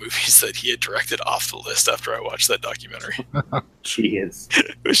and took movies that he had directed off the list after I watched that documentary. He is.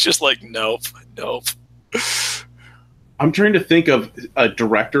 It was just like, nope. I'm trying to think of a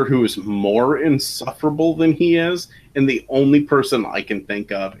director who is more insufferable than he is, and the only person I can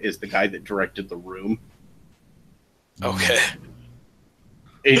think of is the guy that directed The Room. Okay.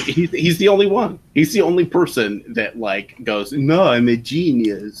 He's the only one. He's the only person that like goes, no, I'm a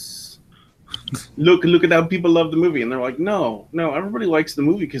genius. Look at how people love the movie. And they're like, no, everybody likes the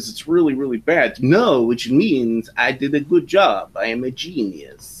movie because it's really, really bad. No, which means I did a good job. I am a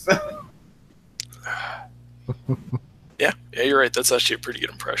genius. Yeah, you're right. That's actually a pretty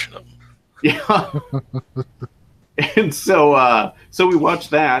good impression of him. Yeah. And so we watched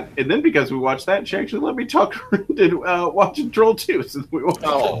that, and then because we watched that, she actually let me talk her into watching Troll 2. So we watched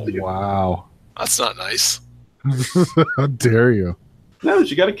Troll 2. Wow. That's not nice. How dare you? No,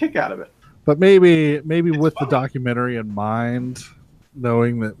 she got a kick out of it. But maybe with the documentary in mind,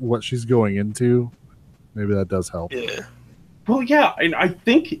 knowing that what she's going into, maybe that does help. Yeah. Well, yeah, and I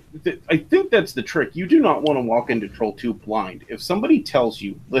think that's the trick. You do not want to walk into Troll 2 blind. If somebody tells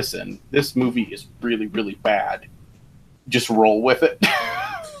you, listen, this movie is really, really bad, just roll with it.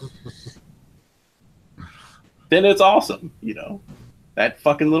 Then it's awesome, That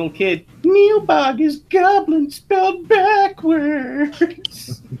fucking little kid, Neilbog is goblin spelled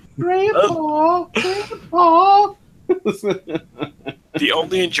backwards. Grandpa. The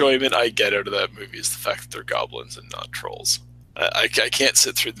only enjoyment I get out of that movie is the fact that they're goblins and not trolls. I can't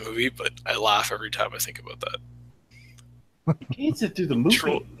sit through the movie, but I laugh every time I think about that. You can't sit through the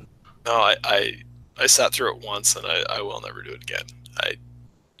movie. No, I sat through it once, and I will never do it again.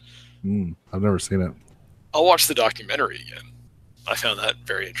 I've never seen it. I'll watch the documentary again. I found that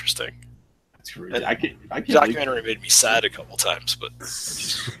very interesting. That's great. The documentary made me sad a couple times, but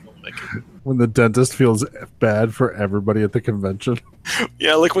when the dentist feels bad for everybody at the convention.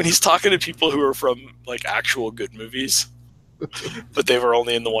 Yeah, like when he's talking to people who are from like actual good movies, but they were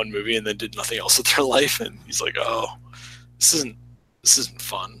only in the one movie and then did nothing else with their life, and he's like, "Oh, this isn't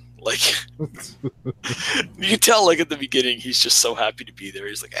fun." Like, you can tell, like at the beginning, he's just so happy to be there.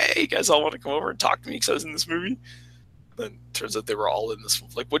 He's like, "Hey, you guys all want to come over and talk to me because I was in this movie?" Then turns out they were all in this.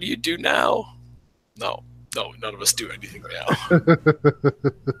 Like, what do you do now? No, none of us do anything now.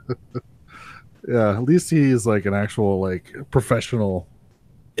 Yeah, at least he's like an actual like professional.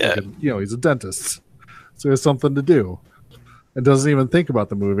 Yeah, he's a dentist, so he has something to do, and doesn't even think about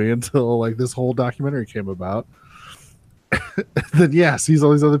the movie until like this whole documentary came about. Then sees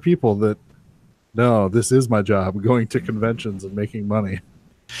all these other people that, no, this is my job, going to conventions and making money.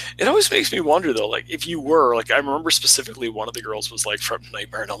 It always makes me wonder though, like if you were like, I remember specifically one of the girls was like from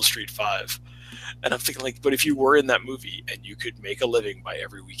Nightmare on Elm Street 5, And I'm thinking, like, but if you were in that movie and you could make a living by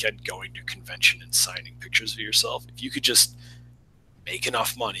every weekend going to convention and signing pictures of yourself, if you could just make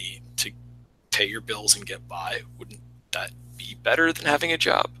enough money to pay your bills and get by, wouldn't that be better than having a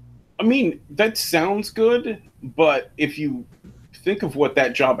job? I mean, that sounds good, but if you think of what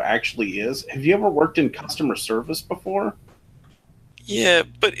that job actually is, have you ever worked in customer service before? Yeah,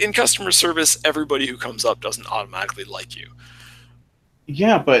 but in customer service, everybody who comes up doesn't automatically like you.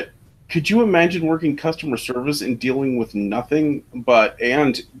 Yeah, but could you imagine working customer service and dealing with nothing but,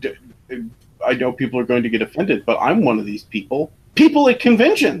 I know people are going to get offended, but I'm one of these people. People at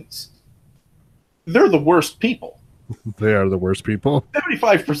conventions. They're the worst people. They are the worst people.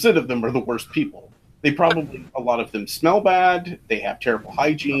 75% of them are the worst people. They probably, a lot of them smell bad. They have terrible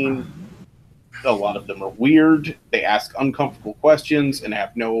hygiene. A lot of them are weird. They ask uncomfortable questions and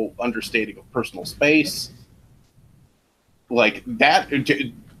have no understanding of personal space. Like that,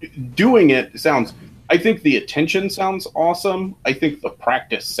 doing it sounds, I think the attention sounds awesome. I think the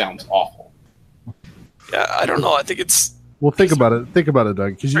practice sounds awful. Yeah, I don't know. I think it's... Well, think about it. Think about it,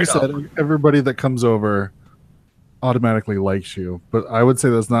 Doug. Because you said everybody that comes over automatically likes you. But I would say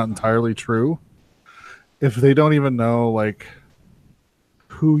that's not entirely true. If they don't even know, like,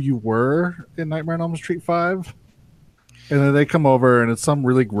 who you were in Nightmare on Elm Street 5, and then they come over and it's some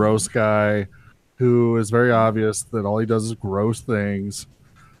really gross guy who is very obvious that all he does is gross things.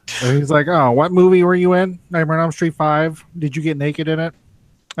 And he's like, oh, what movie were you in? Nightmare on Elm Street 5? Did you get naked in it?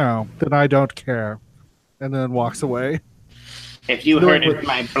 Oh, then I don't care. And then walks away. Have you heard of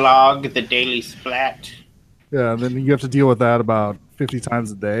my blog, The Daily Splat? Yeah, and then you have to deal with that about 50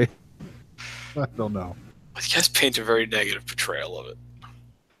 times a day. I don't know. You guys paint a very negative portrayal of it.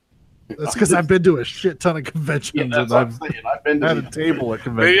 That's because I've been to a shit ton of conventions, and I've been to a table at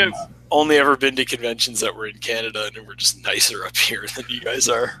conventions. Maybe I've only ever been to conventions that were in Canada, and we're just nicer up here than you guys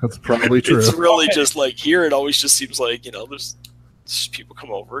are. That's probably true. It's really just like here. It always just seems like, you know, there's people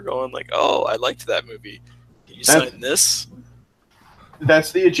come over going like, "Oh, I liked that movie. Can you sign this?"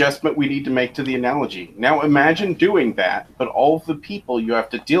 That's the adjustment we need to make to the analogy. Now imagine doing that, but all of the people you have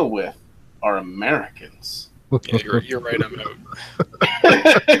to deal with are Americans. Yeah, you're right. I'm out.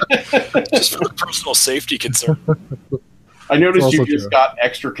 Just for the personal safety concern. I noticed you just got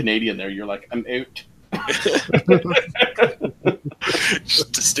extra Canadian there. You're like, I'm out.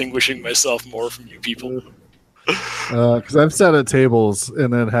 Just distinguishing myself more from you people. Because I've sat at tables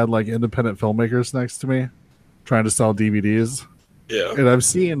and then had like independent filmmakers next to me trying to sell DVDs. Yeah. And I've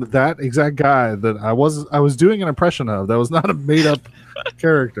seen that exact guy that I was doing an impression of. That was not a made up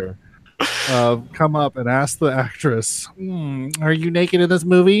character. Come up and ask the actress, are you naked in this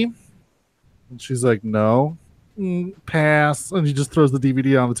movie? And she's like, no. Pass. And he just throws the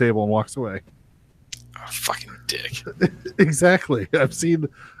DVD on the table and walks away. Oh, fucking dick. Exactly. I've seen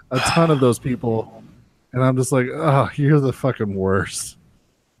a ton of those people, and I'm just like, oh, you're the fucking worst.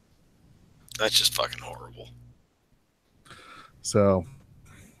 That's just fucking horrible. So,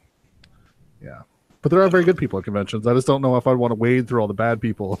 yeah. But there are very good people at conventions. I just don't know if I'd want to wade through all the bad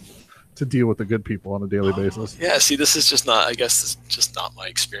people to deal with the good people on a daily basis. Yeah, see, this is just not, I guess it's just not my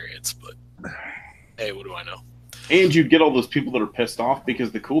experience, but hey, what do I know? And you'd get all those people that are pissed off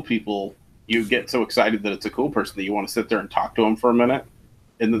because the cool people, you get so excited that it's a cool person that you want to sit there and talk to them for a minute.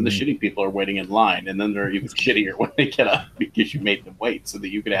 And then the shitty people are waiting in line, and then they're even shittier when they get up because you made them wait so that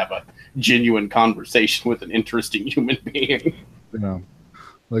you could have a genuine conversation with an interesting human being. You know,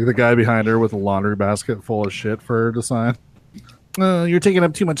 like the guy behind her with a laundry basket full of shit for her to sign. You're taking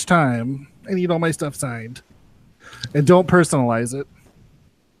up too much time. I need all my stuff signed. And don't personalize it.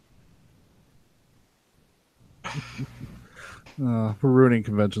 We're ruining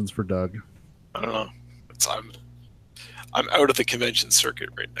conventions for Doug. I don't know. I'm out of the convention circuit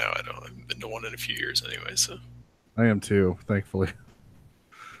right now. I haven't been to one in a few years anyway, so. I am too, thankfully.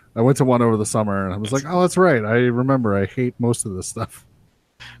 I went to one over the summer, and I was like, oh, that's right. I remember I hate most of this stuff.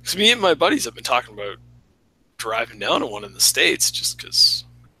 Because me and my buddies have been talking about driving down to one in the States just because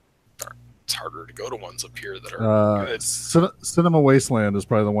it's harder to go to ones up here that are good. Cinema Wasteland is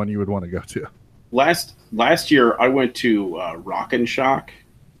probably the one you would want to go to. Last year, I went to Rock and Shock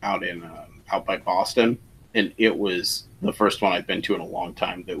out by Boston, and it was the first one I've been to in a long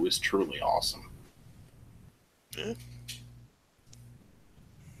time that was truly awesome. Yeah.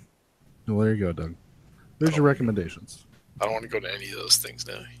 Well, there you go, Doug. There's your recommendations. I don't want to go to any of those things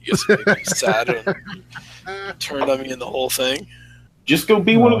now. You guys make me sad and turned on me in the whole thing. Just go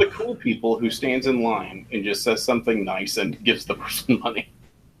be one of the cool people who stands in line and just says something nice and gives the person money.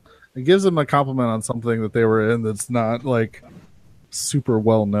 It gives them a compliment on something that they were in that's not like super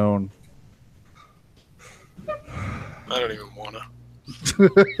well known. I don't even want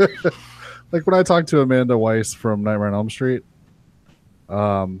to. like when I talked to Amanda Weiss from Nightmare on Elm Street,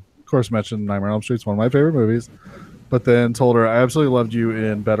 of course mentioned Nightmare on Elm Street is one of my favorite movies, but then told her I absolutely loved you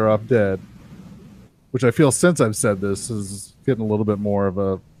in Better Off Dead, which I feel since I've said this is getting a little bit more of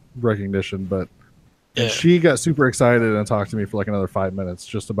a recognition, but and she got super excited and talked to me for like another 5 minutes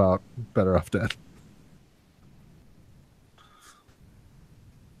just about Better Off Dead.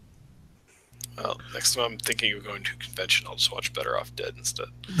 Well, next time I'm thinking of going to a convention, I'll just watch Better Off Dead instead.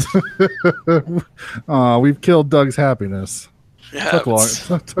 We've killed Doug's happiness. Yeah,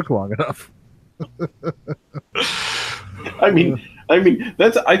 took long enough. I mean,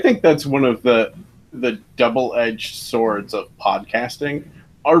 I think that's one of the double-edged swords of podcasting.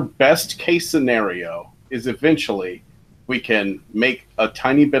 Our best case scenario is eventually we can make a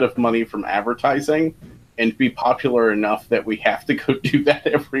tiny bit of money from advertising and be popular enough that we have to go do that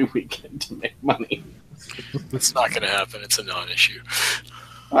every weekend to make money. It's not going to happen. It's a non-issue.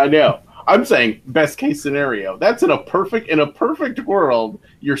 I know. I'm saying best case scenario. That's in a perfect world.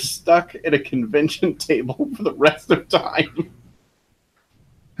 You're stuck at a convention table for the rest of time.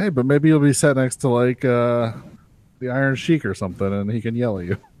 Hey, but maybe you'll be sat next to like the Iron Sheik or something, and he can yell at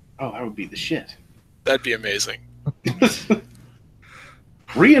you. Oh, that would be the shit. That'd be amazing.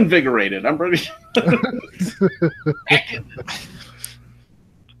 Reinvigorated. I'm ready. Did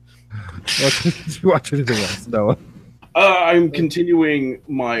you watch anything else, Noah? I'm continuing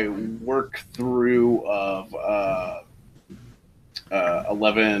my work through of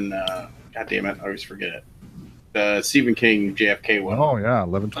 11. God damn it, I always forget it. The Stephen King JFK one. Oh yeah,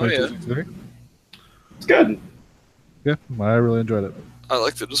 11/22. Yeah. It's good. Yeah, I really enjoyed it. I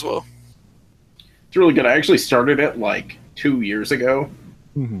liked it as well. It's really good. I actually started it like 2 years ago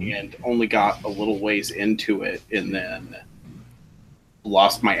and only got a little ways into it and then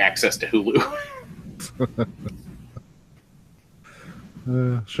lost my access to Hulu.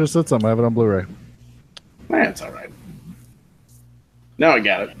 Should have said something. I have it on Blu-ray. That's all right. Now I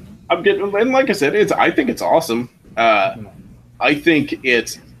got it. I'm getting, and like I said, I think it's awesome. I think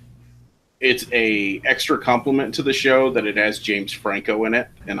it's a extra compliment to the show that it has James Franco in it,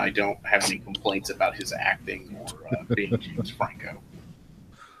 and I don't have any complaints about his acting or being James Franco.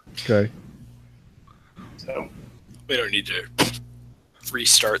 Okay. So we don't need to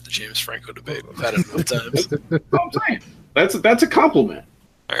restart the James Franco debate. We've had it enough times. I'm saying that's a compliment.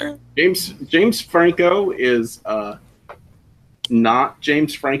 All right. James Franco is not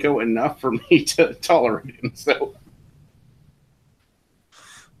James Franco enough for me to tolerate him. So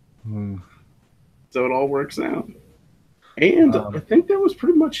it all works out. And I think that was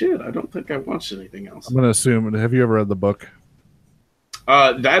pretty much it. I don't think I watched anything else. I'm going to assume. Have you ever read the book?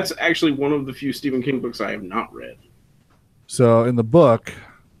 That's actually one of the few Stephen King books I have not read. So in the book,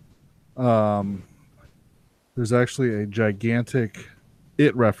 there's actually a gigantic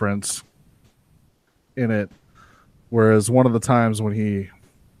It reference in it. Whereas one of the times when he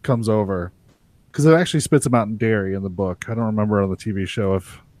comes over, because it actually spits him out in Derry in the book. I don't remember on the TV show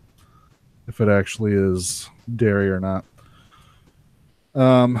if it actually is Derry or not.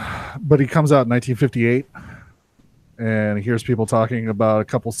 But he comes out in 1958, and he hears people talking about a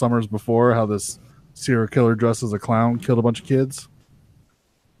couple summers before how this serial killer dressed as a clown killed a bunch of kids.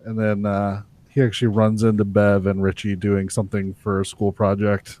 And then he actually runs into Bev and Richie doing something for a school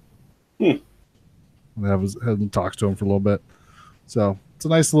project. And talks to him for a little bit. So it's a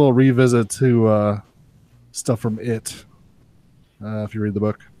nice little revisit to stuff from It, if you read the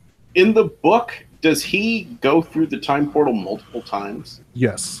book. In the book, does he go through the time portal multiple times?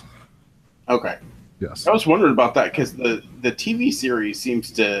 Yes. Okay. Yes. I was wondering about that because the TV series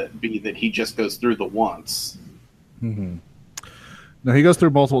seems to be that he just goes through the once. Mm-hmm. No, he goes through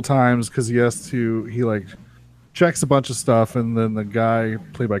multiple times because he like checks a bunch of stuff, and then the guy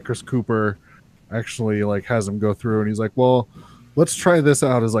played by Chris Cooper actually like has him go through, and he's like, well, let's try this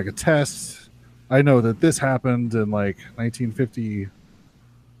out as like a test. I know that this happened in like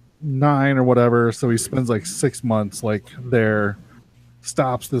 1959 or whatever, so he spends like 6 months like there,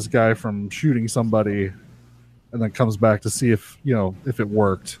 stops this guy from shooting somebody, and then comes back to see if it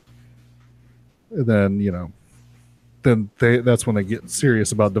worked. And then that's when they get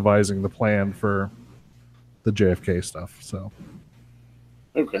serious about devising the plan for the JFK stuff. So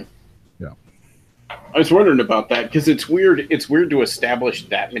okay. Yeah. I was wondering about that because it's weird. It's weird to establish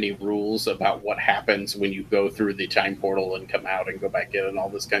that many rules about what happens when you go through the time portal and come out and go back in and all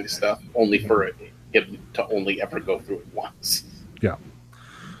this kind of stuff, only for him to only ever go through it once. Yeah.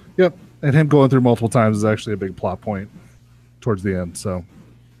 Yep. And him going through multiple times is actually a big plot point towards the end. So,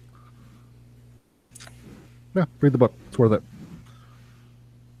 yeah, read the book. It's worth it.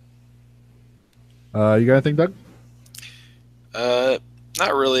 You got anything, Doug?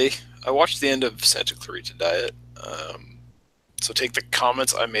 Not really. I watched the end of Santa Clarita Diet. So take the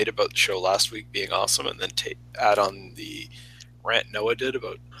comments I made about the show last week being awesome, and then add on the rant Noah did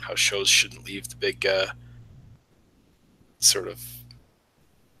about how shows shouldn't leave the big sort of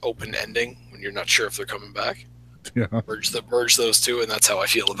open ending when you're not sure if they're coming back. Yeah. Merge those two, and that's how I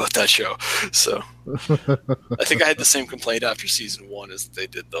feel about that show. So I think I had the same complaint after season 1 as they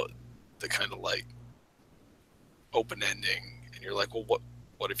did the kind of like open ending, and you're like, well,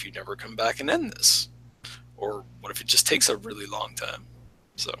 what if you never come back and end this? Or what if it just takes a really long time?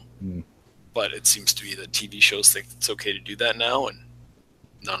 So, but it seems to be that TV shows think it's okay to do that now, and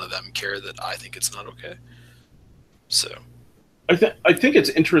none of them care that I think it's not okay. So, I think it's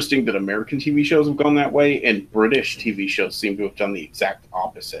interesting that American TV shows have gone that way, and British TV shows seem to have done the exact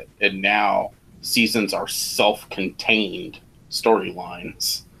opposite. And now seasons are self-contained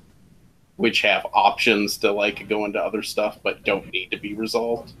storylines, which have options to like go into other stuff, but don't need to be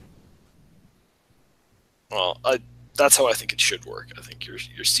resolved. Well, that's how I think it should work. I think your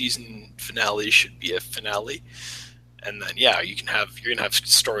season finale should be a finale, and then you're gonna have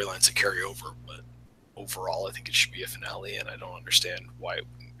storylines that carry over. But overall, I think it should be a finale, and I don't understand why it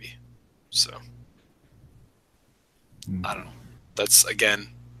wouldn't be. So I don't know. That's again,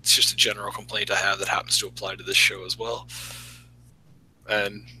 it's just a general complaint I have that happens to apply to this show as well,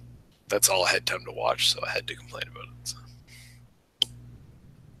 and that's all I had time to watch, so I had to complain about it.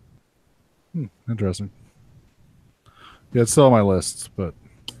 So. Interesting. Yeah, it's still on my list, but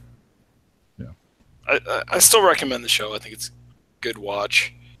yeah. I still recommend the show. I think it's a good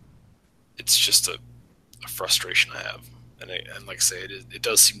watch. It's just a frustration I have. And like I say, it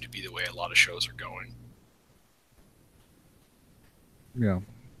does seem to be the way a lot of shows are going. Yeah.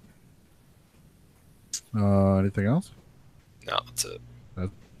 Anything else? No, that's it.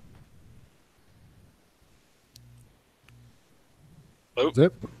 That's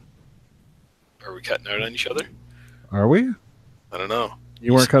it? Are we cutting out on each other? Are we? I don't know.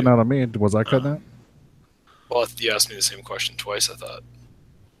 You weren't cutting out on me. Was I cutting out? Well, you asked me the same question twice, I thought.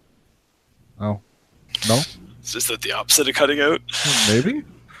 Oh. No? Is that the opposite of cutting out? Maybe?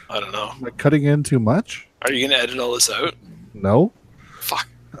 I don't know. Am I cutting in too much? Are you going to edit all this out? No. Fuck.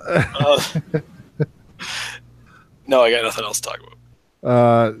 No, I got nothing else to talk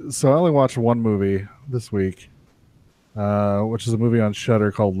about. So I only watched one movie this week, which is a movie on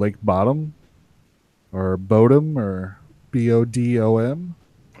Shudder called Lake Bottom, or Bodom, or Bodom.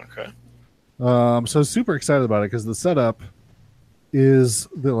 Okay. So super excited about it because the setup is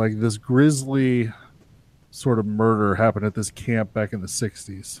that like this grisly sort of murder happened at this camp back in the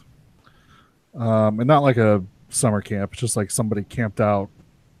 60s. And not like a summer camp, it's just like somebody camped out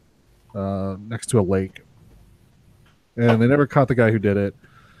next to a lake. And they never caught the guy who did it.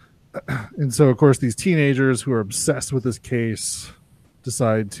 And so, of course, these teenagers who are obsessed with this case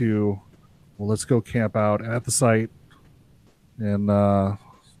decide to, well, let's go camp out at the site and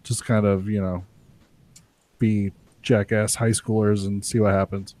just kind of, be jackass high schoolers and see what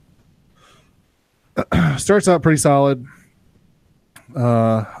happens. Starts out pretty solid.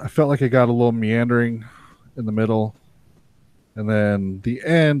 I felt like it got a little meandering in the middle. And then the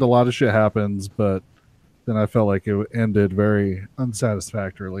end, a lot of shit happens, but then I felt like it ended very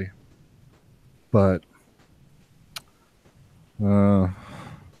unsatisfactorily. But like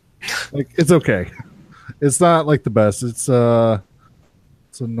it's okay. It's not like the best. It's a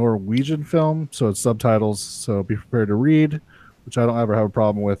Norwegian film, so it's subtitles, so be prepared to read, which I don't ever have a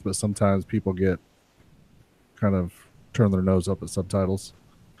problem with, but sometimes people get kind of turn their nose up at subtitles,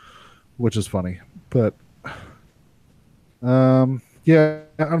 which is funny. But yeah,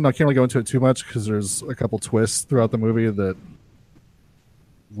 I don't know. I can't really go into it too much because there's a couple twists throughout the movie that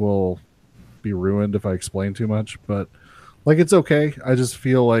will be ruined if I explain too much. But like, it's okay. I just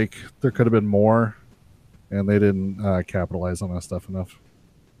feel like there could have been more, and they didn't capitalize on that stuff enough.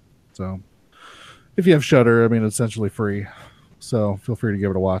 So, if you have Shudder, I mean, it's essentially free. So feel free to give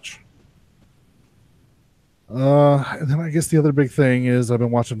it a watch. And then I guess the other big thing is I've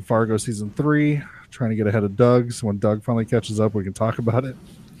been watching Fargo season 3, trying to get ahead of Doug. So when Doug finally catches up, we can talk about it.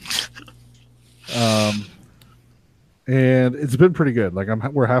 And it's been pretty good. Like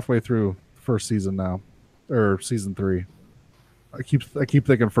we're halfway through first season now, or season 3. I keep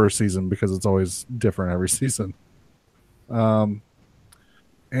thinking first season because it's always different every season. And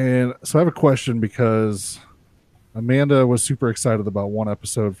so I have a question because Amanda was super excited about one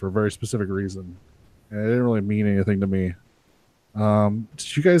episode for a very specific reason. And it didn't really mean anything to me.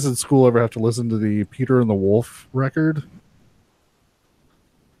 Did you guys in school ever have to listen to the Peter and the Wolf record?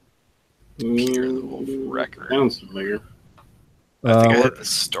 Peter and the Wolf record. Sounds familiar. I think I had the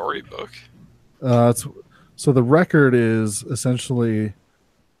storybook. So the record is essentially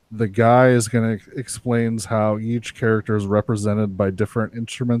the guy is going to explains how each character is represented by different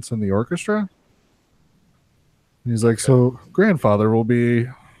instruments in the orchestra. And he's like, so grandfather will be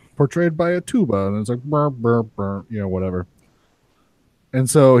portrayed by a tuba, and it's like burr, burr, burr, whatever. And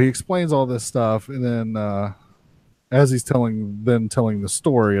so he explains all this stuff, and then as he's telling the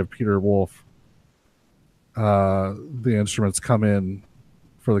story of Peter Wolf, the instruments come in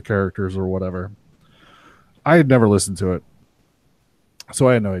for the characters or whatever. I had never listened to it, so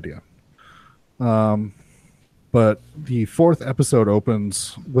I had no idea. But the 4th episode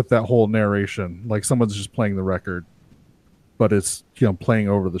opens with that whole narration, like someone's just playing the record, but it's playing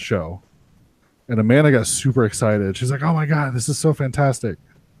over the show. And Amanda got super excited. She's like, "Oh my god, this is so fantastic!"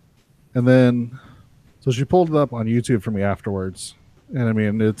 And then, so she pulled it up on YouTube for me afterwards, and I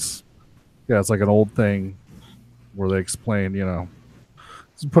mean, it's like an old thing where they explain,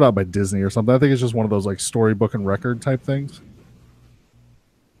 it's put out by Disney or something. I think it's just one of those like storybook and record type things.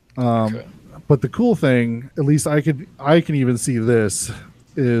 But the cool thing, at least I can even see this,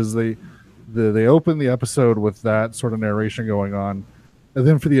 is they open the episode with that sort of narration going on, and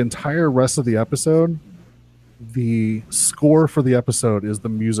then for the entire rest of the episode, the score for the episode is the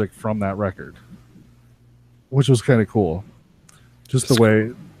music from that record, which was kind of cool. Just the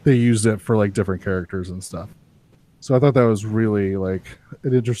way they used it for like different characters and stuff. So I thought that was really like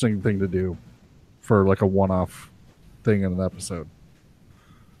an interesting thing to do for like a one-off thing in an episode.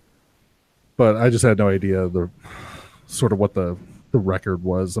 But I just had no idea the sort of what the record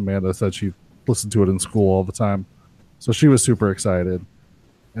was. Amanda said she listened to it in school all the time, so she was super excited.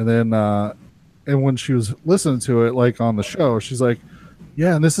 And then and when she was listening to it like on the show, she's like,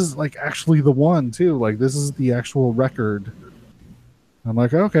 "Yeah, and this is like actually the one too. Like this is the actual record." I'm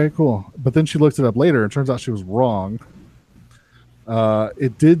like, "Okay, cool." But then she looked it up later, and turns out she was wrong.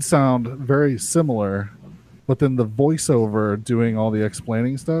 It did sound very similar. But then the voiceover doing all the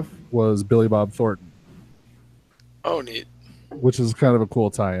explaining stuff was Billy Bob Thornton. Oh, neat. Which is kind of a cool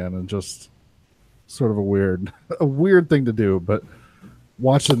tie-in and just sort of a weird thing to do. But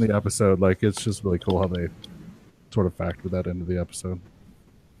watching the episode, like, it's just really cool how they sort of factored that into the episode.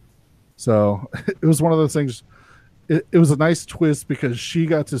 So it was one of those things. It was a nice twist because she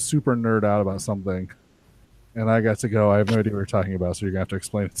got to super nerd out about something. And I got to go, I have no idea what you're talking about, so you're going to have to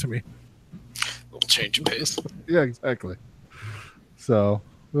explain it to me. Little change of pace. Yeah, exactly. So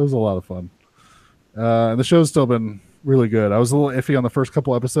it was a lot of fun. And the show's still been really good. I was a little iffy on the first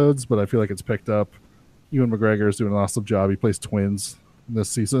couple episodes, but I feel like it's picked up. Ewan McGregor is doing an awesome job. He plays twins this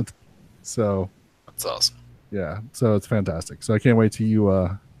season. So that's awesome. Yeah, so it's fantastic. So I can't wait till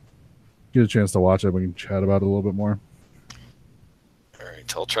you get a chance to watch it. We can chat about it a little bit more. All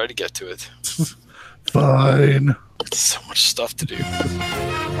right, I'll try to get to it. Fine. So much stuff to do.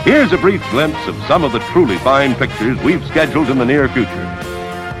 Here's a brief glimpse of some of the truly fine pictures we've scheduled in the near future.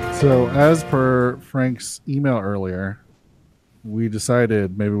 So, as per Frank's email earlier, we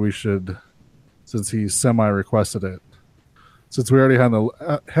decided maybe we should, since he semi-requested it, since we already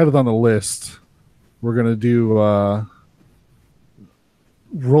had it on the list, we're going to do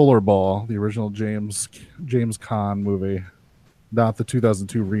Rollerball, the original James Caan movie, not the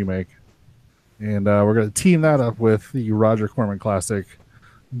 2002 remake. And we're going to team that up with the Roger Corman classic,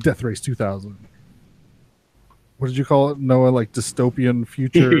 Death Race 2000. What did you call it, Noah? Like dystopian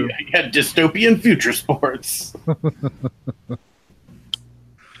future? Yeah, dystopian future sports.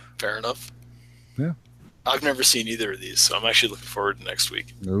 Fair enough. Yeah. I've never seen either of these, so I'm actually looking forward to next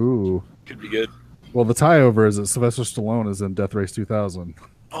week. Ooh. Could be good. Well, the tie-over is that Sylvester Stallone is in Death Race 2000.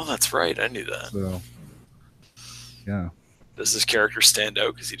 Oh, that's right. I knew that. So, yeah. Does this character stand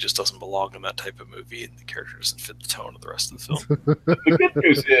out because he just doesn't belong in that type of movie and the character doesn't fit the tone of the rest of the film? The good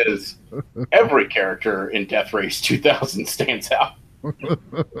news is every character in Death Race 2000 stands out.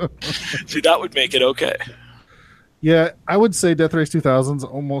 See, that would make it okay. Yeah, I would say Death Race 2000 is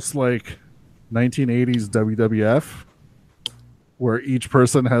almost like 1980s WWF, where each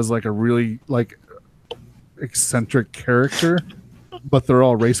person has like a really like eccentric character, but they're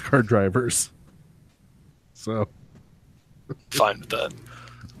all race car drivers. So fine with that.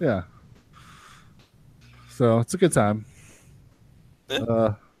 Yeah. So it's a good time.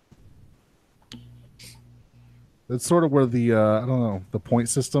 Yeah. It's sort of where the I don't know, the point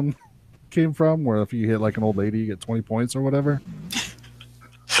system came from, where if you hit like an old lady, you get 20 points or whatever.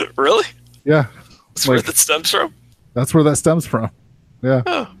 Really? Yeah. That's where that stems from? That's where that stems from.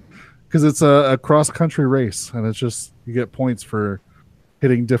 Yeah. Because it's a cross-country race, and it's just you get points for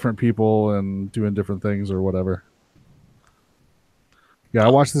hitting different people and doing different things or whatever. Yeah, I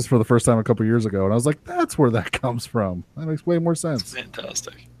watched this for the first time a couple years ago, and I was like, that's where that comes from. That makes way more sense.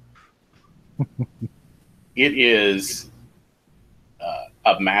 Fantastic. It is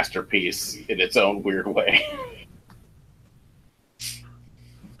a masterpiece in its own weird way.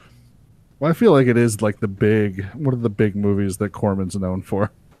 Well, I feel like it is like one of the big movies that Corman's known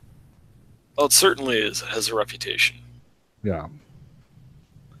for. Well, it certainly is. It has a reputation. Yeah.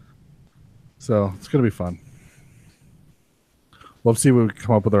 So it's going to be fun. We'll see if we can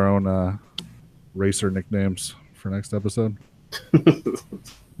come up with our own racer nicknames for next episode.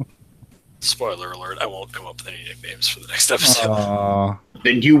 Spoiler alert, I won't come up with any nicknames for the next episode.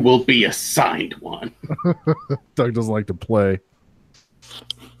 Then you will be assigned one. Doug doesn't like to play.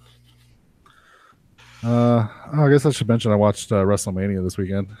 I guess I should mention I watched WrestleMania this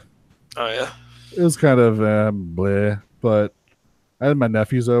weekend. Oh, yeah? It was kind of bleh, but I had my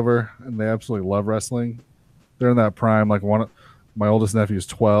nephews over, and they absolutely love wrestling. They're in that prime. Like my oldest nephew is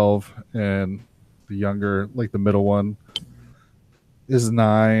 12, and the younger, like the middle one, is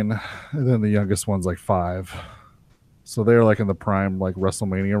 9, and then the youngest one's like 5. So they're like in the prime like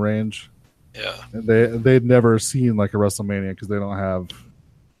WrestleMania range. Yeah. And they'd never seen like a WrestleMania because they don't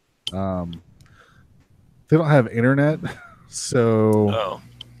have internet. So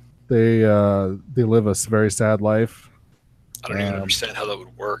they live a very sad life. I don't even understand how that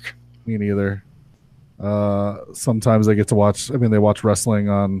would work. Me neither. Sometimes they get to watch. I mean, they watch wrestling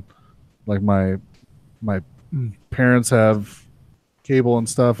on, like my parents have cable and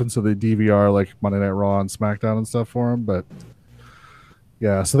stuff, and so they DVR like Monday Night Raw and SmackDown and stuff for them. But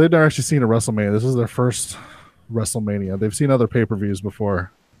yeah, so they've never actually seen a WrestleMania. This is their first WrestleMania. They've seen other pay-per-views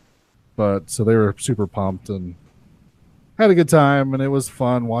before, but so they were super pumped and had a good time, and it was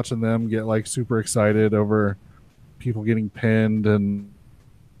fun watching them get like super excited over people getting pinned and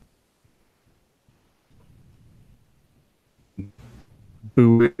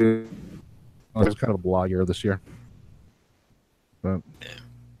booing. It was kind of a blah year this year. But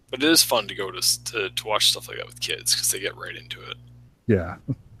it is fun to go to watch stuff like that with kids because they get right into it. Yeah.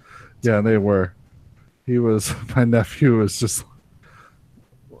 Yeah, and they were. My nephew was just.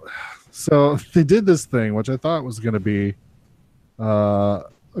 So they did this thing, which I thought was going to be a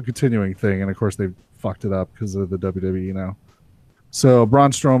continuing thing, and of course they fucked it up because of the WWE now. So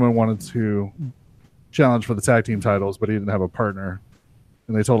Braun Strowman wanted to challenge for the tag team titles, but he didn't have a partner,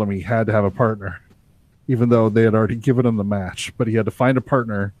 and they told him he had to have a partner, even though they had already given him the match. But he had to find a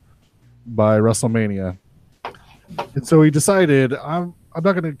partner by WrestleMania, and so he decided, I'm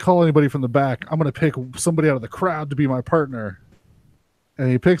not going to call anybody from the back. I'm going to pick somebody out of the crowd to be my partner. And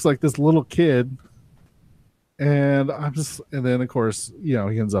he picks like this little kid, and then of course, he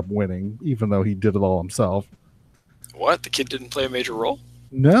ends up winning, even though he did it all himself. What? The kid didn't play a major role?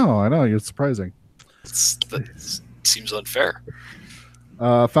 No, I know, it's surprising. That seems unfair.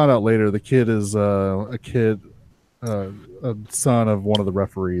 Found out later the kid is a son of one of the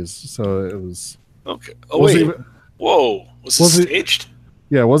referees, so it was okay. Oh wait, whoa! Was this staged?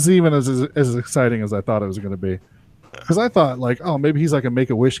 Yeah, it wasn't even as exciting as I thought it was going to be. Because I thought, like, oh, maybe he's like a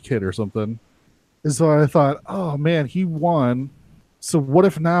Make-A-Wish kid or something. And so I thought, oh, man, he won. So what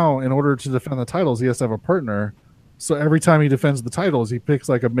if now, in order to defend the titles, he has to have a partner? So every time he defends the titles, he picks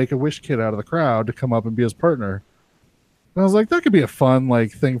like a Make-A-Wish kid out of the crowd to come up and be his partner. And I was like, that could be a fun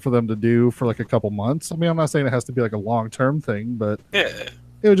like thing for them to do for like a couple months. I mean, I'm not saying it has to be like a long-term thing, but yeah,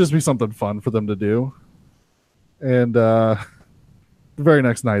 it would just be something fun for them to do. And the very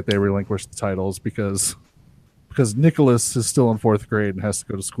next night, they relinquished the titles because Nicholas is still in 4th grade and has to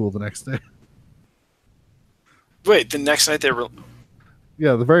go to school the next day. Wait, the next night they were...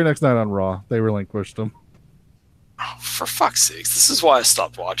 Yeah, the very next night on Raw, they relinquished him. Oh, for fuck's sakes. This is why I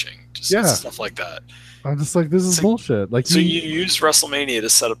stopped watching. Just stuff like that. I'm just like, this is bullshit. Like, so you use WrestleMania to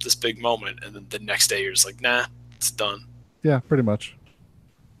set up this big moment, and then the next day you're just like, nah, it's done. Yeah, pretty much.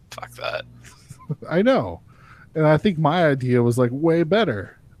 Fuck that. I know. And I think my idea was, like, way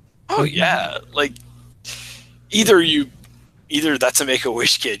better. Oh, yeah. Like... Either that's a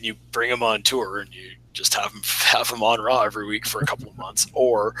Make-A-Wish kid and you bring him on tour and you just have him on Raw every week for a couple of months,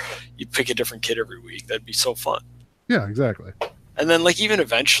 or you pick a different kid every week. That'd be so fun. Yeah, exactly. And then like even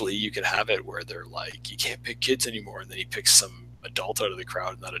eventually you could have it where they're like, you can't pick kids anymore, and then he picks some adult out of the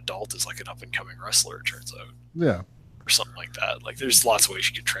crowd, and that adult is like an up and coming wrestler, it turns out. Yeah. Or something like that. Like there's lots of ways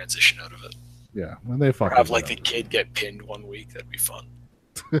you could transition out of it. Yeah. When they fuck have like the kid get pinned one week, that'd be fun.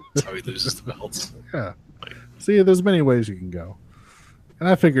 That's how he loses the belts. Yeah. See, there's many ways you can go. And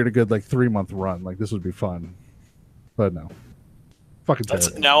I figured a good, like, 3-month run, like, this would be fun. But no. Fucking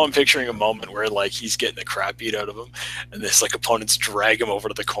terrible. Now I'm picturing a moment where, like, he's getting the crap beat out of him, and this, like, opponents drag him over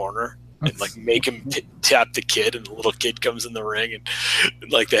to the corner and, like, make him tap the kid, and the little kid comes in the ring,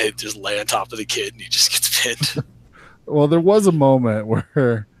 and like, they just lay on top of the kid, and he just gets pinned. Well, there was a moment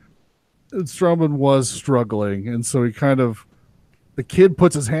where Strowman was struggling, and so he kind of the kid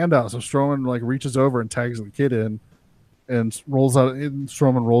puts his hand out, so Strowman like reaches over and tags the kid in, and rolls out. And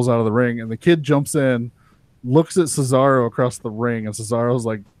Strowman rolls out of the ring, and the kid jumps in, looks at Cesaro across the ring, and Cesaro's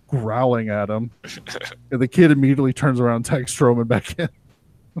like growling at him, and the kid immediately turns around and tags Strowman back in.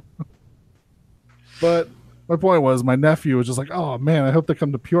 But my point was, my nephew was just like, "Oh man, I hope they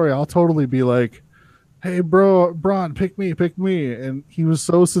come to Peoria. I'll totally be like, hey bro, Braun, pick me," and he was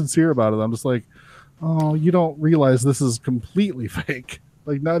so sincere about it. I'm just like, oh, you don't realize this is completely fake,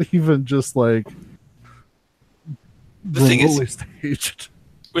 like not even just like the thing is staged.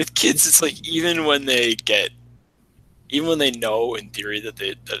 With kids, it's like even when they know in theory that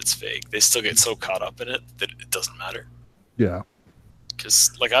it's fake, they still get so caught up in it that it doesn't matter. Yeah, because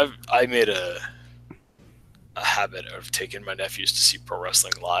like I made a habit of taking my nephews to see pro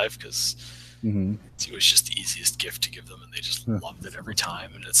wrestling live, because it was just the easiest gift to give them, and they just loved it every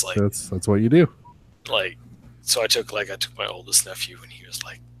time. And it's like that's what you do. Like, so I took my oldest nephew when he was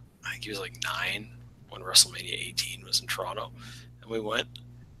like, I think he was like 9 when WrestleMania 18 was in Toronto, and we went,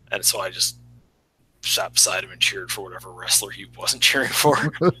 and so I just sat beside him and cheered for whatever wrestler he wasn't cheering for,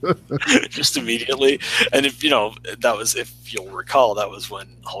 just immediately. And if you'll recall, that was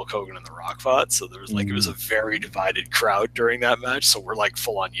when Hulk Hogan and The Rock fought. So there was like, it was a very divided crowd during that match. So we're like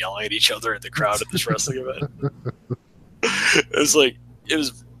full on yelling at each other in the crowd at this wrestling event.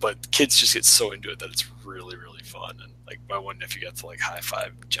 But kids just get so into it that it's really, really fun. And like my one nephew got to like high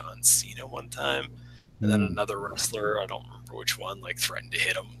five John Cena one time. And then another wrestler, I don't remember which one, like threatened to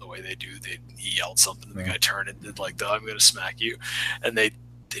hit him the way they do. He yelled something, and the guy turned and did like I'm going to smack you, and they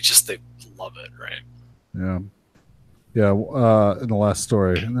love it, right? Yeah. In the last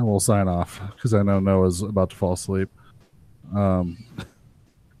story, and then we'll sign off because I know Noah's about to fall asleep.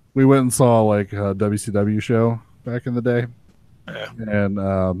 We went and saw like a WCW show back in the day, and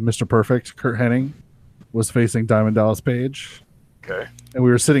Mr. Perfect, Kurt Hennig, was facing Diamond Dallas Page. Okay. And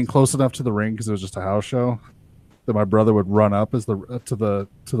we were sitting close enough to the ring because it was just a house show that my brother would run up to the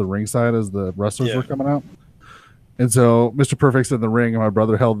ringside as the wrestlers were coming out. And so Mr. Perfect's in the ring, and my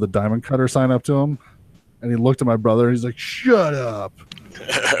brother held the Diamond Cutter sign up to him, and he looked at my brother, and he's like, "Shut up!"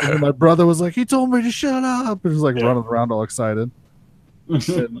 And my brother was like, "He told me to shut up," and he was like running around all excited.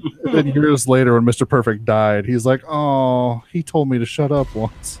 And then years later, when Mr. Perfect died, he's like, "Oh, he told me to shut up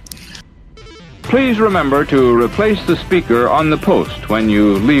once." Please remember to replace the speaker on the post when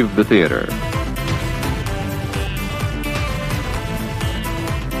you leave the theater.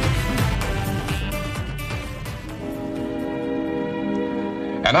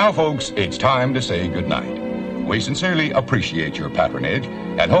 And now, folks, it's time to say goodnight. We sincerely appreciate your patronage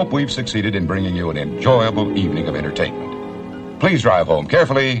and hope we've succeeded in bringing you an enjoyable evening of entertainment. Please drive home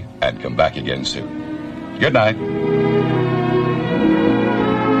carefully and come back again soon. Good night.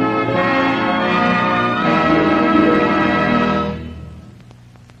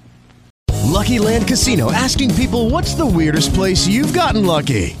 Lucky Land Casino, asking people, what's the weirdest place you've gotten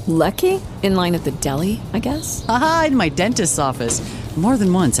lucky? Lucky? In line at the deli, I guess? Aha, in my dentist's office. More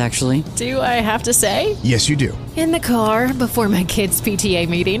than once, actually. Do I have to say? Yes, you do. In the car before my kids' PTA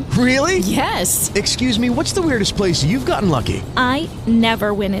meeting. Really? Yes. Excuse me, what's the weirdest place you've gotten lucky? I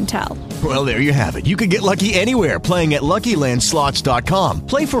never win and tell. Well, there you have it. You can get lucky anywhere, playing at LuckyLandSlots.com.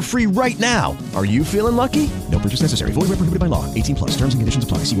 Play for free right now. Are you feeling lucky? No purchase necessary. Void where prohibited by law. 18+. Terms and conditions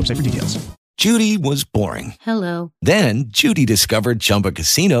apply. See website for details. Judy was boring. Hello. Then Judy discovered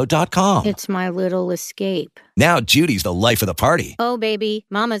ChumbaCasino.com. It's my little escape. Now Judy's the life of the party. Oh, baby,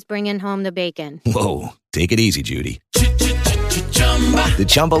 mama's bringing home the bacon. Whoa, take it easy, Judy. The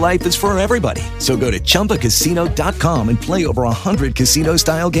Chumba life is for everybody. So go to ChumbaCasino.com and play over 100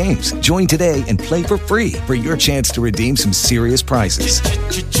 casino-style games. Join today and play for free for your chance to redeem some serious prizes.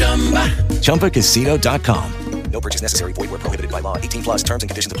 ChumbaCasino.com. No purchase necessary. Void where prohibited by law. 18+. Terms and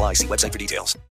conditions apply. See website for details.